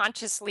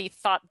consciously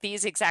thought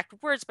these exact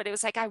words, but it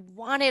was like I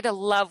wanted a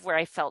love where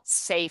I felt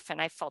safe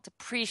and I felt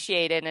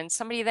appreciated and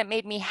somebody that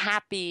made me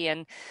happy.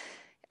 And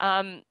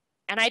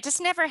I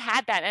just never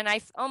had that. And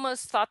I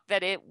almost thought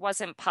that it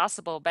wasn't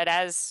possible. But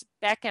as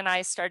Beck and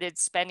I started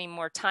spending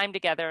more time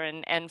together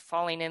and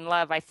falling in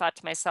love, I thought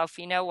to myself,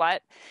 you know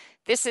what?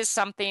 This is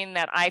something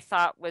that I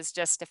thought was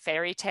just a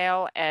fairy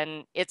tale,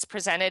 and it's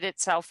presented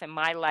itself in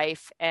my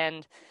life.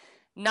 And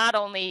not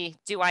only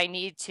do I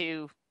need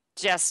to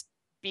just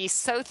be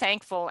so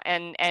thankful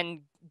and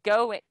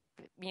go,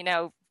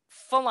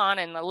 full on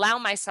and allow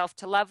myself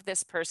to love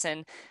this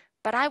person,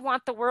 but I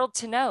want the world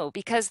to know,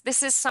 because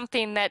this is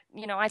something that,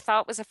 I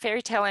thought was a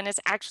fairy tale and is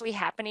actually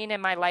happening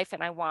in my life,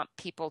 and I want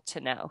people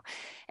to know.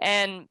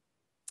 And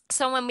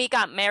so when we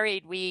got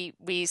married,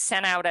 we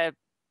sent out a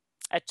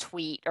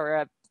tweet or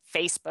a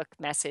Facebook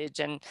message,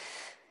 and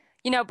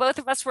both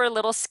of us were a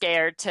little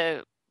scared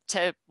to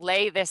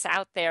lay this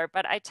out there,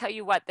 but I tell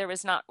you what, there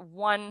was not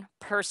one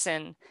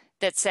person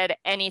that said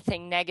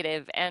anything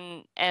negative,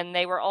 and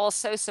they were all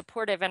so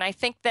supportive. And I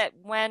think that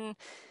when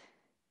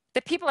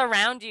the people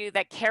around you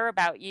that care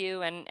about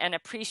you and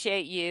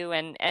appreciate you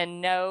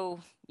and know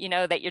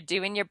that you're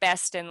doing your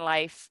best in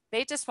life,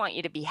 they just want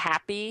you to be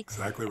happy.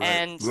 Exactly right.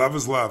 And love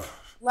is love.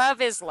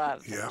 Love is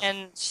love. Yeah.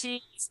 And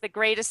she's the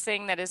greatest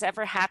thing that has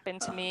ever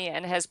happened to me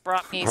and has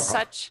brought me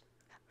such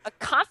a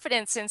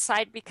confidence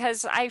inside,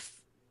 because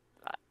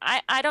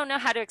I don't know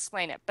how to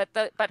explain it,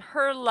 but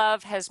her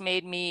love has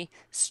made me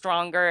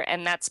stronger,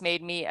 and that's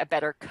made me a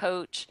better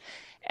coach.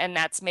 and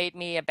that's made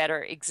me a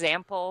better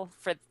example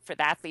for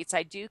the athletes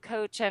I do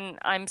coach, and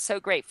I'm so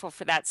grateful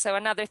for that. So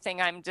another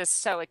thing I'm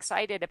just so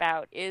excited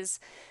about is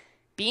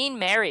being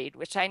married,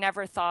 which I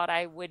never thought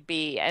I would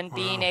be, and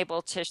being Wow.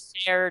 able to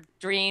share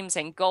dreams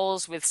and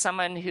goals with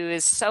someone who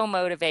is so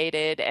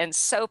motivated and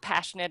so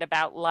passionate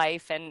about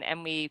life,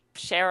 and we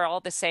share all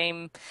the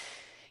same,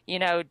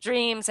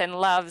 dreams and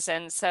loves.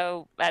 And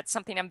so that's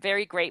something I'm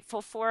very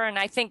grateful for. And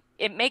I think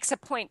it makes a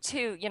point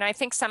too. I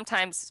think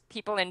sometimes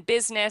people in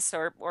business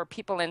or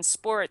people in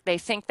sport, they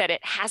think that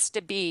it has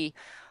to be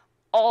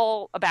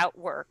all about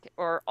work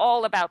or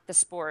all about the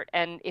sport.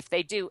 And if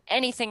they do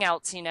anything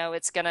else,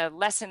 it's going to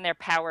lessen their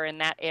power in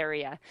that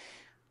area.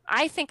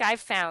 I think I've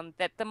found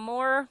that the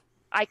more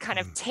I kind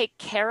of take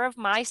care of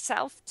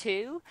myself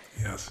too,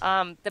 Yes.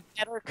 the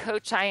better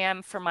coach I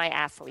am for my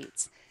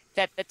athletes.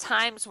 That the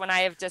times when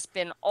I have just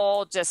been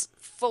all just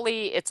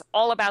fully, it's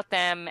all about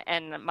them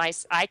and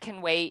I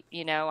can wait,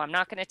 I'm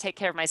not going to take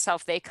care of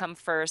myself. They come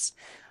first.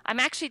 I'm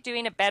actually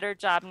doing a better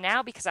job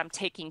now because I'm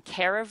taking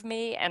care of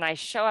me and I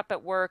show up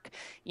at work,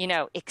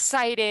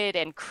 excited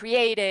and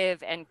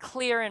creative and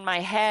clear in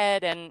my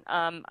head. And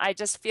I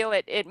just feel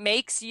it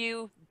makes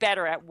you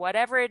better at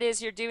whatever it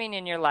is you're doing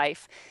in your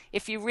life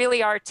if you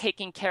really are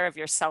taking care of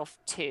yourself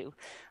too.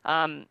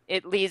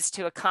 It leads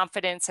to a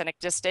confidence and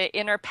just an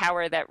inner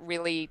power that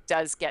really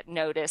does get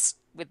noticed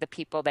with the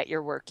people that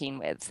you're working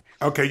with.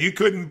 Okay, you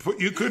couldn't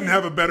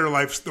have a better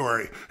life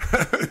story.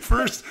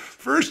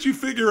 First you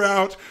figure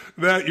out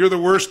that you're the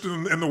worst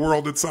in the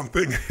world at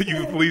something you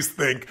at least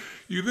think.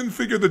 You then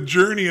figure the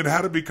journey and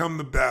how to become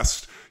the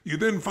best. You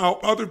then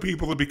help other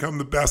people to become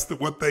the best at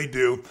what they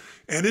do.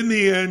 And in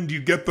the end, you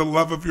get the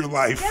love of your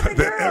life. Get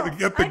the girl.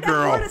 Get the I girl.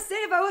 don't know what to say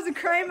if I wasn't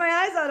crying my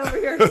eyes out over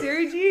here,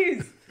 Siri.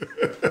 Jeez.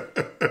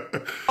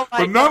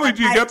 But not only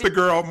do you get the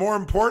girl, more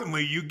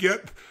importantly, you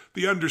get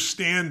the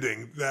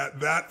understanding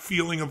that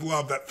feeling of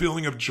love, that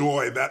feeling of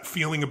joy, that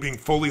feeling of being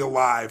fully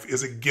alive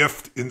is a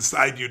gift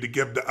inside you to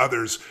give to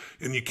others.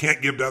 And you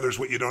can't give to others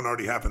what you don't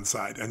already have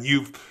inside. And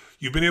you've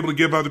been able to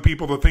give other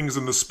people the things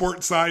in the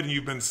sport side, and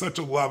you've been such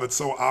a love. It's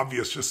so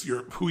obvious just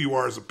who you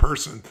are as a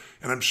person.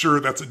 And I'm sure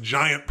that's a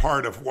giant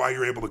part of why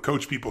you're able to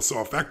coach people so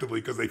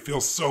effectively, because they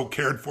feel so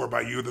cared for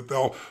by you that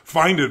they'll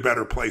find a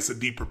better place, a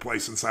deeper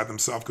place inside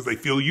themselves because they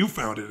feel you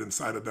found it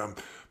inside of them.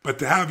 But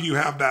to have you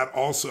have that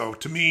also,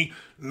 to me,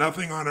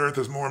 nothing on earth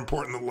is more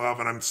important than love.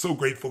 And I'm so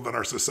grateful that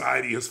our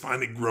society has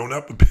finally grown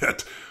up a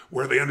bit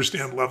where they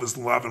understand love is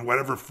love in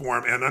whatever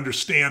form and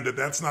understand that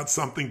that's not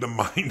something the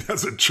mind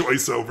has a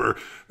choice over.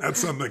 That's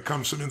something that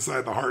comes from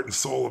inside the heart and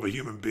soul of a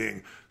human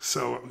being.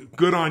 So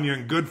good on you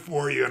and good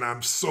for you. And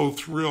I'm so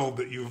thrilled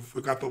that you've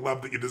got the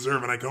love that you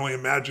deserve. And I can only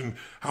imagine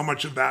how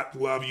much of that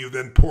love you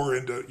then pour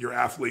into your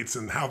athletes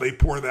and how they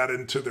pour that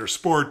into their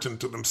sport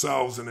and to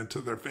themselves and into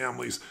their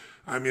families.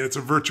 I mean, it's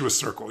a virtuous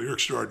circle. You're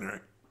extraordinary.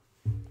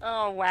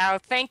 Oh, wow.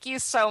 Thank you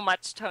so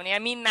much, Tony. I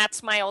mean,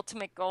 that's my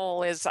ultimate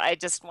goal is I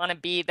just want to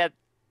be the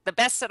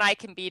best that I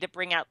can be to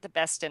bring out the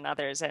best in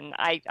others. And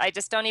I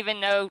just don't even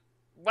know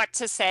what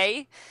to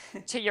say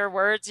to your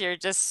words. You're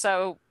just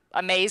so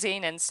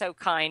amazing and so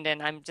kind,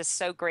 and I'm just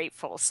so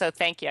grateful. So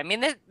thank you. I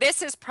mean,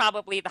 this is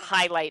probably the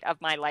highlight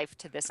of my life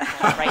to this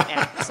point right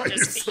now. So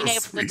just being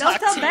able to talk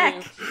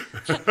to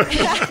you.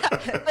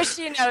 But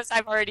she knows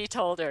I've already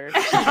told her.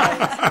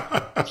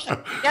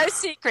 No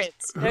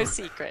secrets. No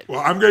secrets. Well,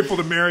 I'm grateful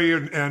to Mary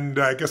and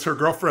I guess her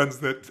girlfriends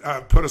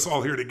that put us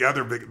all here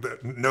together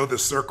that know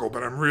this circle,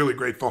 but I'm really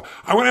grateful.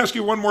 I want to ask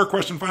you one more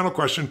question, final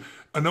question.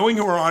 Knowing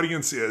who our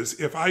audience is,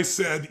 if I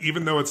said,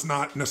 even though it's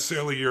not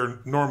necessarily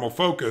your normal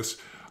focus,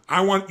 I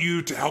want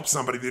you to help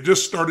somebody. They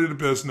just started a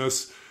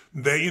business.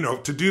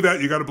 To do that,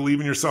 you got to believe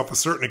in yourself a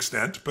certain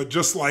extent. But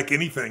just like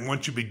anything,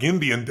 once you begin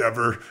the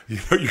endeavor,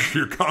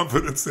 your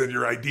confidence and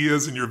your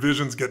ideas and your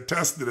visions get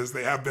tested as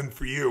they have been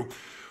for you.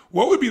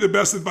 What would be the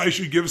best advice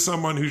you give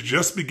someone who's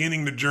just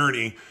beginning the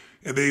journey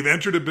and they've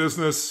entered a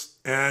business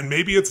and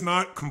maybe it's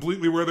not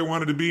completely where they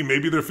wanted to be?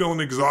 Maybe they're feeling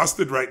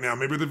exhausted right now.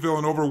 Maybe they're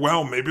feeling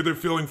overwhelmed. Maybe they're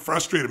feeling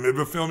frustrated. Maybe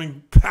they're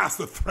feeling past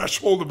the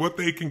threshold of what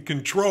they can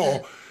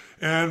control.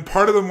 And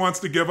part of them wants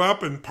to give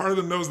up and part of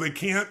them knows they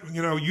can't.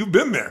 You've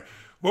been there.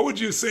 What would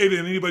you say to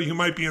anybody who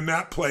might be in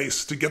that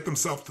place to get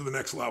themselves to the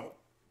next level?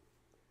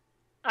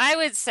 I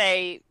would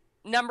say,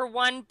 number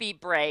one, be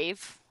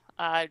brave.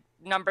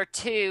 Number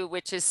two,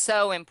 which is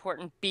so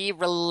important, be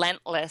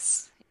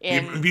relentless.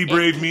 Be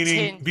brave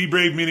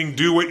meaning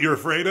do what you're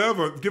afraid of,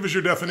 or give us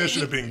your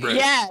definition of being brave.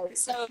 Yeah,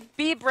 so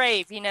be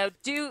brave,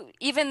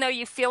 even though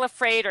you feel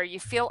afraid or you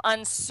feel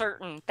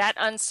uncertain, that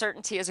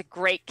uncertainty is a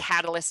great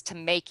catalyst to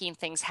making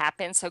things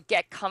happen. So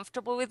get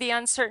comfortable with the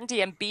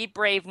uncertainty and be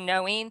brave,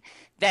 knowing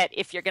that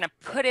if you're going to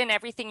put in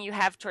everything you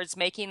have towards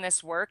making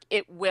this work,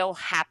 it will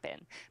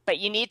happen. But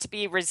you need to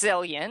be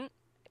resilient.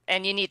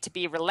 And you need to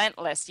be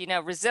relentless.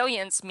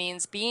 Resilience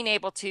means being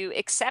able to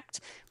accept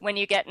when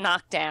you get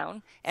knocked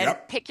down and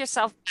pick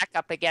yourself back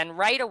up again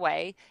right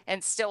away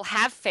and still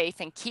have faith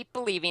and keep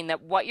believing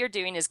that what you're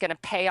doing is going to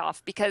pay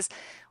off. Because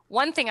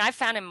one thing I've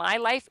found in my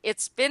life,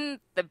 it's been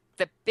the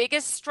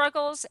biggest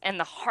struggles and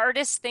the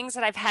hardest things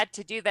that I've had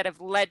to do that have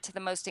led to the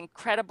most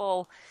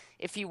incredible,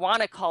 if you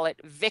want to call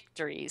it,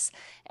 victories.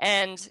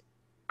 And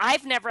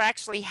I've never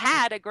actually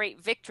had a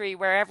great victory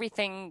where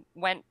everything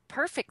went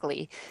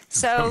perfectly.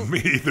 So Me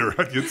either.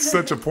 It's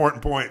such an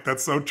important point.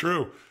 That's so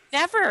true.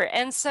 never.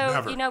 And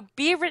so, Never.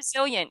 be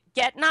resilient,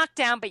 get knocked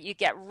down, but you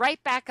get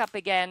right back up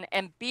again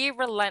and be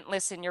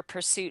relentless in your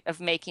pursuit of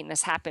making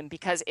this happen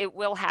because it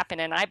will happen.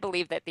 And I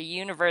believe that the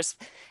universe,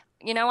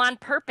 on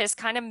purpose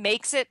kind of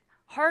makes it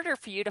harder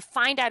for you to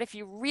find out if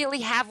you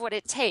really have what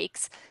it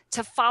takes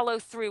to follow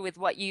through with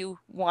what you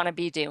want to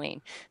be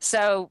doing.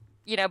 So,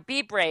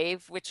 be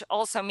brave, which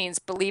also means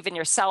believe in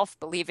yourself,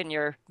 believe in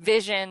your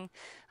vision,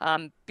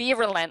 be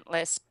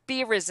relentless,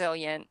 be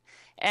resilient,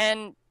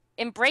 and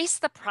embrace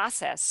the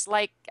process.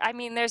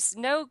 There's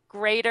no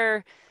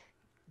greater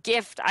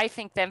gift, I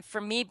think, than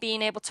for me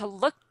being able to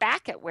look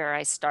back at where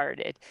I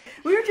started.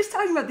 We were just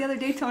talking about the other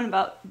day, Tone,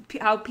 about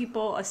how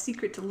people, a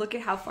secret to look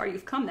at how far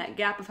you've come, that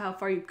gap of how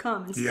far you've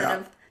come, instead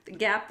of the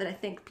gap that I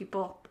think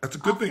people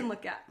often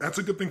look at. That's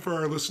a good thing for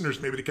our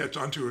listeners maybe to catch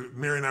on to.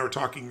 Mary and I were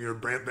talking,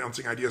 brand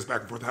bouncing ideas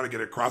back and forth, how to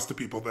get it across to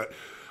people, that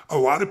a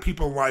lot of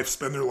people in life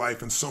spend their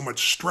life in so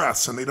much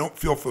stress and they don't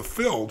feel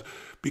fulfilled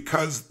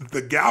because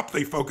the gap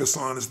they focus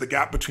on is the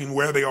gap between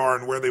where they are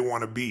and where they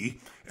want to be.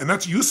 And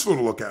that's useful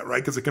to look at,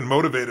 right? Because it can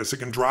motivate us, it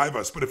can drive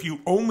us. But if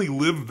you only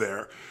live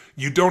there,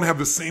 you don't have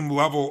the same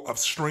level of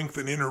strength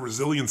and inner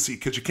resiliency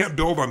because you can't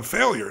build on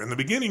failure. In the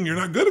beginning, you're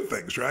not good at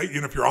things, right?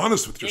 If you're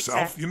honest with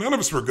yourself, Exactly. none of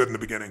us were good in the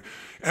beginning.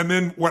 And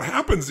then what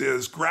happens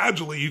is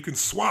gradually you can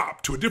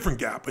swap to a different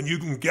gap and you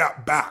can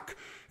gap back.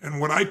 And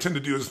what I tend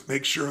to do is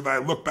make sure that I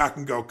look back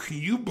and go, can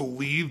you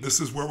believe this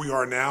is where we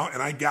are now?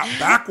 And I gap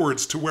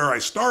backwards to where I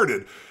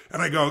started.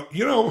 And I go,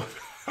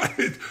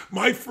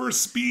 my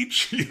first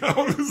speech,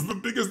 was the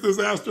biggest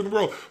disaster in the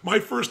world. My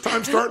first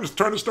time trying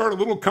to start a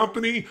little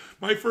company.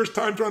 My first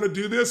time trying to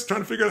do this,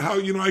 trying to figure out how,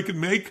 I could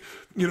make,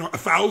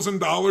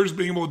 $1,000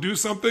 being able to do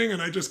something.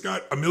 And I just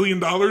got $1 million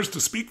to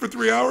speak for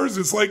 3 hours.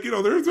 It's like,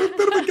 there's a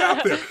bit of a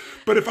gap there.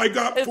 But if I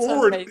got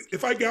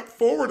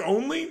forward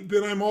only,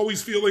 then I'm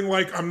always feeling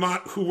like I'm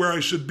not where I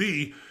should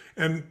be.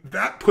 And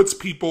that puts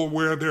people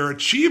where they're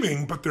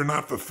achieving, but they're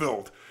not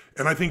fulfilled.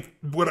 And I think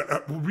what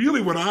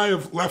I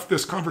have left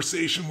this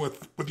conversation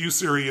with you,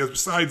 Siri, is,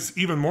 besides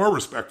even more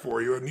respect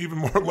for you and even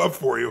more love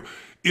for you,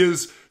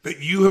 is that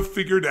you have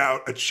figured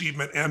out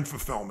achievement and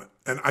fulfillment.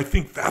 And I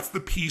think that's the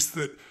piece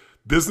that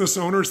business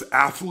owners,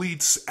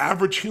 athletes,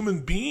 average human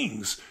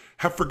beings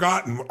have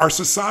forgotten. Our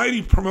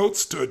society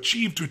promotes to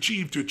achieve,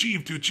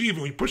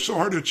 and we push so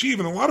hard to achieve.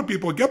 And a lot of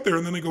people get there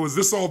and then they go, is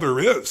this all there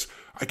is?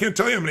 I can't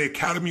tell you how many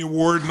Academy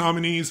Award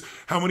nominees,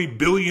 how many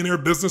billionaire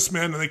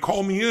businessmen, and they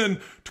call me in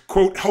to,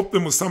 quote, help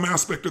them with some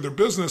aspect of their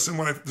business. And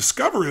what I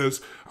discover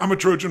is I'm a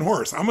Trojan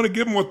horse. I'm going to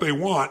give them what they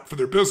want for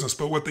their business,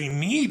 but what they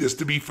need is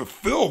to be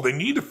fulfilled. They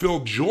need to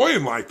feel joy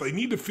in life. They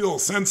need to feel a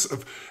sense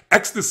of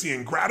ecstasy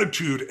and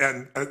gratitude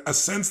and a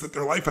sense that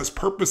their life has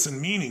purpose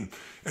and meaning.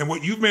 And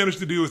what you've managed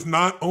to do is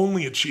not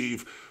only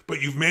achieve,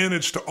 but you've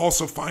managed to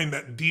also find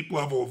that deep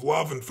level of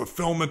love and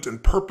fulfillment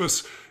and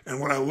purpose. And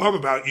what I love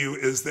about you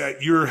is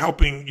that you're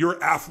helping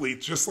your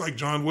athletes, just like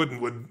John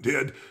Wooden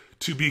did,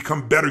 to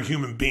become better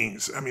human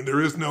beings. I mean,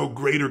 there is no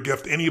greater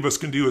gift any of us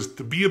can do is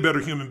to be a better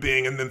human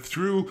being. And then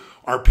through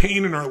our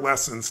pain and our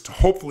lessons to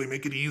hopefully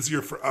make it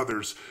easier for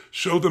others,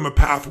 show them a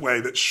pathway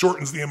that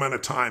shortens the amount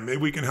of time.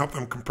 Maybe we can help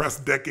them compress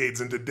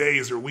decades into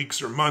days or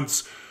weeks or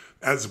months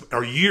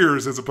or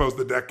years as opposed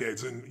to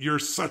decades. And you're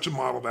such a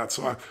model of that.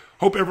 So I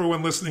hope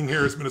everyone listening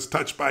here has been as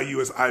touched by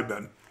you as I've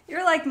been.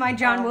 You're like my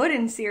John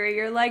Wooden, Siri.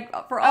 You're like,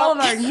 for all of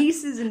our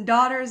nieces and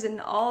daughters and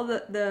all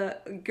the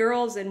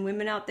girls and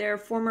women out there,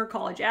 former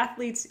college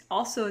athletes.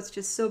 Also, it's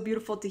just so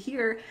beautiful to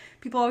hear.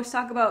 People always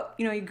talk about,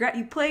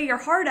 you play your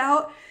heart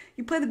out,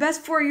 you play the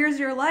best 4 years of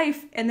your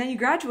life, and then you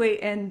graduate,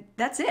 and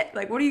that's it.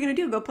 Like, what are you going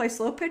to do? Go play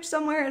slow pitch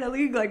somewhere in a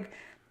league? Like,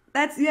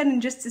 that's the end.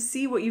 And just to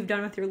see what you've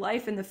done with your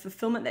life and the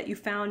fulfillment that you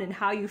found and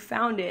how you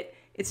found it,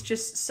 it's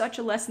just such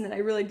a lesson that I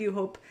really do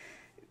hope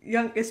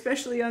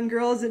especially young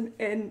girls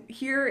and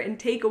hear and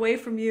take away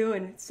from you,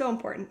 and it's so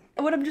important.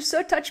 What I'm just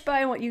so touched by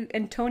and what you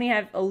and Tony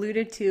have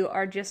alluded to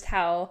are just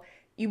how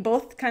you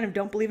both kind of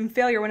don't believe in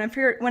failure.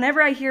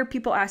 Whenever I hear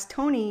people ask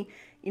Tony,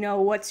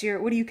 what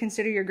do you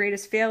consider your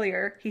greatest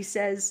failure? He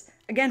says,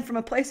 again, from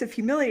a place of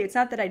humility, it's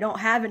not that I don't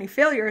have any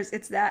failures,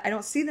 it's that I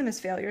don't see them as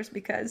failures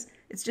because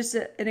it's just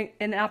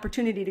an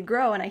opportunity to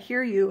grow. And I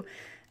hear you,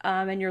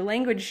 and your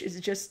language is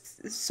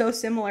just so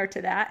similar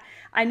to that.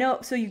 I know,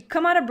 so you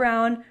come out of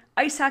Brown,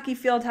 ice hockey,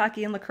 field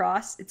hockey, and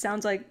lacrosse. It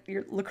sounds like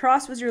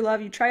lacrosse was your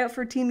love. You try out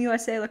for Team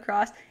USA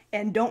lacrosse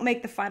and don't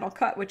make the final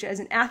cut, which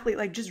as an athlete,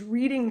 like just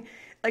reading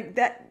like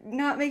that,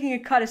 not making a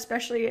cut,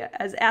 especially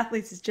as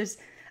athletes, is just,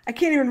 I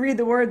can't even read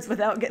the words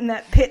without getting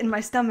that pit in my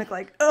stomach,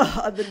 like,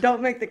 the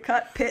don't make the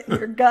cut pit in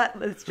your gut.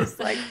 It's just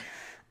like,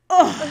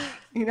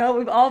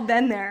 we've all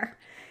been there.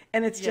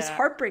 And it's just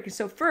heartbreaking.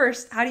 So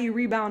first, how do you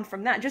rebound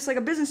from that? Just like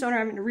a business owner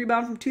having to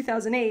rebound from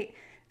 2008,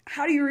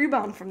 how do you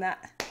rebound from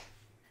that?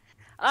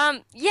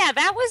 Yeah,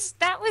 that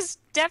was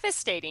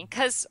devastating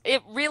because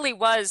it really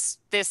was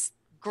this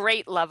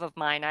great love of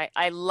mine.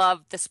 I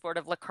loved the sport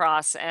of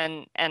lacrosse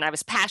and I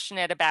was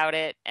passionate about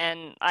it.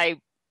 And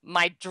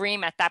my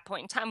dream at that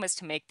point in time was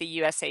to make the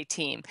USA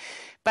team.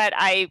 But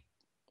I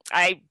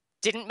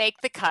didn't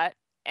make the cut.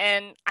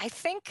 And I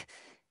think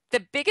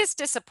the biggest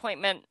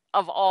disappointment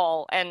of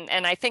all,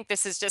 and I think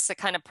this is just the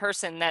kind of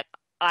person that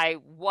I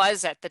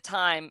was at the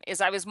time,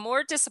 is I was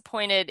more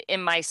disappointed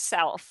in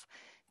myself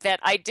that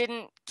I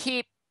didn't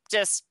keep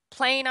just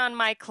playing on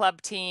my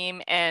club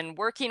team and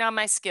working on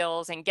my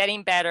skills and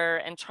getting better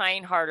and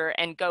trying harder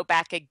and go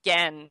back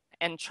again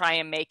and try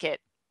and make it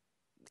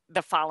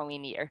the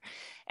following year.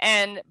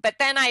 But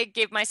then I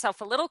give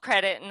myself a little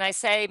credit and I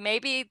say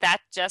maybe that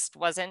just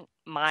wasn't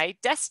my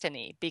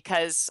destiny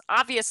because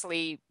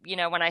obviously,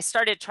 when I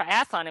started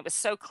triathlon, it was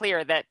so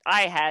clear that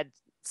I had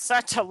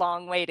such a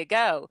long way to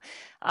go.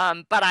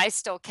 But I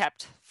still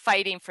kept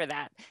fighting for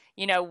that.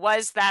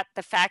 Was that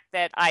the fact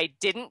that I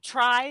didn't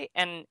try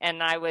and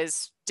I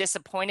was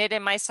disappointed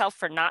in myself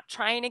for not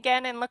trying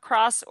again in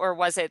lacrosse, or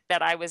was it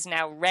that I was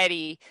now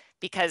ready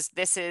because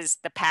this is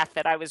the path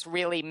that I was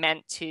really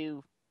meant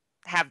to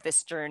have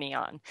this journey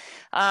on?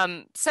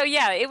 So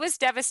yeah, it was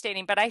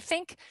devastating, but I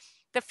think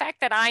the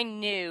fact that I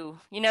knew,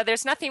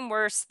 there's nothing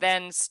worse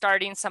than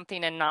starting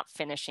something and not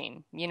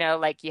finishing,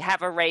 like you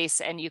have a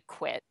race and you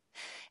quit.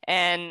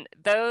 And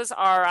those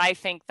are, I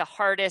think, the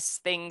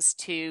hardest things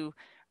to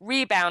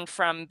rebound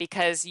from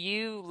because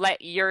you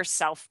let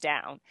yourself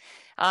down.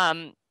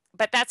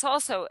 But that's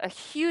also a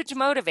huge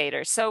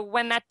motivator. So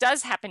when that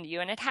does happen to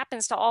you, and it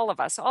happens to all of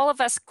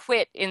us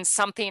quit in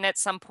something at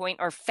some point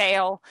or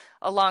fail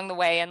along the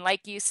way. And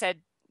like you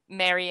said,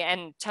 Mary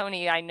and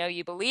Tony, I know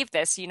you believe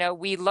this,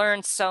 we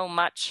learn so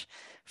much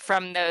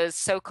from those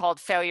so-called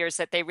failures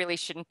that they really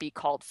shouldn't be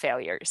called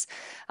failures.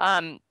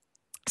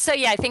 So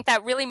yeah, I think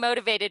that really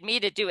motivated me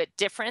to do it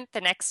different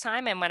the next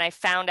time. And when I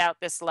found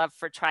out this love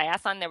for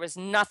triathlon, there was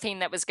nothing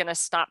that was going to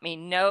stop me.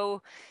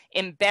 No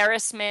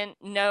embarrassment,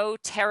 no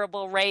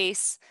terrible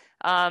race.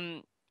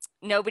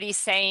 Nobody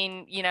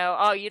saying,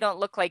 oh, you don't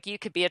look like you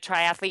could be a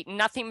triathlete.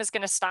 Nothing was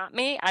going to stop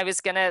me. I was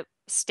going to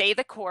stay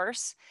the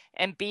course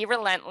and be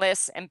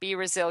relentless and be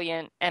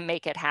resilient and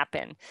make it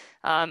happen.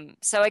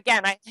 So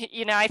again, I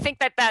think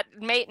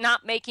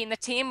not making the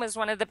team was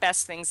one of the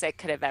best things that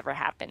could have ever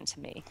happened to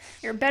me.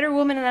 You're a better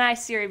woman than I,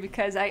 Siri,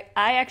 because I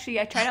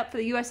tried out for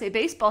the USA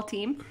baseball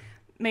team,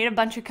 made a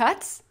bunch of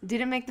cuts,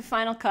 didn't make the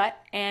final cut,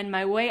 and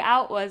my way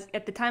out was,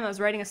 at the time I was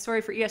writing a story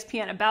for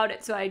ESPN about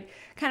it, so I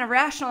kind of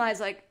rationalized,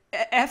 like,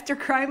 after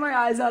crying my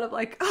eyes out of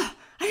like, oh,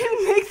 I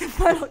didn't make the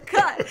final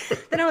cut.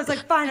 Then I was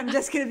like, fine, I'm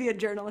just going to be a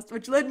journalist,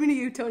 which led me to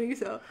you, Tony. I'm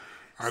so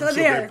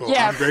grateful.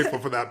 Yeah. I'm grateful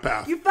for that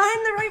path. You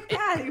find the right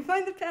path. You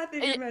find the path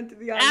that you're meant to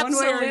be on,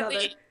 absolutely. One way or another.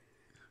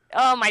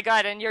 Oh my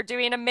God, and you're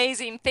doing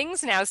amazing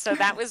things now. So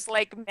that was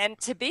like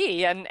meant to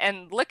be.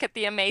 And look at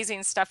the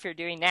amazing stuff you're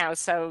doing now.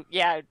 So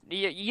yeah,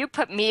 you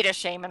put me to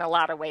shame in a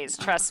lot of ways,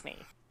 trust me.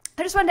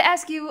 I just wanted to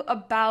ask you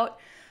about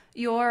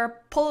your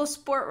Polo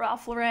Sport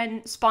Ralph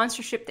Lauren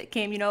sponsorship that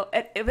came,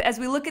 as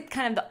we look at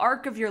kind of the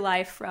arc of your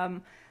life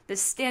from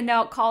this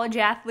standout college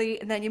athlete,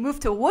 and then you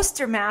moved to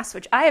Worcester, Mass,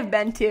 which I have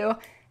been to,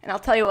 and I'll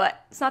tell you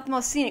what, it's not the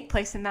most scenic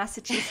place in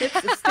Massachusetts,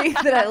 the state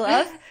that I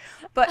love,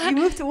 but you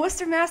moved to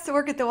Worcester, Mass to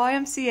work at the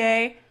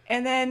YMCA,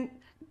 and then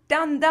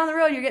down the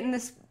road you're getting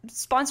this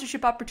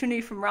sponsorship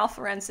opportunity from Ralph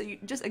Lauren, so you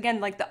just,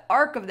 again, like the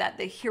arc of that,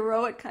 the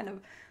heroic kind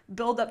of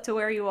build up to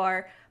where you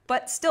are.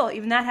 But still,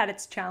 even that had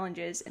its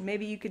challenges, and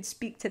maybe you could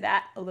speak to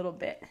that a little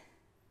bit.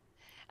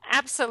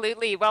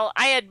 Absolutely. Well,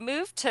 I had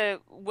moved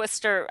to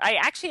Worcester. I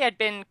actually had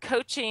been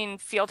coaching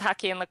field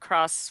hockey and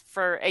lacrosse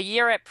for a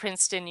year at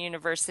Princeton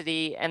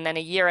University and then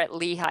a year at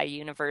Lehigh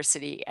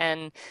University.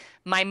 And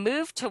my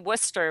move to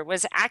Worcester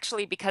was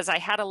actually because I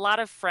had a lot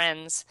of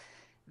friends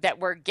that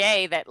were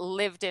gay that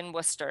lived in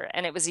Worcester.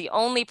 And it was the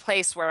only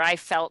place where I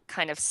felt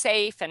kind of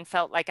safe and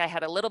felt like I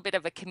had a little bit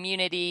of a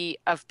community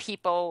of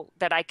people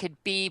that I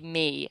could be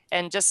me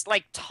and just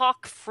like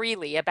talk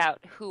freely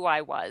about who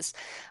I was.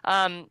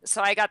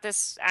 So I got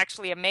this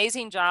actually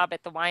amazing job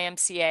at the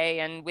YMCA.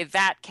 And with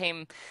that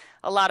came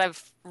a lot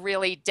of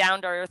really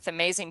down to earth,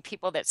 amazing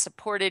people that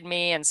supported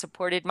me and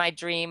supported my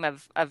dream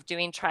of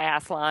doing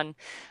triathlon.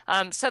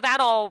 So that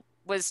all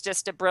was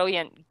just a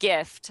brilliant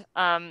gift.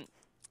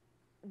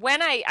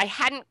 When I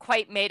hadn't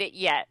quite made it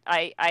yet,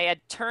 I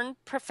had turned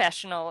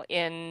professional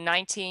in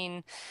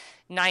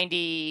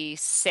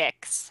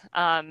 1996.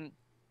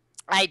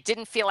 I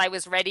didn't feel I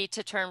was ready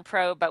to turn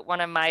pro, but one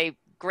of my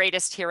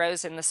greatest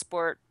heroes in the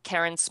sport,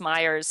 Karen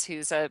Smyers,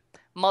 who's a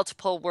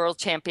multiple world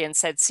champion,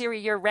 said, Siri,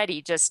 you're ready.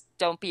 Just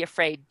don't be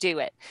afraid. Do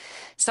it.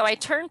 So I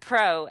turned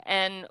pro,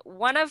 and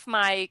one of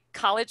my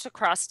college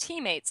lacrosse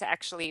teammates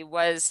actually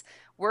was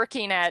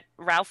working at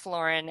Ralph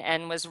Lauren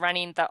and was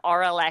running the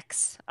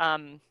RLX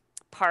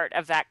part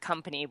of that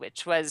company,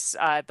 which was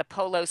the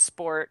polo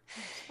sport.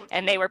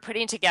 And they were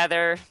putting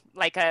together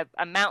like a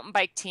mountain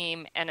bike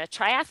team and a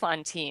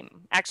triathlon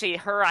team. Actually,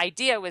 her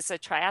idea was a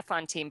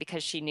triathlon team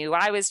because she knew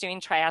I was doing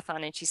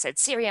triathlon. And she said,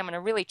 Siri, I'm going to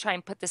really try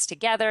and put this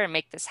together and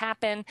make this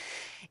happen.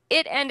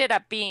 It ended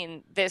up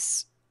being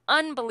this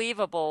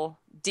unbelievable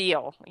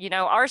deal.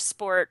 Our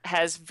sport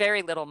has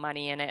very little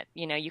money in it.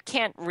 You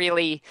can't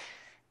really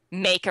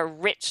make a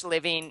rich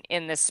living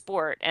in this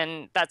sport.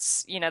 And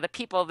that's, the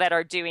people that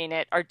are doing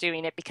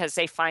it because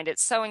they find it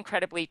so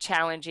incredibly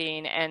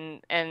challenging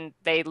and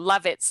they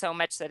love it so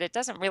much that it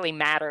doesn't really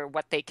matter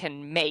what they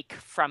can make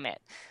from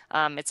it.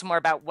 It's more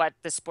about what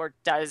the sport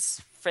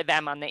does for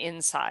them on the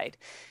inside.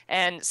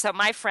 And so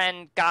my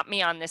friend got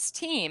me on this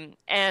team,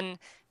 and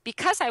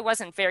because I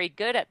wasn't very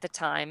good at the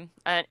time,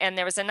 and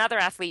there was another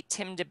athlete,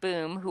 Tim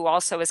DeBoom, who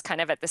also was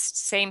kind of at the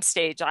same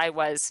stage I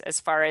was as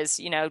far as,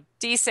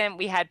 decent,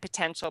 we had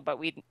potential, but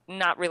we'd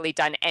not really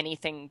done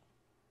anything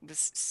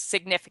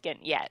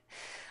significant yet.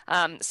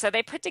 So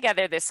they put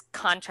together this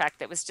contract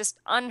that was just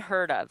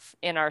unheard of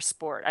in our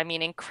sport. I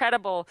mean,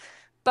 incredible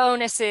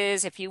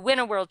bonuses. If you win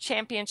a world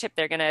championship,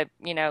 they're going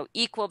to,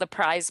 equal the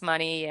prize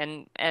money.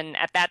 And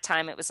at that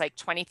time, it was like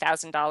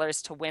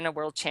 $20,000 to win a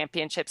world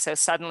championship. So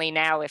suddenly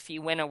now, if you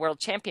win a world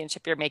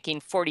championship, you're making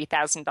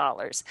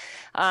 $40,000.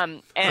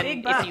 And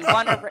if you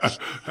won no,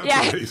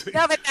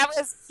 but that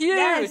was huge,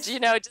 Yes.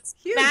 Just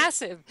Huge.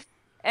 massive.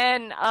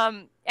 And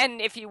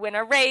if you win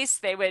a race,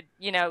 they would,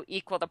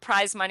 equal the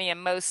prize money.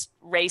 And most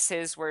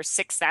races were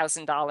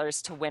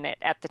 $6,000 to win it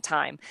at the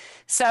time.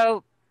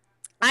 So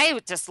I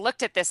just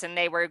looked at this, and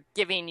they were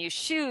giving you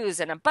shoes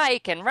and a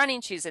bike and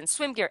running shoes and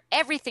swim gear,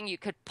 everything you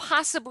could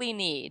possibly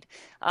need.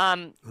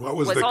 What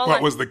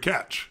was the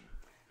catch?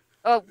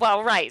 Oh,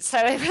 well, right. So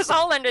it was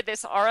all under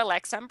this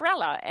RLX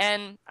umbrella.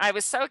 And I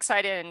was so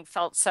excited and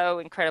felt so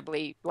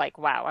incredibly like,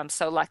 wow, I'm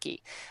so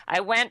lucky. I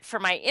went for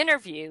my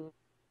interview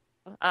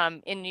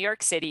in New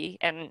York City,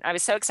 and I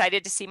was so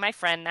excited to see my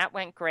friend. That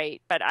went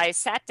great. But I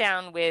sat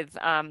down with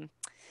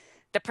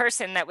the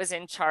person that was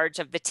in charge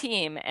of the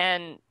team,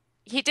 and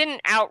he didn't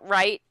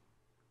outright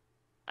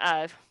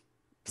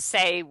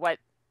say what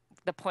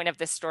the point of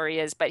this story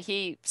is, but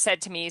he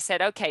said to me,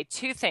 okay,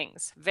 two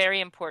things, very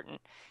important.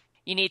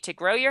 You need to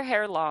grow your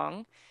hair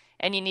long,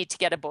 and you need to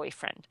get a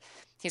boyfriend.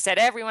 He said,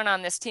 everyone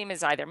on this team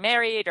is either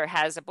married or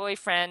has a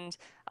boyfriend,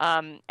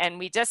 and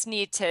we just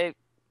need to,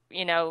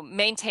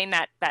 maintain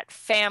that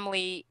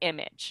family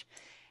image.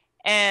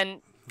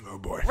 And oh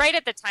boy. Right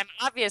at the time,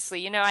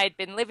 obviously, I had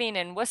been living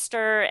in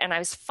Worcester, and I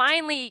was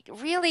finally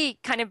really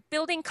kind of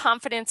building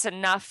confidence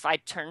enough.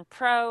 I'd turned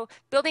pro,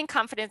 building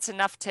confidence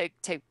enough to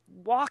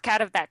walk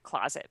out of that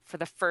closet for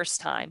the first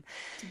time.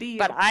 To be you.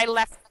 But I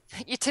left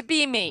to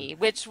be me,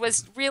 which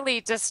was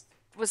really just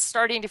was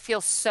starting to feel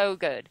so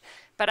good.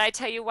 But I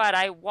tell you what,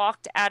 I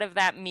walked out of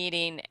that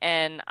meeting,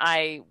 and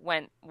I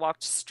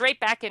walked straight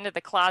back into the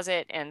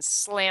closet and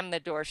slammed the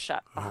door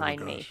shut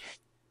behind me.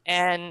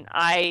 And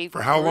I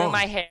For how grew long?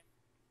 my hair.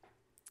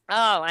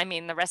 Oh, I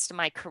mean, the rest of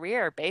my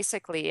career,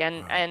 basically.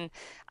 And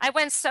I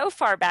went so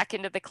far back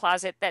into the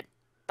closet that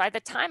by the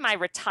time I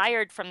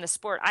retired from the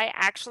sport, I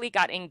actually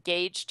got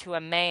engaged to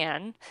a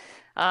man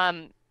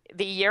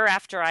the year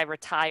after I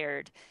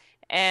retired.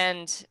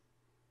 And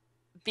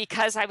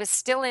because I was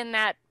still in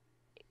that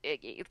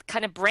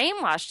kind of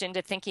brainwashed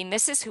into thinking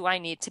this is who I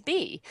need to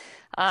be.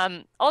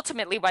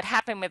 Ultimately, what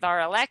happened with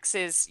RLX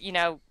is,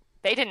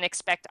 they didn't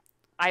expect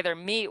either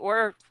me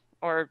or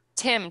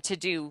Tim to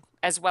do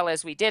as well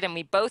as we did. And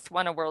we both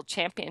won a world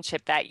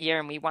championship that year,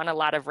 and we won a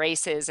lot of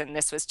races, and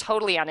this was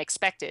totally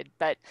unexpected.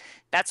 But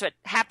that's what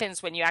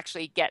happens when you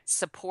actually get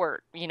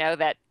support,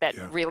 that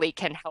really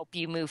can help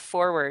you move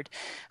forward.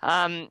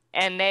 And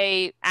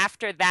they,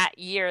 after that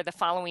year, the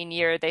following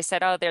year, they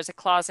said, oh, there's a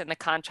clause in the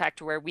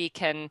contract where we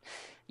can,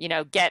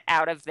 get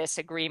out of this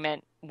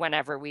agreement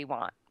whenever we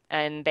want.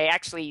 And they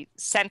actually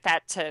sent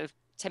that to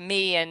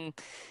me in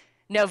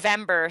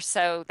November.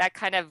 So that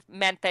kind of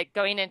meant that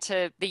going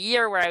into the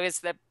year where I was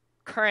the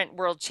current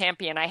world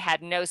champion, I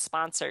had no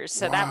sponsors.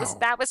 So Wow.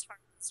 that was hard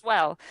as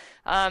well.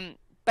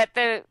 But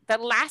the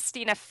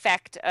lasting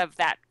effect of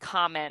that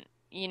comment,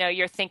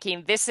 you're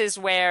thinking, this is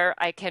where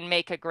I can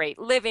make a great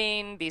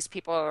living. These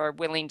people are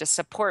willing to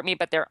support me,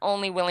 but they're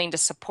only willing to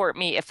support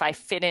me if I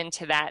fit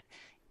into that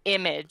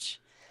image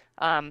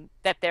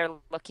that they're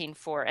looking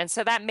for. And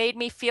so that made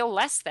me feel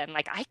less than,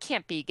 like, I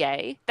can't be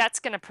gay. That's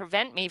going to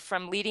prevent me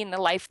from leading the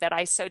life that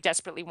I so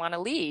desperately want to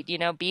lead,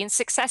 being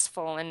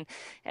successful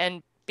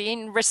and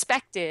being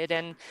respected.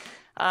 And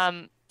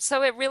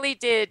so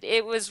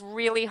it was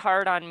really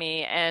hard on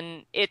me.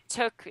 And it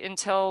took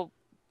until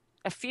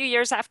a few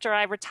years after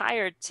I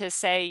retired to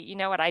say, you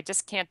know what, I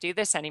just can't do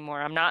this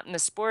anymore. I'm not in the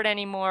sport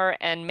anymore.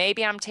 And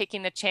maybe I'm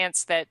taking the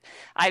chance that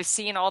I've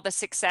seen all the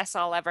success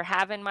I'll ever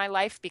have in my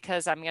life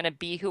because I'm going to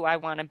be who I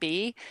want to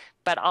be,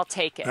 but I'll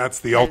take it.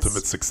 That's the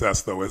ultimate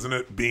success, though, isn't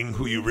it? Being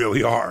who you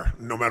really are,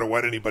 no matter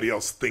what anybody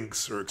else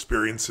thinks or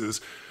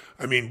experiences.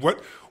 I mean,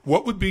 what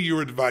would be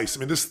your advice?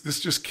 I mean, this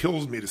just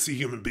kills me to see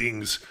human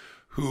beings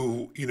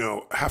who,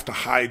 have to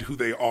hide who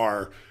they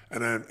are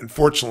And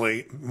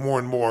unfortunately, more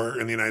and more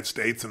in the United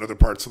States and other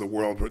parts of the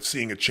world, we're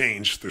seeing a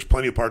change. There's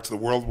plenty of parts of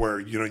the world where,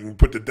 you can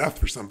put to death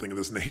for something of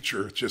this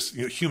nature. It's just,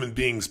 human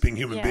beings being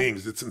human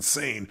beings. It's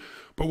insane.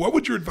 But what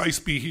would your advice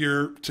be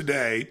here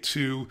today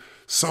to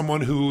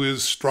someone who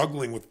is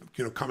struggling with,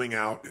 coming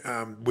out?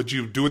 Would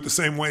you do it the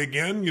same way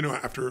again,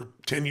 after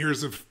 10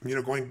 years of,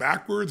 going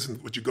backwards?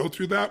 And would you go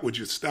through that? Would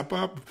you step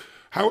up?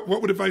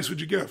 What advice would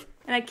you give?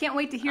 And I can't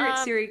wait to hear it,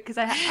 Siri, because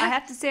I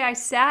have to say I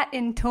sat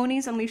in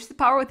Tony's Unleash the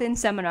Power Within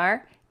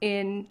seminar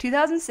in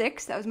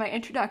 2006. That was my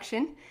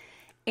introduction.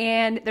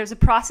 And there's a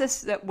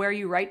process where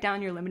you write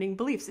down your limiting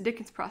beliefs, the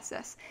Dickens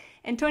process.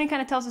 And Tony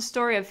kind of tells a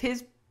story of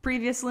his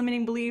previous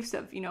limiting beliefs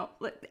of,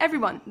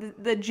 everyone,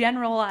 the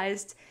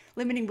generalized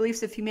limiting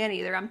beliefs of humanity.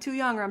 Either I'm too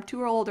young or I'm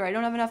too old or I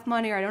don't have enough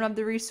money or I don't have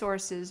the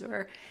resources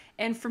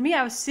And for me,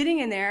 I was sitting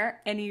in there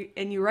and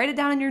you write it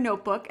down in your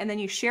notebook and then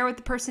you share with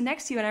the person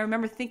next to you. And I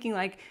remember thinking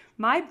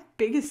my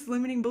biggest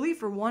limiting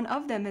belief, or one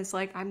of them, is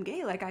I'm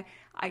gay.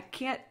 I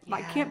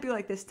can't be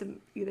like this to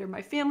either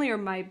my family or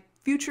my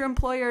future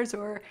employers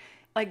or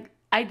and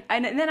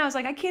then I was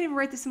I can't even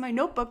write this in my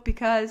notebook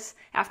because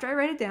after I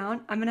write it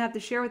down, I'm going to have to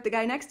share with the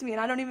guy next to me. And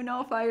I don't even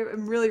know if I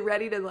am really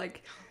ready to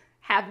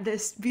have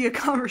this be a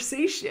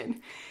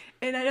conversation.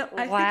 And I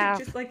think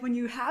it's just when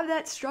you have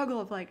that struggle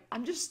of I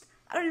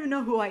don't even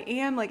know who I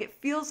am. It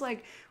feels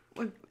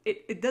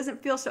it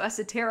doesn't feel so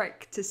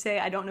esoteric to say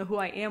I don't know who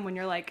I am when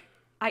you're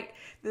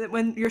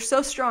when you're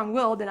so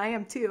strong-willed, and I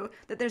am too,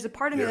 that there's a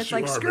part of me that's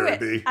screw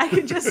it. I'll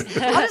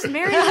just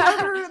marry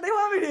whoever they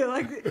want me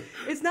to.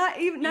 It's not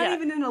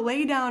even in a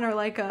lay down or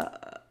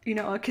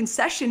a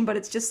concession, but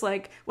it's just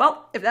if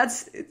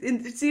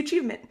it's the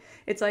achievement.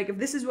 It's if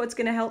this is what's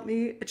going to help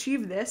me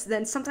achieve this,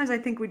 then sometimes I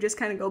think we just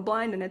kind of go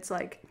blind, and it's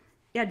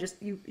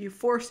just you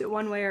force it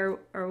one way or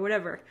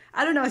whatever.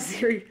 I don't know,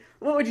 Siri.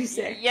 What would you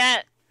say?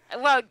 Yeah.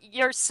 Well,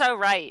 you're so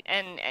right.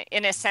 And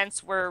in a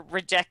sense, we're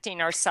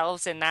rejecting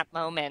ourselves in that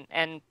moment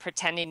and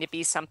pretending to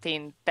be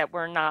something that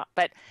we're not.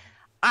 But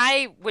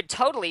I would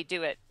totally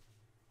do it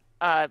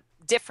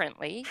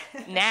differently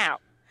now.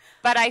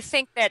 But I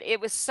think that it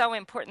was so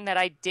important that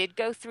I did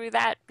go through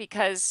that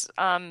because,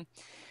 I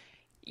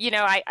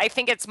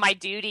think it's my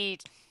duty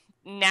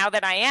now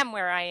that I am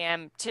where I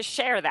am to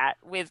share that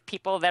with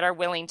people that are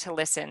willing to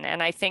listen.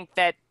 And I think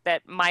that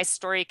my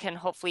story can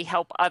hopefully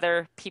help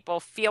other people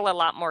feel a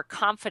lot more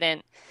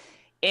confident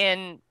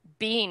in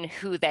being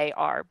who they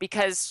are.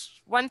 Because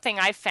one thing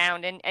I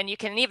found, and you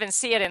can even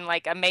see it in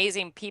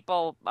amazing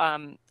people,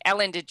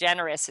 Ellen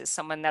DeGeneres is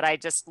someone that I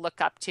just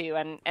look up to.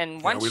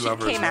 And once she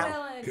came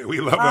out. Yeah,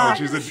 we love Ellen.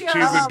 She's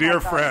a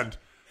dear friend.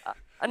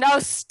 No,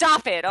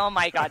 stop it. Oh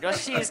my God. Well,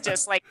 she's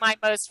just my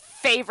most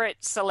favorite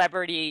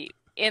celebrity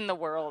in the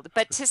world.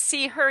 But to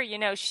see her,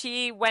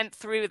 she went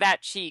through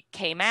that. She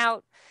came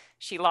out,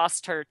 she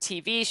lost her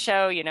TV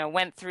show,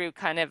 went through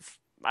kind of,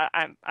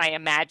 I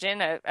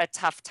imagine, a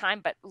tough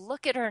time, but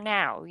look at her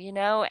now,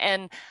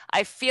 and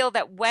I feel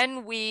that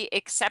when we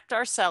accept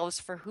ourselves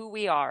for who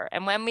we are,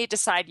 and when we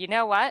decide, you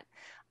know what,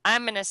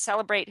 I'm going to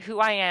celebrate who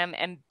I am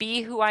and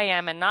be who I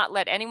am and not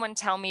let anyone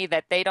tell me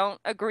that they don't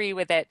agree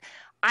with it.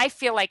 I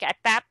feel at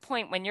that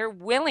point, when you're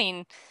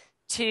willing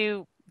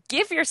to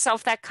give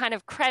yourself that kind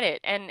of credit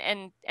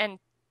and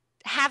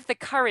have the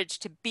courage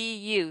to be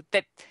you,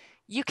 that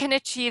you can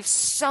achieve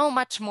so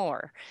much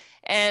more.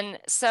 And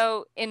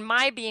so in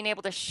my being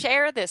able to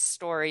share this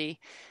story,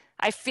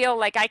 I feel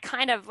I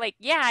kind of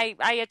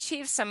I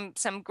achieved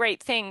some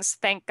great things,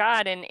 thank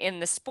God, in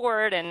the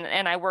sport,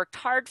 and I worked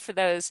hard for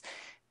those.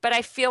 But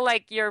I feel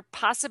your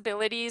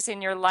possibilities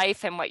in your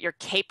life and what you're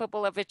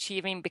capable of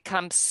achieving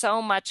become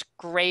so much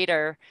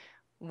greater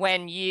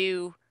when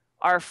you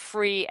are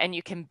free and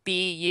you can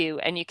be you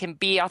and you can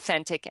be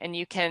authentic and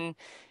you can,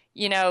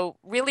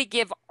 really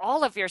give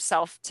all of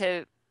yourself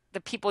to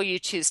the people you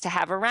choose to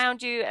have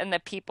around you and the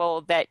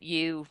people that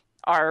you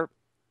are,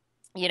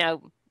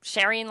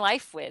 sharing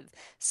life with.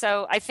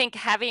 So I think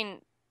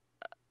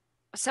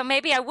so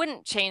maybe I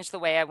wouldn't change the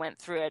way I went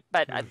through it,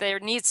 but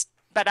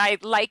but I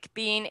like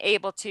being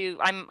able to,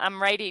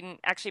 I'm writing,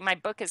 actually my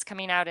book is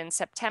coming out in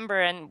September.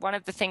 And one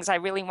of the things I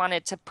really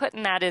wanted to put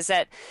in that is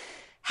that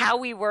how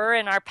we were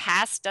in our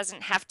past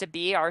doesn't have to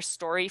be our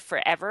story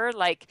forever.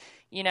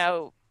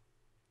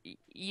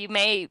 You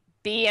may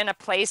be in a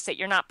place that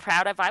you're not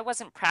proud of. I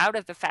wasn't proud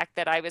of the fact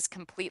that I was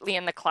completely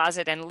in the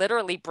closet and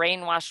literally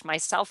brainwashed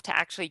myself to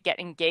actually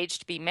get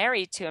engaged to be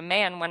married to a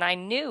man when I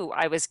knew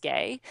I was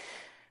gay.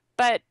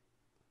 But,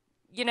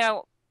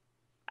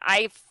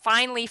 I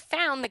finally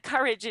found the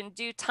courage in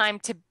due time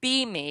to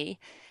be me,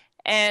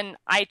 and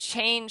I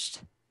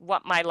changed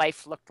what my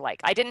life looked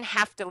like. I didn't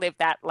have to live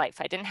that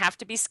life. I didn't have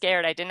to be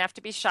scared. I didn't have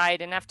to be shy. I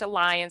didn't have to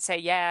lie and say,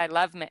 yeah, I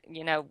love me,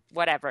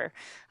 whatever.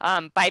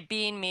 By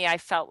being me, I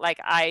felt like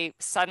I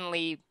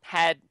suddenly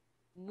had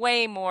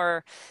way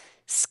more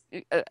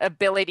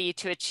ability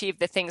to achieve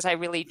the things I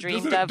really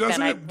dreamed of.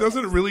 Doesn't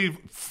it really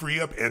free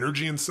up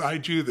energy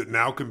inside you that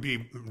now can be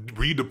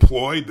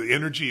redeployed? The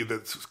energy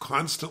that's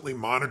constantly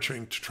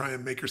monitoring to try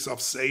and make yourself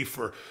safe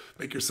or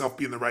make yourself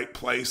be in the right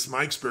place.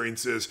 My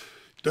experience is,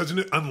 Doesn't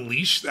it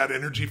unleash that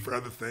energy for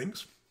other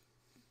things?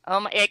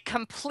 It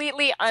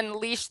completely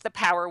unleashed the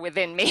power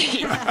within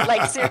me.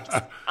 Like seriously,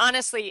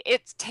 honestly,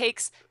 it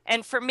takes,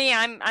 and for me,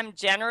 I'm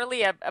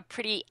generally a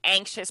pretty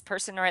anxious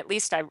person, or at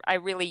least I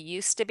really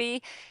used to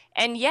be.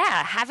 And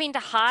yeah, having to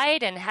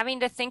hide and having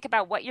to think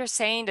about what you're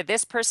saying to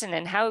this person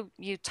and how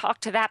you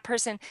talk to that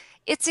person,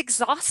 it's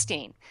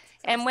exhausting.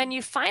 And when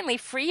you finally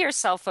free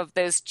yourself of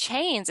those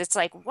chains, it's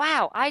like,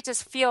 wow, I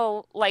just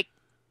feel like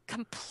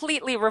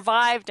completely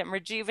revived and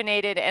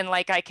rejuvenated and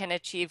like I can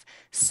achieve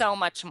so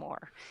much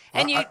more.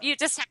 And you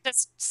just have to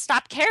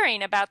stop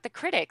caring about the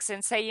critics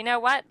and say, you know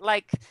what?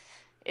 Like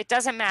it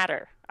doesn't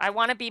matter. I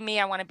want to be me.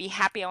 I want to be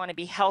happy. I want to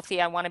be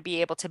healthy. I want to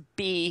be able to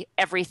be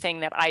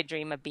everything that I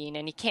dream of being.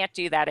 And you can't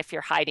do that if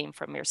you're hiding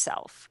from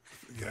yourself.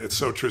 Yeah, it's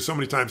so true. So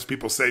many times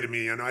people say to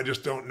me, I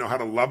just don't know how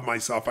to love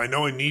myself. I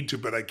know I need to,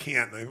 but I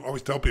can't. And I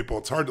always tell people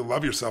it's hard to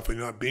love yourself when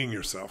you're not being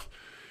yourself.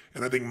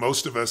 And I think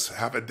most of us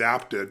have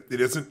adapted. It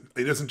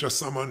isn't just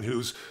someone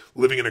who's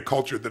living in a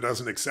culture that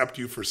doesn't accept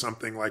you for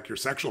something like your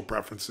sexual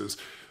preferences.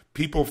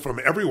 People from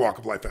every walk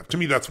of life have. To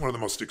me, that's one of the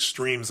most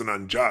extremes and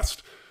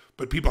unjust.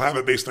 But people have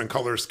it based on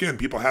color of skin.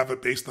 People have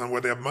it based on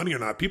whether they have money or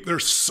not.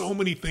 There's so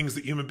many things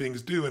that human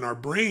beings do, and our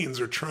brains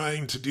are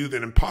trying to do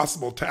that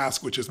impossible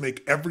task, which is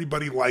make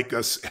everybody like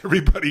us,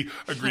 everybody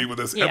agree with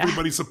us,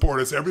 everybody support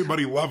us,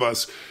 everybody love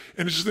us.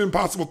 And it's just an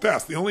impossible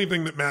task. The only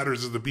thing that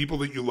matters is the people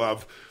that you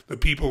love, the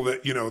people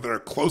that that are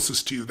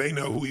closest to you. They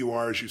know who you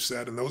are, as you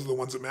said, and those are the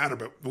ones that matter.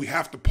 But we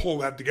have to pull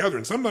that together.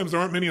 And sometimes there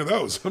aren't many of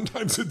those.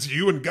 Sometimes it's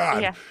you and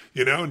God,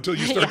 until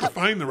you start to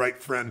find the right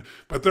friend.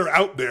 But they're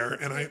out there,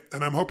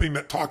 and I'm hoping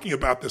that talking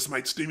about this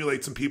might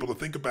stimulate some people to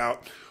think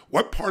about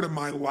what part of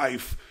my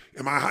life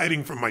am I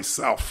hiding from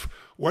myself?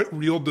 What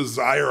real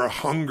desire or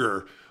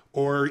hunger,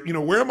 or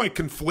where am I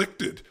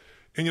conflicted?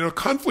 And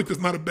conflict is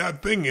not a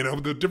bad thing.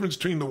 The difference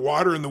between the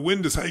water and the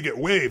wind is how you get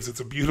waves. It's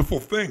a beautiful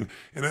thing,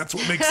 and that's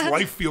what makes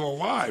life feel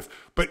alive.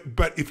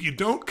 But if you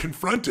don't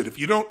confront it, if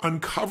you don't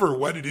uncover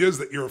what it is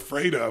that you're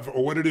afraid of,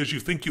 or what it is you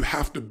think you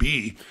have to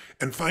be,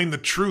 and find the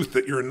truth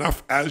that you're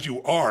enough as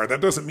you are,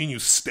 that doesn't mean you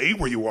stay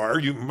where you are.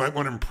 You might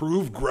want to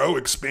improve, grow,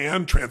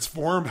 expand,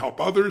 transform, help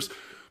others.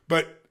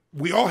 But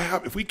we all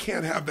have, if we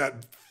can't have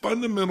that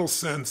fundamental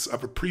sense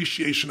of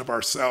appreciation of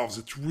ourselves,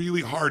 it's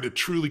really hard to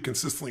truly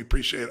consistently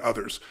appreciate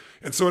others.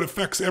 And so it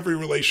affects every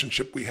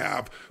relationship we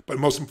have, but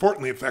most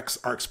importantly, it affects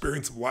our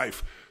experience of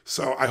life.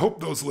 So I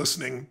hope those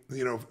listening,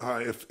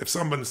 if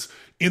someone's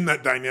in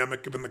that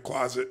dynamic of in the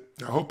closet,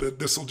 I hope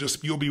that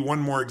you'll be one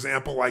more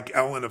example like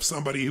Ellen, of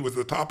somebody who was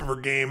at the top of her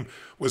game,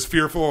 was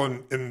fearful.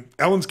 And in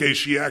Ellen's case,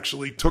 she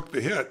actually took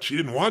the hit. She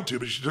didn't want to,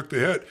 but she took the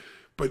hit.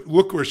 But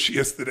look where she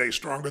is today,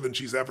 stronger than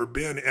she's ever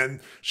been. And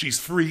she's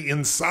free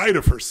inside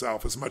of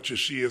herself as much as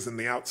she is in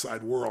the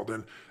outside world.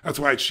 And that's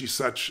why she's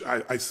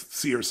I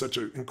see her such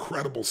an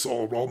incredible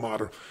soul role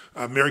model.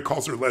 Mary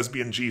calls her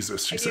lesbian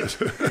Jesus, she says.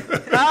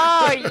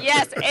 Oh,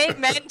 yes.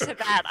 Amen to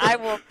that.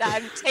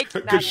 I'm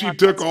taking that. Because she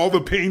took all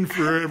the pain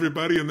for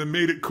everybody and then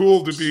made it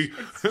cool to be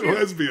a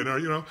lesbian,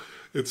 or,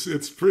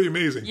 it's pretty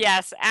amazing.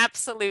 Yes,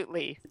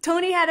 absolutely.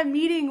 Tony had a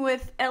meeting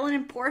with Ellen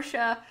and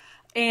Portia,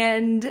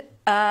 and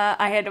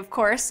I had, of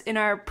course, in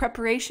our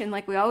preparation,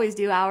 like we always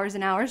do, hours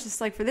and hours,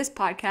 just like for this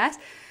podcast,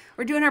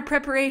 we're doing our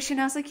preparation.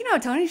 I was like,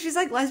 Tony, she's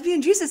like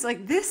lesbian Jesus.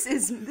 Like this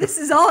is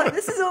what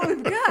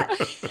we've got.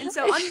 And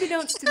so,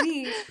 unbeknownst to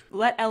me,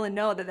 let Ellen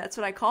know that that's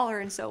what I call her.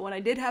 And so, when I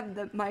did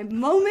have my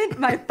moment,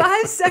 my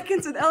 5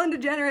 seconds with Ellen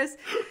DeGeneres,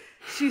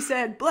 she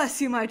said, "Bless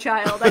you, my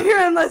child. I hear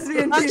I'm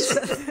lesbian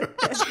Jesus."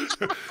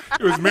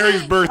 It was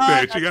Mary's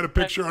birthday. She got a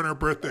picture on her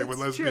birthday with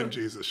lesbian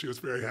Jesus. She was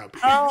very happy.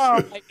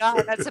 Oh my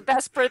God, that's the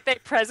best birthday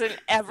present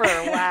ever.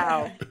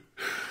 Wow.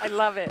 I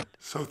love it.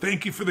 So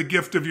thank you for the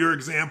gift of your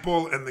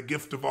example and the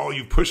gift of all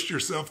you pushed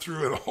yourself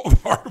through, and all the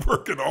hard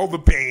work and all the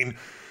pain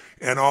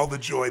and all the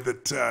joy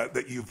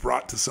that you've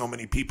brought to so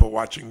many people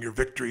watching your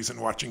victories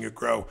and watching you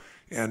grow.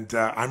 And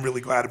I'm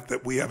really glad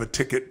that we have a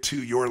ticket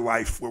to your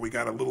life where we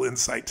got a little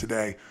insight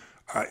today.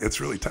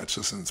 It's really touched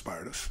us and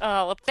inspired us.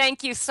 Oh, well,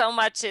 thank you so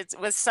much. It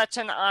was such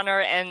an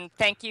honor, and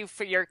thank you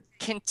for your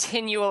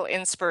continual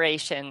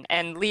inspiration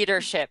and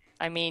leadership.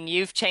 I mean,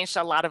 you've changed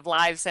a lot of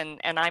lives, and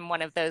I'm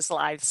one of those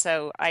lives,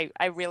 so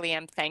I really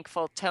am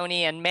thankful.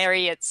 Tony and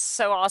Mary, it's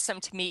so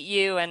awesome to meet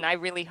you, and I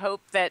really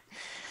hope that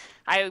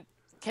I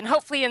can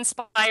hopefully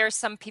inspire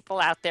some people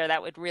out there.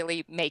 That would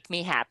really make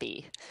me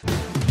happy.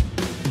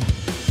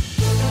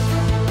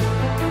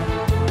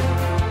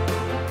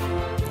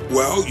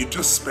 Well, you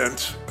just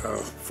spent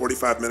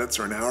 45 minutes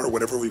or an hour,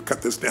 whatever we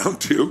cut this down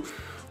to,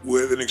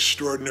 with an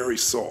extraordinary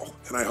soul.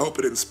 And I hope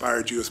it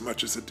inspired you as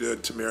much as it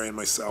did to Mary and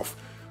myself.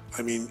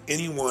 I mean,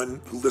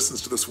 anyone who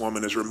listens to this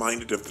woman is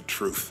reminded of the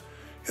truth.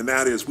 And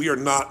that is, we are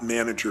not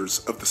managers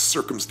of the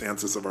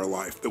circumstances of our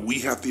life, that we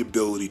have the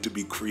ability to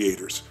be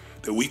creators,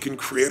 that we can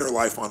create our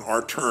life on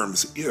our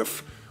terms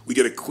if we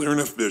get a clear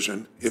enough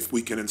vision, if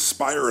we can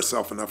inspire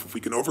ourselves enough, if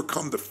we can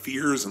overcome the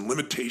fears and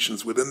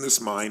limitations within this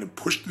mind and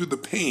push through the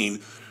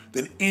pain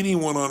then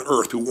anyone on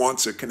earth who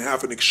wants it can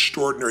have an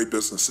extraordinary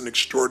business, an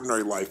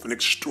extraordinary life, an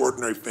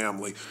extraordinary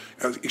family,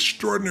 an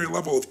extraordinary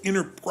level of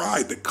inner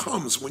pride that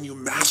comes when you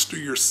master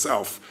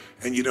yourself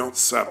and you don't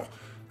settle.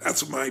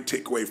 That's my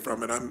takeaway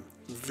from it. I'm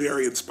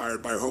very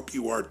inspired by it. I hope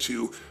you are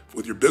too,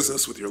 with your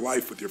business, with your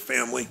life, with your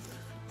family.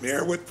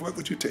 Mayor, what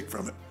would you take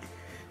from it?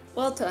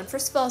 Well, Ton,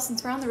 first of all,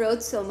 since we're on the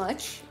road so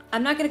much,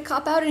 I'm not going to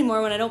cop out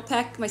anymore when I don't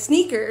pack my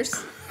sneakers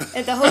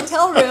at the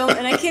hotel room,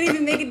 and I can't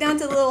even make it down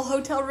to the little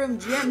hotel room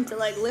gym to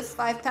lift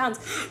 5 pounds.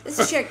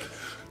 This chick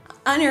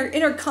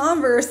in her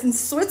Converse in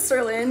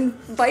Switzerland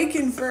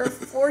biking for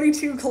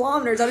 42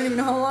 kilometers. I don't even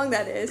know how long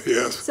that is.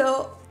 Yes.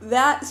 So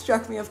that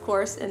struck me, of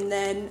course, and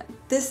then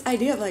this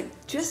idea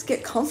of just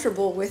get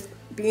comfortable with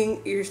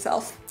being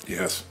yourself.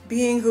 Yes.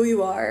 Being who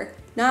you are,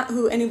 not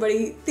who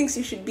anybody thinks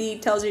you should be,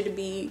 tells you to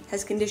be,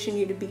 has conditioned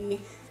you to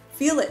be.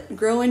 Feel it,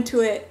 grow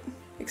into it,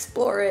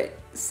 explore it,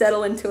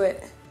 settle into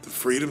it. The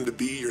freedom to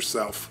be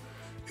yourself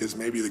is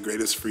maybe the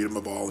greatest freedom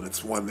of all, and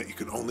it's one that you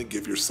can only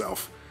give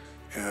yourself.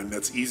 And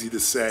that's easy to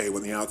say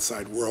when the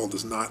outside world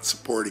is not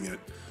supporting it.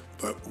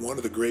 But one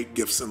of the great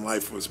gifts in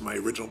life was my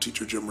original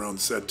teacher, Jim Rohn,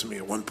 said to me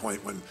at one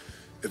point when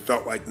it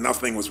felt like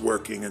nothing was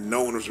working and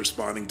no one was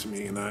responding to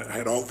me, and I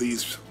had all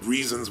these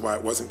reasons why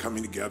it wasn't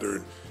coming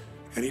together.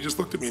 And he just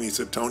looked at me and he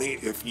said, Tony,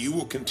 if you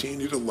will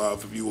continue to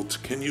love, if you will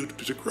continue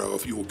to grow,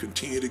 if you will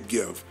continue to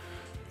give,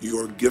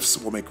 your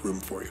gifts will make room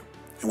for you.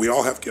 And we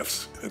all have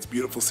gifts. And it's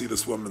beautiful to see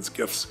this woman's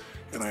gifts.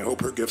 And I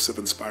hope her gifts have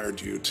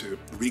inspired you to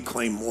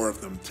reclaim more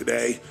of them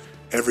today,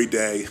 every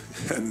day,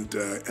 and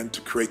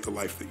to create the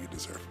life that you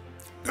deserve.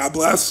 God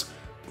bless.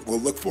 We'll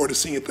look forward to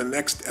seeing you at the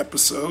next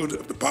episode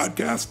of the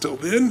podcast. Till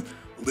then,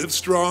 live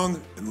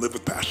strong and live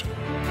with passion.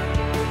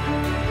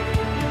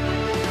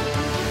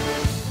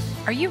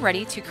 Are you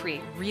ready to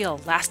create real,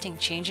 lasting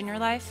change in your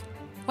life?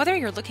 Whether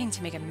you're looking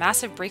to make a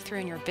massive breakthrough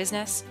in your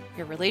business,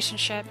 your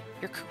relationship,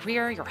 your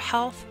career, your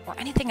health, or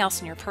anything else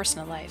in your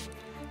personal life,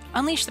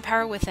 Unleash the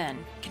Power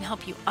Within can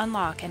help you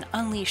unlock and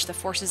unleash the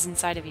forces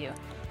inside of you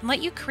and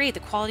let you create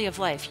the quality of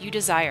life you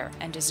desire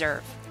and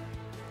deserve.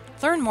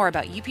 Learn more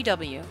about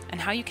UPW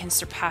and how you can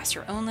surpass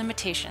your own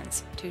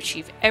limitations to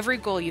achieve every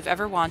goal you've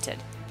ever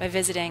wanted by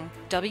visiting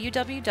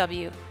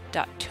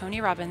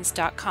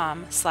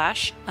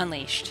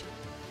www.tonyrobbins.com/unleashed.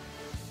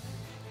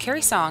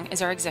 Carrie Song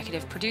is our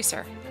executive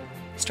producer.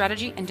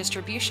 Strategy and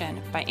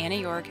distribution by Anna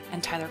Jorg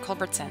and Tyler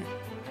Culbertson.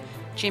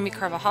 Jamie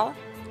Carvajal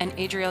and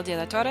Adriel De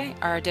La Torre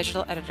are our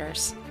digital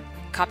editors.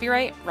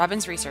 Copyright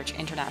Robbins Research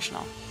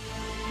International.